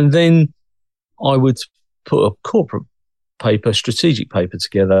 And then I would put a corporate paper, strategic paper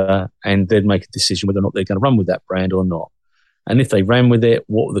together, and they'd make a decision whether or not they're going to run with that brand or not. And if they ran with it,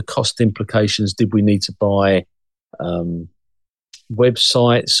 what were the cost implications? Did we need to buy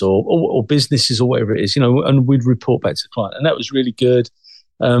websites or businesses or whatever it is, and we'd report back to the client. And that was really good.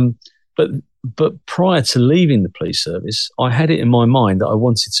 But prior to leaving the police service, I had it in my mind that I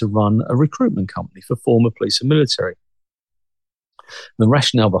wanted to run a recruitment company for former police and military. The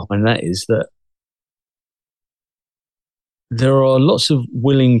rationale behind that is that there are lots of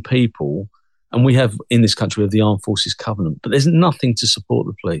willing people, and we have in this country, we have the Armed Forces Covenant, but there's nothing to support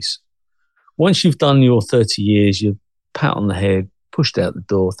the police. Once you've done your 30 years, you're pat on the head, pushed out the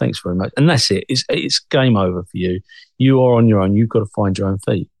door, thanks very much, and that's it. It's game over for you. You are on your own. You've got to find your own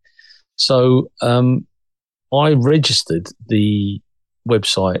feet. So I registered the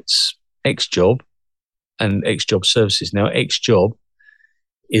websites XJob and XJob Services. Now, XJob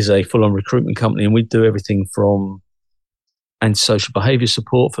is a full-on recruitment company, and we do everything from antisocial behaviour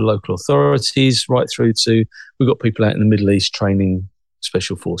support for local authorities right through to, we've got people out in the Middle East training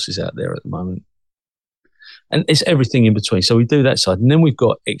special forces out there at the moment. And it's everything in between. So we do that side. And then we've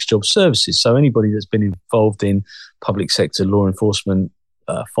got ex-job services. So anybody that's been involved in public sector, law enforcement,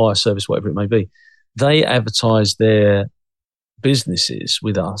 fire service, whatever it may be, they advertise their businesses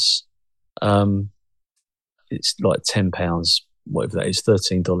with us. It's like £10, whatever that is,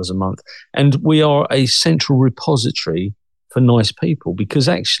 $13 a month. And we are a central repository for nice people, because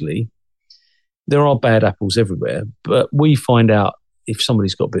actually there are bad apples everywhere, but we find out if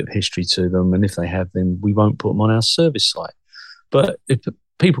somebody's got a bit of history to them, and if they have, then we won't put them on our service site. But if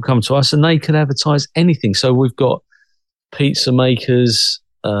people come to us and they can advertise anything, so we've got pizza makers,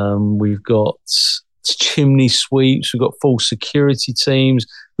 we've got chimney sweeps, we've got full security teams,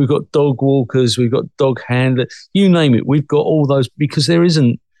 we've got dog walkers, we've got dog handlers, you name it, we've got all those, because there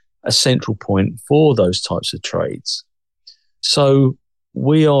isn't a central point for those types of trades. So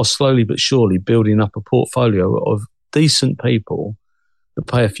we are slowly but surely building up a portfolio of decent people that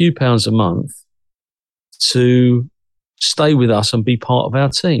pay a few pounds a month to stay with us and be part of our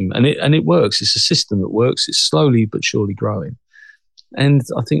team. And it works. It's a system that works. It's slowly but surely growing. And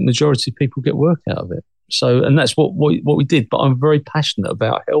I think majority of people get work out of it. So, and that's what we did. But I'm very passionate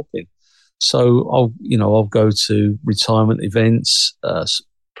about helping. So I'll go to retirement events,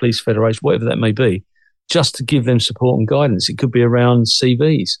 police federation, whatever that may be, just to give them support and guidance. It could be around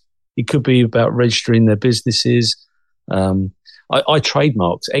CVs. It could be about registering their businesses. I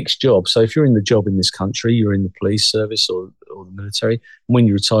trademarked ex-job. So if you're in the job in this country, you're in the police service or the military, and when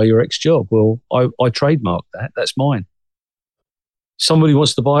you retire, you're ex-job. Well, I trademarked that. That's mine. Somebody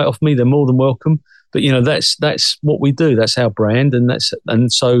wants to buy it off me, they're more than welcome. But that's what we do. That's our brand,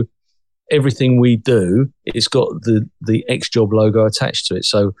 and so everything we do, it's got the ex-job logo attached to it.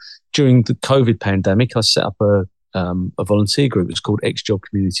 So during the COVID pandemic, I set up a volunteer group. It's called Ex-Job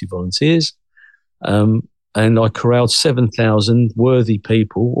Community Volunteers. And I corralled 7,000 worthy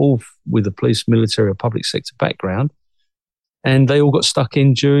people, all with a police, military, or public sector background, and they all got stuck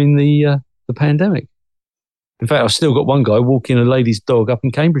in during the pandemic. In fact, I've still got one guy walking a lady's dog up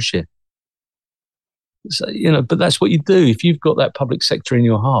in Cambridgeshire. So, but that's what you do. If you've got that public sector in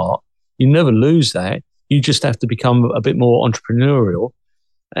your heart, you never lose that. You just have to become a bit more entrepreneurial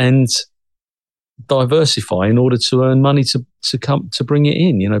and diversify in order to earn money to bring it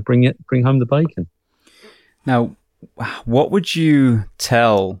in. Bring home the bacon. Now, what would you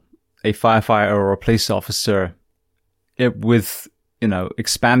tell a firefighter or a police officer with,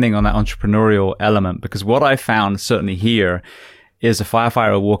 expanding on that entrepreneurial element? Because what I found certainly here is a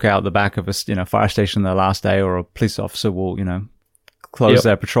firefighter will walk out the back of a fire station the last day, or a police officer will, close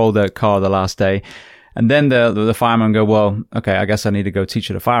patrol their car the last day. And then the fireman go, well, okay, I guess I need to go teach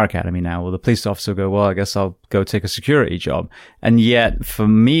at a fire academy now. Well, the police officer go, well, I guess I'll go take a security job. And yet for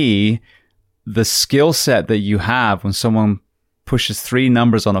me, the skill set that you have when someone pushes 3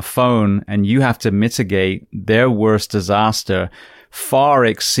 numbers on a phone and you have to mitigate their worst disaster far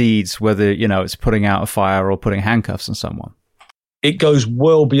exceeds whether, it's putting out a fire or putting handcuffs on someone. It goes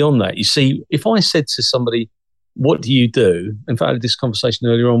well beyond that. You see, if I said to somebody, what do you do? In fact, I had this conversation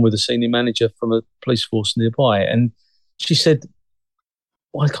earlier on with a senior manager from a police force nearby, and she said,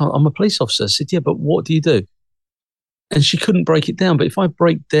 I'm a police officer. I said, yeah, but what do you do? And she couldn't break it down. But if I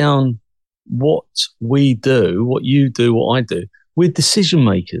break down what we do, what you do, what I do, we're decision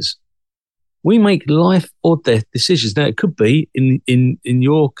makers. We make life or death decisions. Now, it could be in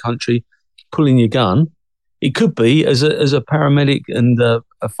your country pulling your gun. It could be as a paramedic and a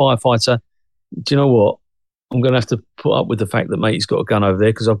firefighter. Do you know what? I'm going to have to put up with the fact that mate's got a gun over there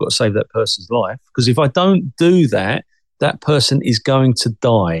because I've got to save that person's life. Because if I don't do that, that person is going to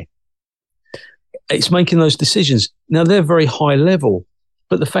die. It's making those decisions. Now, they're very high level.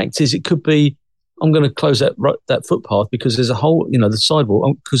 But the fact is, it could be, I'm going to close that footpath because there's a hole, the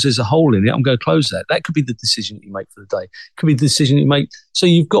sidewalk, because there's a hole in it. I'm going to close that. That could be the decision that you make for the day. It could be the decision you make. So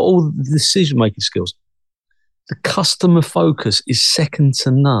you've got all the decision-making skills. The customer focus is second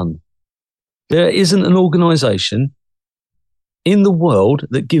to none. There isn't an organisation in the world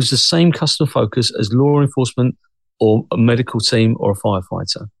that gives the same customer focus as law enforcement or a medical team or a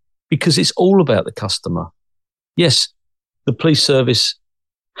firefighter, because it's all about the customer. Yes, the police service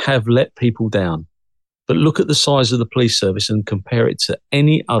have let people down, but look at the size of the police service and compare it to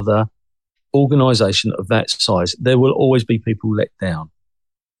any other organisation of that size. There will always be people let down.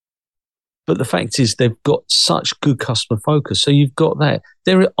 But the fact is, they've got such good customer focus. So you've got that.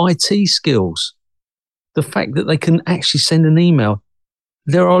 There are IT skills. The fact that they can actually send an email.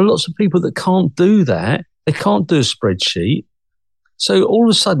 There are lots of people that can't do that. They can't do a spreadsheet. So all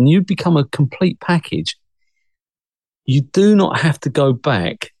of a sudden, you become a complete package. You do not have to go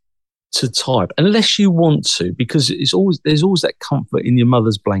back to type unless you want to, because there's always that comfort in your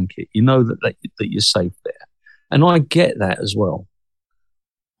mother's blanket. You know that you're safe there. And I get that as well.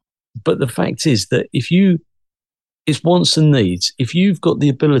 But the fact is that it's wants and needs. If you've got the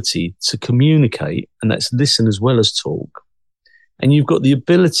ability to communicate, and that's listen as well as talk, and you've got the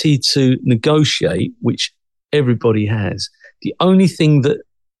ability to negotiate, which everybody has, the only thing that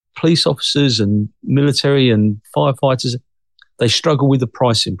police officers and military and firefighters, they struggle with the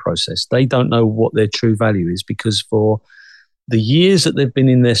pricing process. They don't know what their true value is, because for the years that they've been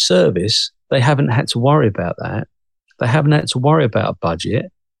in their service, they haven't had to worry about that. They haven't had to worry about a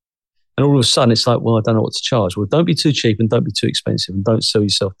budget. And all of a sudden, it's like, well, I don't know what to charge. Well, don't be too cheap and don't be too expensive, and don't sell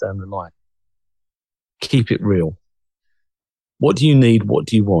yourself down the line. Keep it real. What do you need? What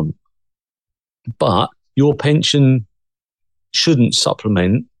do you want? But your pension shouldn't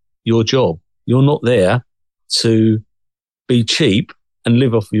supplement your job. You're not there to be cheap and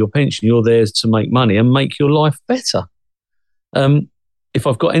live off of your pension. You're there to make money and make your life better. If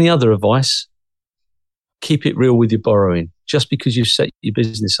I've got any other advice, keep it real with your borrowing. Just because you've set your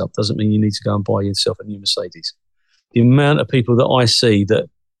business up doesn't mean you need to go and buy yourself a new Mercedes. The amount of people that I see that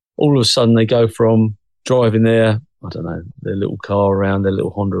all of a sudden they go from driving their little car around, their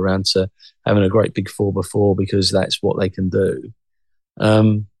little Honda around, to having a great big 4x4 because that's what they can do,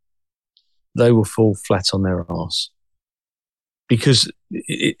 they will fall flat on their arse. Because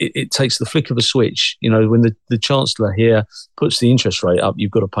it takes the flick of a switch. You know, when the Chancellor here puts the interest rate up,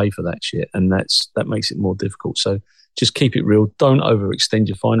 you've got to pay for that shit. And that makes it more difficult. So just keep it real. Don't overextend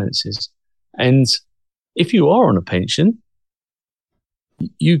your finances. And if you are on a pension,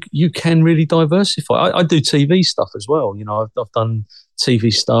 you can really diversify. I do TV stuff as well. You know, I've done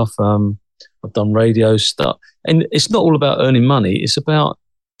TV stuff. I've done radio stuff. And it's not all about earning money. It's about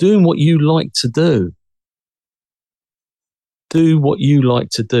doing what you like to do. Do what you like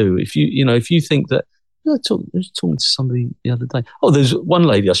to do. If you think that, I was talking to somebody the other day. Oh, there's one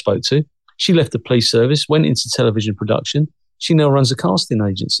lady I spoke to. She left the police service, went into television production. She now runs a casting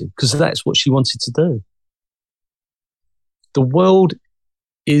agency because that's what she wanted to do. The world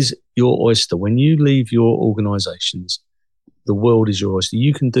is your oyster. When you leave your organisations, the world is your oyster.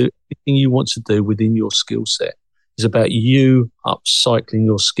 You can do anything you want to do within your skill set. It's about you upcycling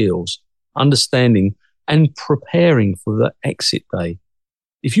your skills, understanding and preparing for the exit day.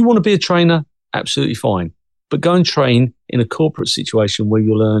 If you want to be a trainer, absolutely fine. But go and train in a corporate situation where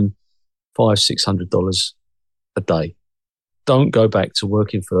you'll earn $500-$600 a day. Don't go back to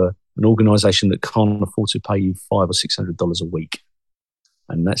working for an organisation that can't afford to pay you $500 or $600 a week.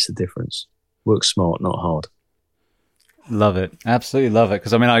 And that's the difference. Work smart, not hard. Love it. Absolutely love it.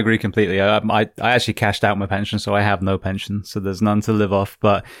 Because, I mean, I agree completely. I actually cashed out my pension, so I have no pension. So there's none to live off.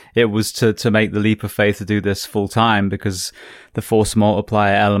 But it was to make the leap of faith to do this full time, because the force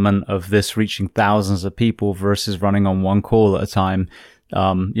multiplier element of this reaching thousands of people versus running on one call at a time,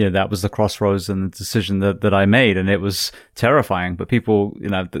 that was the crossroads and the decision that I made. And it was terrifying. But people,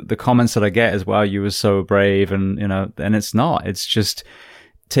 the comments that I get is, wow, you were so brave. And, and it's not. It's just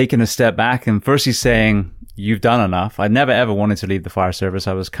taking a step back and firstly saying, you've done enough. I never ever wanted to leave the fire service.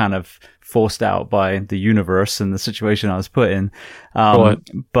 I was kind of forced out by the universe and the situation I was put in. Right.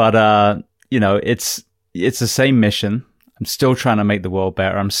 But it's the same mission. I'm still trying to make the world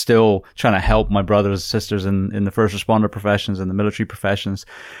better. I'm still trying to help my brothers and sisters in the first responder professions and the military professions.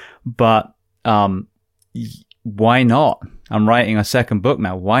 But why not? I'm writing a second book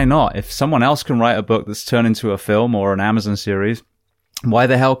now. Why not? If someone else can write a book that's turned into a film or an Amazon series, why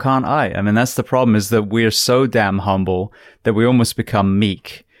the hell can't I? I mean, that's the problem, is that we're so damn humble that we almost become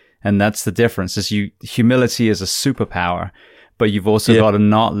meek. And that's the difference. Humility is a superpower, but you've also got to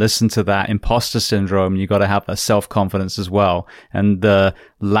not listen to that imposter syndrome. You got to have that self-confidence as well. And the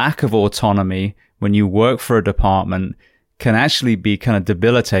lack of autonomy when you work for a department can actually be kind of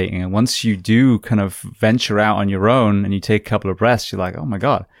debilitating. And once you do kind of venture out on your own and you take a couple of breaths, you're like, oh my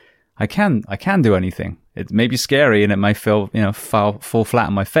God, I can do anything. It may be scary and it might fall flat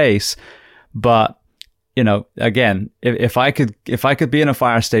on my face, but again, if I could be in a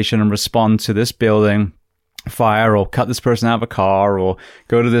fire station and respond to this building fire, or cut this person out of a car, or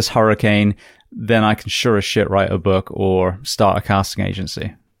go to this hurricane, then I can sure as shit write a book or start a casting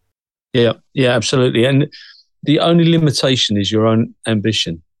agency. Yeah, absolutely. And the only limitation is your own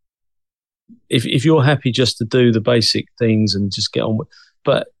ambition. If you're happy just to do the basic things and just get on with,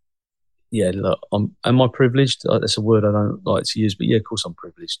 but yeah, look, am I privileged? That's a word I don't like to use, but yeah, of course I'm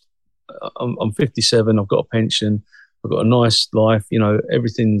privileged. I'm 57. I've got a pension. I've got a nice life.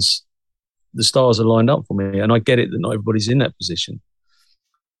 The stars are lined up for me, and I get it that not everybody's in that position.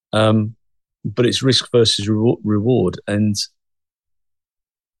 But it's risk versus reward, and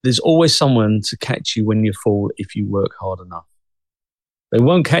there's always someone to catch you when you fall if you work hard enough. They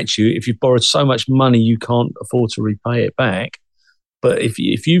won't catch you if you've borrowed so much money you can't afford to repay it back. But if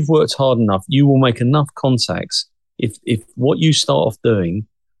you've worked hard enough, you will make enough contacts. If what you start off doing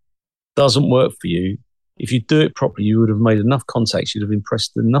doesn't work for you, if you do it properly, you would have made enough contacts. You'd have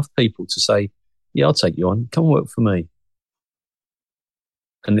impressed enough people to say, yeah, I'll take you on. Come work for me.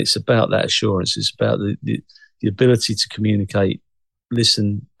 And it's about that assurance. It's about the ability to communicate,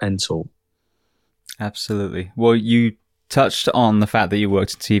 listen, and talk. Absolutely. Well, you touched on the fact that you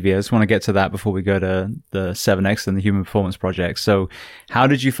worked in TV. I just want to get to that before we go to the 7X and the Human Performance Project. So how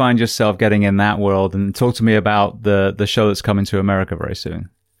did you find yourself getting in that world? And talk to me about the show that's coming to America very soon.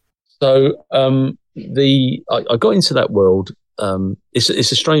 So I got into that world. It's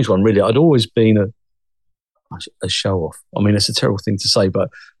a strange one, really. I'd always been a show off. I mean, it's a terrible thing to say, but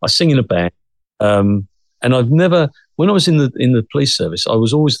I sing in a band. And I've never, when I was in the police service, I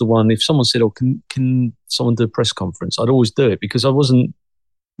was always the one, if someone said, oh, can someone do a press conference? I'd always do it because I wasn't,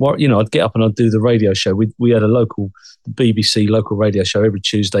 I'd get up and I'd do the radio show. We had a local BBC local radio show every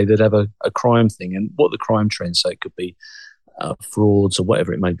Tuesday. They'd have a crime thing and what the crime trend, so it could be frauds or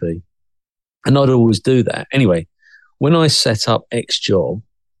whatever it may be. And I'd always do that. Anyway, when I set up X Job,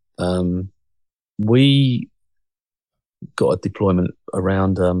 we got a deployment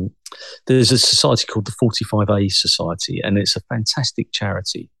around, there's a society called the 45A Society, and it's a fantastic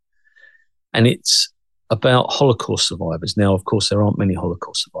charity. And it's about Holocaust survivors. Now, of course, there aren't many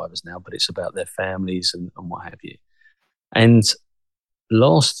Holocaust survivors now, but it's about their families and what have you. And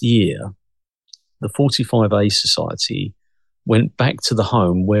last year, the 45A Society went back to the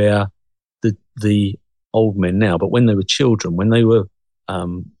home where the old men now, but when they were children, when they were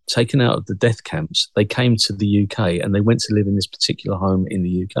taken out of the death camps, they came to the UK and they went to live in this particular home in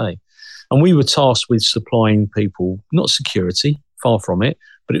the UK. And we were tasked with supplying people, not security, far from it,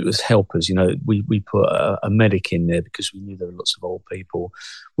 but it was helpers. We put a medic in there because we knew there were lots of old people.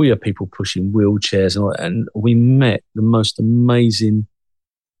 We had people pushing wheelchairs and we met the most amazing,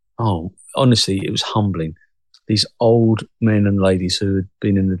 honestly, it was humbling. These old men and ladies who had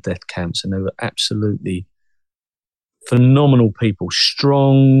been in the death camps, and they were absolutely phenomenal people,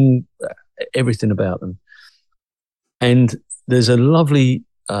 strong, everything about them. And there's a lovely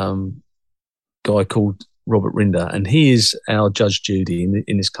guy called Robert Rinder, and he is our Judge Judy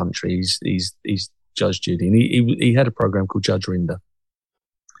in this country. He's Judge Judy, and he had a program called Judge Rinder.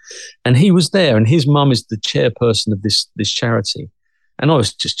 And he was there, and his mum is the chairperson of this charity. And I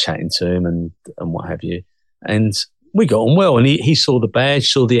was just chatting to him and what have you. And we got on well, and he saw the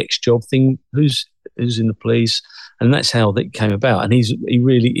badge, saw the X Job thing, who's in the police, and that's how that came about. And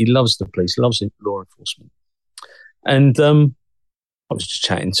he loves the police, loves law enforcement. And I was just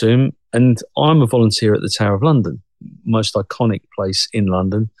chatting to him, and I'm a volunteer at the Tower of London, most iconic place in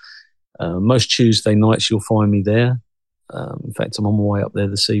London. Most Tuesday nights you'll find me there. In fact, I'm on my way up there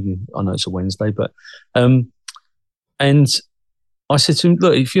this evening. I know it's a Wednesday, but and I said to him,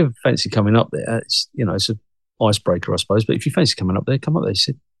 look, if you ever fancy coming up there, it's an icebreaker, I suppose, but if you fancy coming up there, come up there. He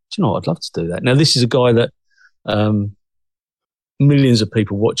said, do you know what? I'd love to do that. Now, this is a guy that millions of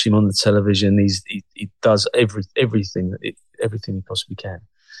people watch him on the television. He does everything he possibly can.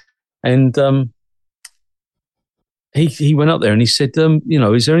 And he went up there and he said,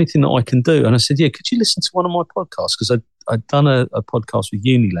 is there anything that I can do? And I said, yeah, could you listen to one of my podcasts? Because I'd done a podcast with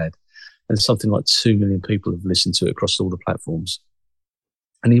Unilad, and something like 2 million people have listened to it across all the platforms.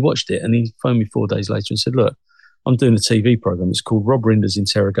 And he watched it, and he phoned me 4 days later and said, look, I'm doing a TV program. It's called Rob Rinder's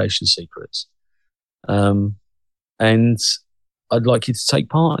Interrogation Secrets. And I'd like you to take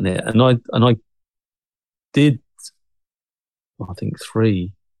part in it. And I did, I think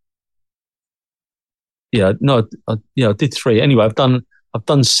 3. I did 3. Anyway, I've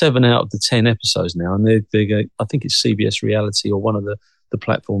done 7 out of the 10 episodes now, and they're I think it's CBS Reality or one of the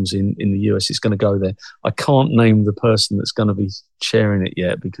platforms in the US. It's going to go there. I can't name the person that's going to be sharing it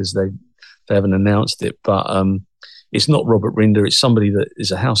yet because they haven't announced it, but it's not Robert Rinder. It's somebody that is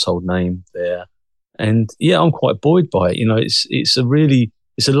a household name there. And yeah, I'm quite buoyed by it. It's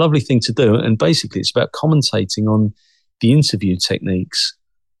a lovely thing to do. And basically it's about commentating on the interview techniques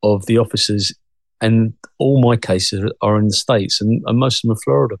of the officers, and all my cases are in the States, and most of them are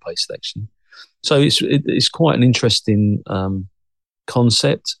Florida-based, actually. So it's quite an interesting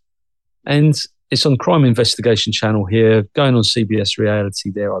concept, and it's on Crime Investigation Channel here, going on CBS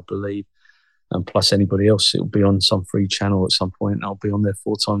Reality there, I believe, and plus anybody else, it'll be on some free channel at some point. I'll be on there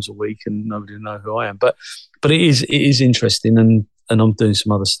 4 times a week, and nobody will know who I am. But it is interesting, and I'm doing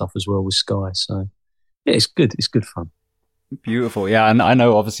some other stuff as well with Sky. So yeah, it's good. It's good fun. Beautiful, yeah, and I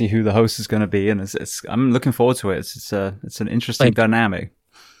know obviously who the host is going to be, and I'm looking forward to it. It's an interesting dynamic.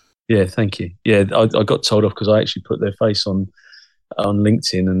 Yeah, thank you. Yeah, I got told off because I actually put their face on on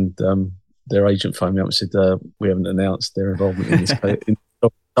LinkedIn, and their agent phoned me up and said, "We haven't announced their involvement in this case."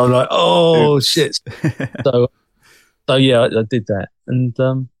 I'm like, "Oh shit!" So yeah, I did that, and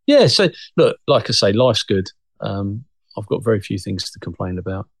yeah. So look, like I say, life's good. I've got very few things to complain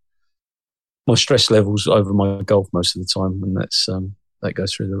about. My stress levels over my golf most of the time, and that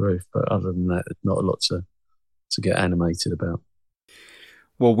goes through the roof. But other than that, not a lot to get animated about.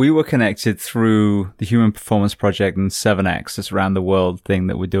 Well, we were connected through the Human Performance Project and 7X, this around the world thing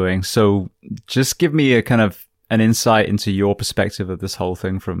that we're doing. So just give me a kind of an insight into your perspective of this whole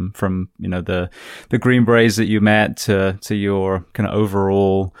thing from the Green Berets that you met to your kind of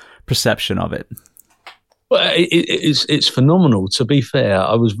overall perception of it. Well, it's phenomenal. To be fair,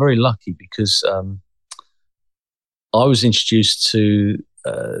 I was very lucky because I was introduced to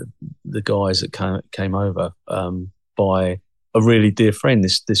the guys that came over by a really dear friend.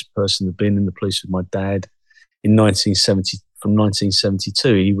 This person had been in the police with my dad in 1970. From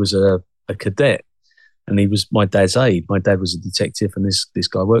 1972, he was a cadet, and he was my dad's aide. My dad was a detective, and this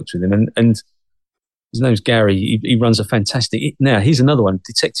guy worked with him. And his name's Gary. He runs a fantastic. Now he's another one,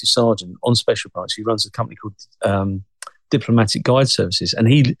 detective sergeant on special branch. He runs a company called Diplomatic Guide Services, and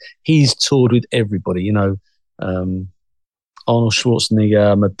he's toured with everybody. Arnold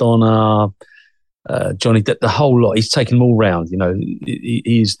Schwarzenegger, Madonna. Johnny Depp, the whole lot. He's taken them all round.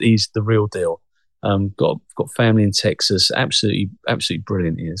 He's the real deal. Got family in Texas. Absolutely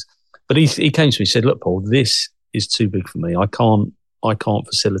brilliant he is. But he came to me and said, "Look, Paul, this is too big for me. I can't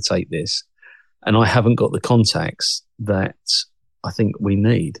facilitate this, and I haven't got the contacts that I think we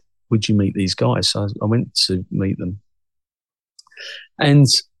need. Would you meet these guys?" So I went to meet them, and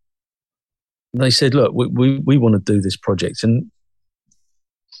they said, "Look, we want to do this project." And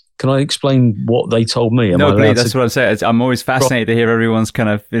can I explain what they told me? No, please. That's what I'm saying. I'm always fascinated to hear everyone's kind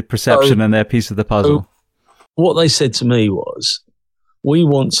of perception and their piece of the puzzle. So what they said to me was, we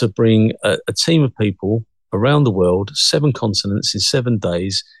want to bring a team of people around the world, 7 continents in 7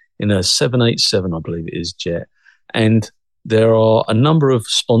 days in a 787, I believe it is, jet. And there are a number of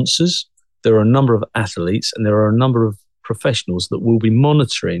sponsors, there are a number of athletes, and there are a number of professionals that will be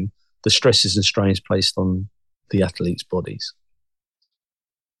monitoring the stresses and strains placed on the athletes' bodies.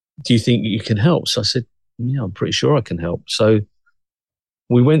 Do you think you can help? So I said, yeah, I'm pretty sure I can help. So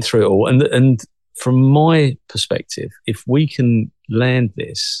we went through it all. And from my perspective, if we can land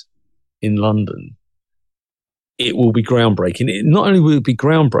this in London, it will be groundbreaking. Not only will it be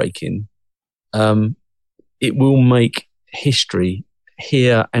groundbreaking, it will make history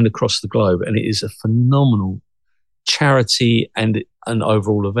here and across the globe. And it is a phenomenal charity and an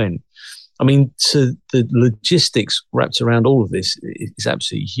overall event. I mean, to the logistics wrapped around all of this is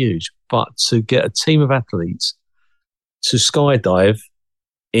absolutely huge. But to get a team of athletes to skydive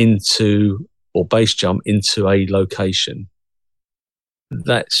into or base jump into a location,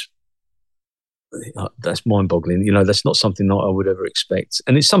 that's mind-boggling. That's not something that I would ever expect,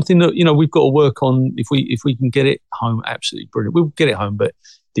 and it's something that we've got to work on. If we can get it home, absolutely brilliant. We'll get it home, but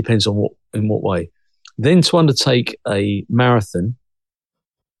depends on in what way. Then to undertake a marathon.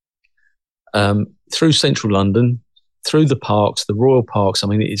 Through central London, through the parks, the royal parks. I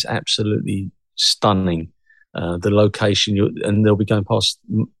mean, it is absolutely stunning. The location, and they'll be going past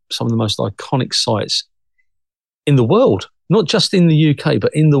some of the most iconic sites in the world, not just in the UK,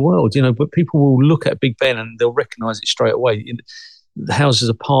 but in the world. But people will look at Big Ben and they'll recognise it straight away. The Houses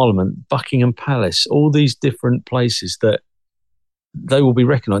of Parliament, Buckingham Palace, all these different places that they will be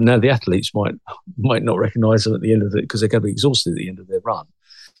recognised. Now, the athletes might not recognise them at the end of it because they're going to be exhausted at the end of their run.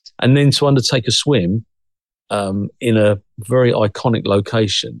 And then to undertake a swim in a very iconic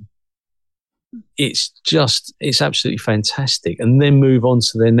location, it's absolutely fantastic. And then move on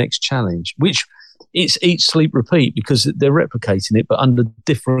to their next challenge, which it's eat, sleep, repeat, because they're replicating it, but under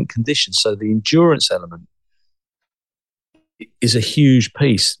different conditions. So the endurance element is a huge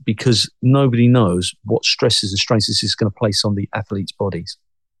piece because nobody knows what stresses and strains this is going to place on the athletes' bodies.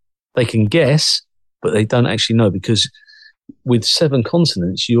 They can guess, but they don't actually know because with 7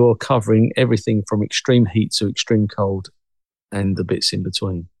 continents, you're covering everything from extreme heat to extreme cold and the bits in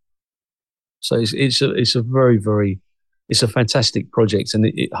between. So it's a very, very, it's a fantastic project. And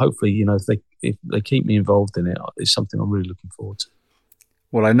it hopefully, if they keep me involved in it, it's something I'm really looking forward to.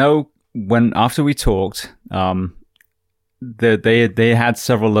 Well, I know after we talked, they had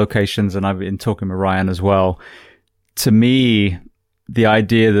several locations, and I've been talking with Ryan as well. To me, the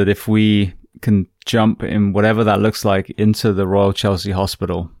idea that if we can jump in whatever that looks like into the Royal Chelsea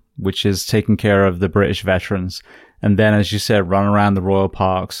Hospital, which is taking care of the British veterans. And then, as you said, run around the royal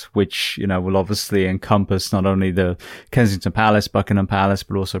parks, which, will obviously encompass not only the Kensington Palace, Buckingham Palace,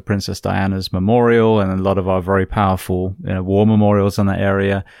 but also Princess Diana's Memorial and a lot of our very powerful, war memorials in that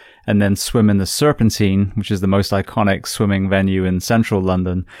area. And then swim in the Serpentine, which is the most iconic swimming venue in central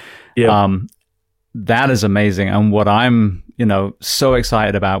London. Yeah. That is amazing. And what I'm, so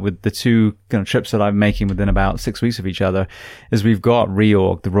excited about with the two trips that I'm making within about 6 weeks of each other is we've got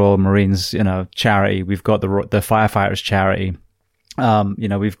REORG, the Royal Marines, charity. We've got the firefighters charity.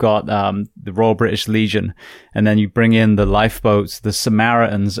 We've got, the Royal British Legion, and then you bring in the lifeboats, the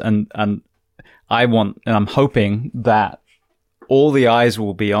Samaritans, and I'm hoping that all the eyes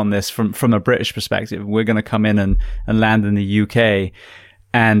will be on this from a British perspective. We're going to come in and land in the UK,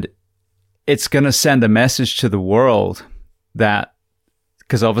 and it's going to send a message to the world that,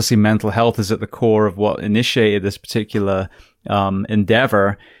 because obviously mental health is at the core of what initiated this particular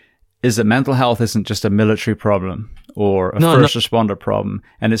endeavor, is that mental health isn't just a military problem or a first responder problem,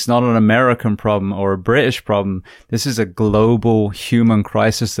 and it's not an American problem or a British problem. This is a global human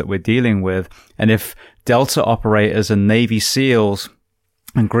crisis that we're dealing with. And if Delta operators and Navy SEALs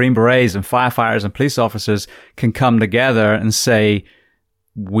and Green Berets and firefighters and police officers can come together and say,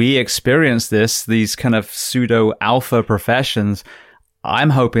 we experience these kind of pseudo alpha professions, I'm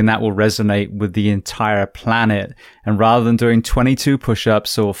hoping that will resonate with the entire planet. And rather than doing 22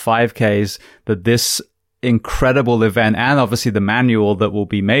 push-ups or 5Ks, that this incredible event, and obviously the manual that will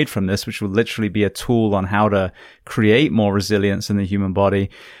be made from this, which will literally be a tool on how to create more resilience in the human body,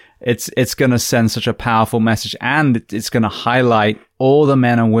 it's going to send such a powerful message, and it's going to highlight all the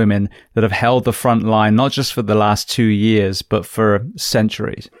men and women that have held the front line, not just for the last 2 years, but for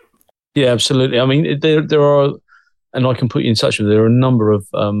centuries. Yeah, absolutely. I mean, there are, and I can put you in touch with, there are a number of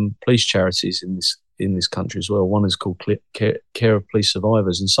police charities in this country as well. One is called Care of Police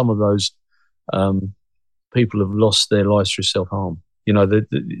Survivors, and some of those people have lost their lives through self-harm.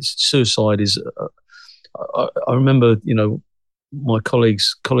 Suicide is, I remember, my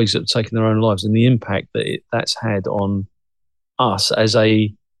colleagues that have taken their own lives, and the impact that's had on us as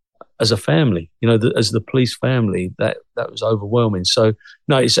a family, as the police family, that was overwhelming. So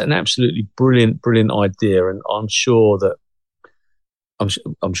no, it's an absolutely brilliant idea, and I'm sure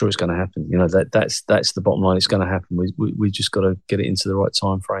it's going to happen. That's the bottom line. It's going to happen. We just got to get it into the right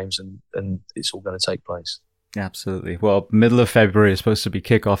time frames, and it's all going to take place. Absolutely. Well, middle of February is supposed to be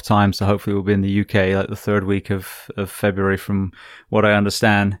kickoff time, so hopefully we'll be in the UK like the third week of February, from what I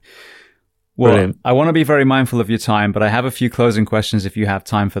understand. Well, brilliant. I want to be very mindful of your time, but I have a few closing questions if you have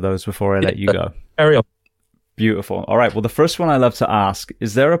time for those before I let you go. Carry on. Beautiful. All right. Well, the first one I love to ask,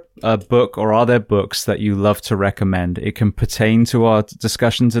 is there a book, or are there books that you love to recommend? It can pertain to our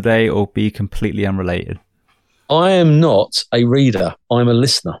discussion today or be completely unrelated. I am not a reader. I'm a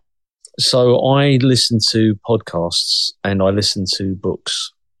listener. So I listen to podcasts and I listen to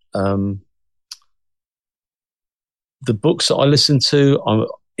books. The books that I listen to, I'm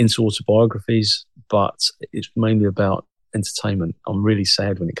into autobiographies, but it's mainly about entertainment. I'm really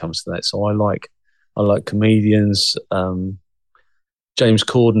sad when it comes to that. So I like comedians. James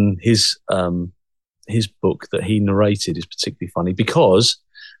Corden, his book that he narrated is particularly funny because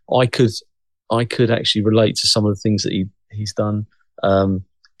I could actually relate to some of the things that he's done.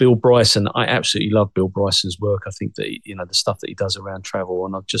 Bill Bryson, I absolutely love Bill Bryson's work. I think that the stuff that he does around travel,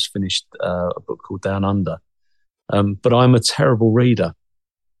 and I've just finished a book called Down Under. But I'm a terrible reader.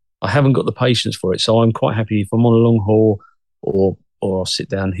 I haven't got the patience for it, so I'm quite happy if I'm on a long haul or I'll sit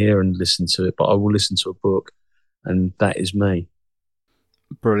down here and listen to it. But I will listen to a book, and that is me.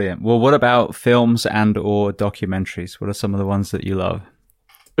 Brilliant. Well, what about films and or documentaries? What are some of the ones that you love?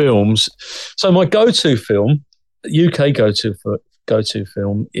 Films. So my go-to film, UK go-to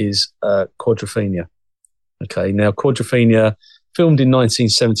film is Quadrophenia. Okay, now Quadrophenia, filmed in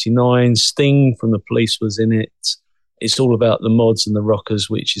 1979. Sting from The Police was in it. It's all about the mods and the rockers,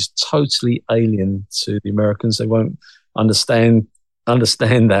 which is totally alien to the Americans. They won't understand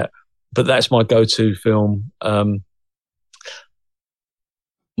that. But that's my go-to film.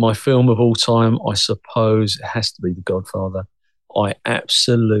 My film of all time, I suppose, it has to be The Godfather. I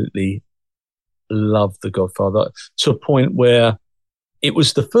absolutely love The Godfather to a point where it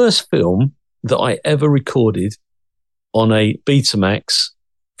was the first film that I ever recorded on a Betamax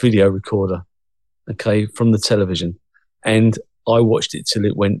video recorder, okay, from the television. And I watched it till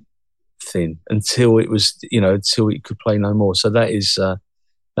it went thin, until it was, until it could play no more. So that's a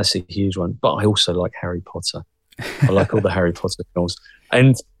huge one. But I also like Harry Potter. I like all the Harry Potter films.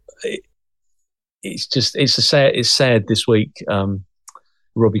 And it's sad this week,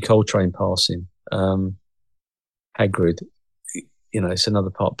 Robbie Coltrane passing, Hagrid. it's another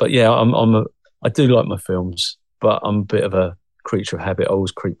part. But yeah, I do like my films, but I'm a bit of a creature of habit. I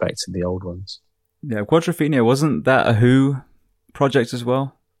always creep back to the old ones. Yeah, Quadrophenia, wasn't that a Who project as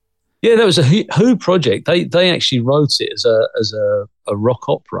well? Yeah, that was a Who project. They actually wrote it as a rock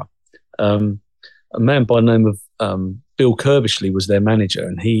opera. A man by the name of Bill Curbishley was their manager,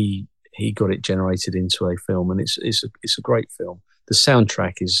 and he got it generated into a film, and it's a great film. The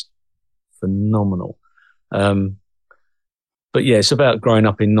soundtrack is phenomenal. But yeah, it's about growing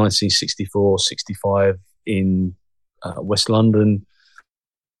up in 1964, 65 in West London,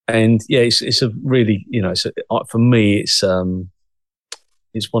 and yeah, it's a really for me it's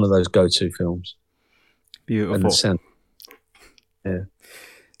one of those go-to films. Beautiful. And the sound, yeah.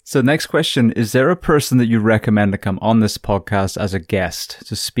 So next question, is there a person that you recommend to come on this podcast as a guest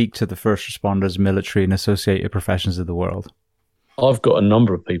to speak to the first responders, military and associated professions of the world? I've got a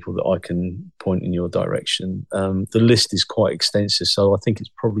number of people that I can point in your direction. The list is quite extensive, so I think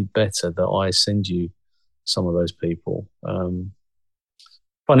it's probably better that I send you some of those people.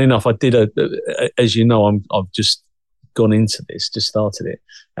 Funny enough, I did as you know, I've just gone into this, just started it,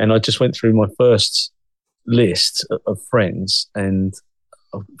 and I just went through my first list of friends, and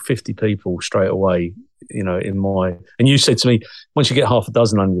 50 people straight away, and you said to me, once you get half a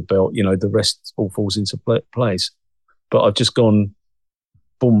dozen under your belt, the rest all falls into place. But I've just gone,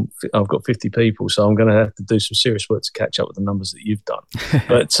 boom, I've got 50 people, so I'm going to have to do some serious work to catch up with the numbers that you've done.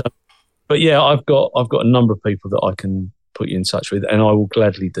 But yeah, I've got a number of people that I can put you in touch with, and I will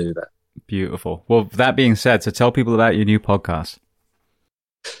gladly do that. Beautiful. Well, that being said, so tell people about your new podcast.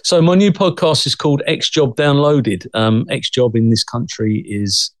 So my new podcast is called X-Job Downloaded. X-Job in this country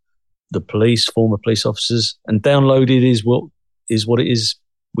is the police, former police officers, and downloaded is what it is.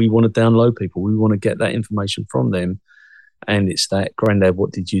 We want to download people. We want to get that information from them. And it's that, Grandad,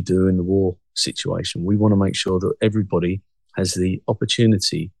 what did you do in the war situation? We want to make sure that everybody has the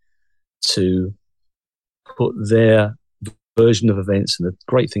opportunity to put their version of events and the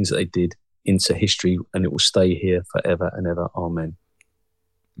great things that they did into history, and it will stay here forever and ever. Amen.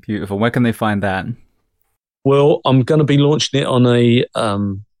 Beautiful. Where can they find that? Well, I'm going to be launching it on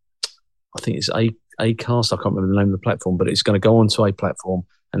I think it's Acast. I can't remember the name of the platform, but it's going to go onto a platform.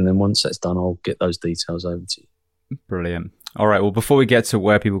 And then once that's done, I'll get those details over to you. Brilliant. All right. Well, before we get to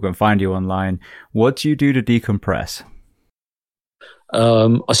where people can find you online, what do you do to decompress?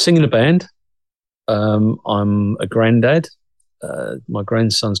 I sing in a band. I'm a granddad. My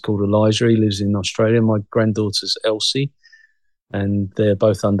grandson's called Elijah. He lives in Australia. My granddaughter's Elsie, and they're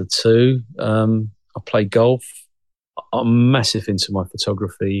both under 2. I play golf. I'm massive into my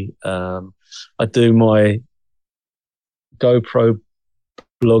photography. I do my GoPro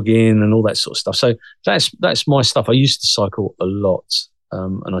blogging and all that sort of stuff. So that's my stuff. I used to cycle a lot,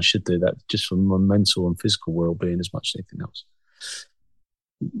 and I should do that just for my mental and physical well-being as much as anything else.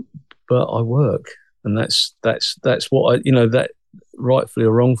 But I work, and that's what I, that rightfully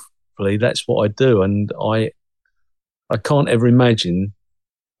or wrongfully, that's what I do, and I can't ever imagine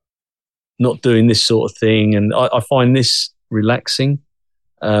not doing this sort of thing, and I find this relaxing.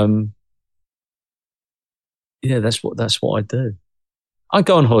 Yeah, that's what I do. I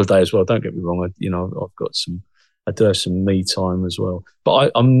go on holiday as well. Don't get me wrong. I do have some me time as well.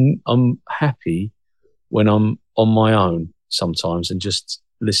 But I'm happy when I'm on my own sometimes and just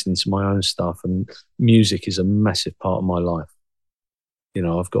listening to my own stuff. And music is a massive part of my life.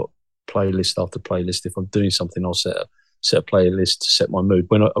 I've got playlist after playlist. If I'm doing something, I'll set a playlist to set my mood.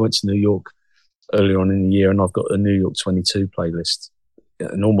 When I went to New York earlier on in the year, and I've got a New York 22 playlist,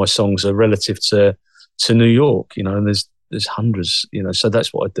 and all my songs are relative to New York. And there's hundreds. So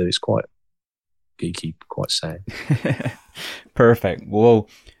that's what I do. It's quite geeky, quite sad. Perfect. Well,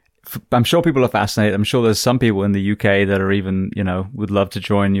 I'm sure people are fascinated. I'm sure there's some people in the UK that are even, would love to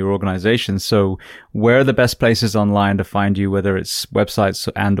join your organization. So where are the best places online to find you, whether it's websites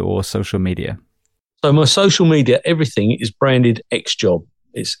and or social media? So my social media, everything is branded X-Job.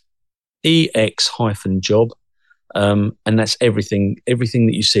 It's EX-job. And that's everything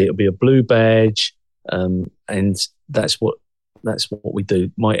that you see. It'll be a blue badge. And that's what we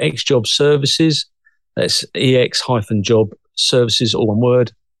do. My X-Job services, that's EX-job services, all one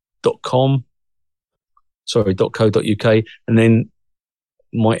word, .com, .co.uk, and then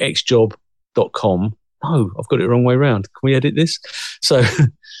my xjob.com. No, I've got it the wrong way around. Can we edit this? So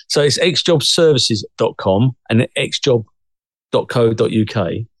it's xjobservices.com and xjob.co.uk.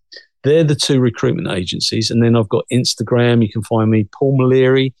 They're the 2 recruitment agencies. And then I've got Instagram. You can find me, Paul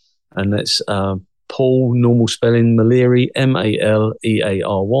Maleary, and that's Paul, normal spelling, Maleary,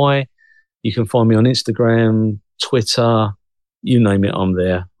 Maleary. You can find me on Instagram, Twitter, you name it, I'm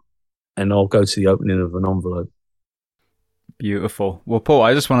there. And I'll go to the opening of an envelope. Beautiful. Well, Paul,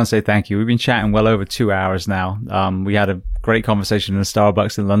 I just want to say thank you. We've been chatting well over 2 hours now. We had a great conversation in a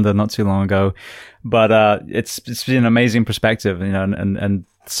Starbucks in London not too long ago, but it's been an amazing perspective, and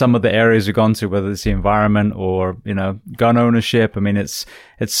some of the areas we've gone to, whether it's the environment or gun ownership. I mean, it's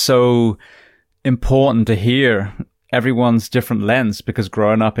so important to hear everyone's different lens, because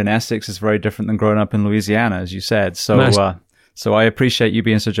growing up in Essex is very different than growing up in Louisiana, as you said. So I appreciate you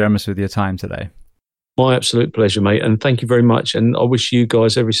being so generous with your time today. My absolute pleasure, mate. And thank you very much. And I wish you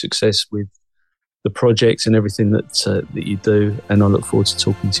guys every success with the project and everything that you do. And I look forward to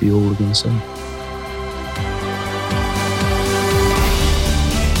talking to you all again soon.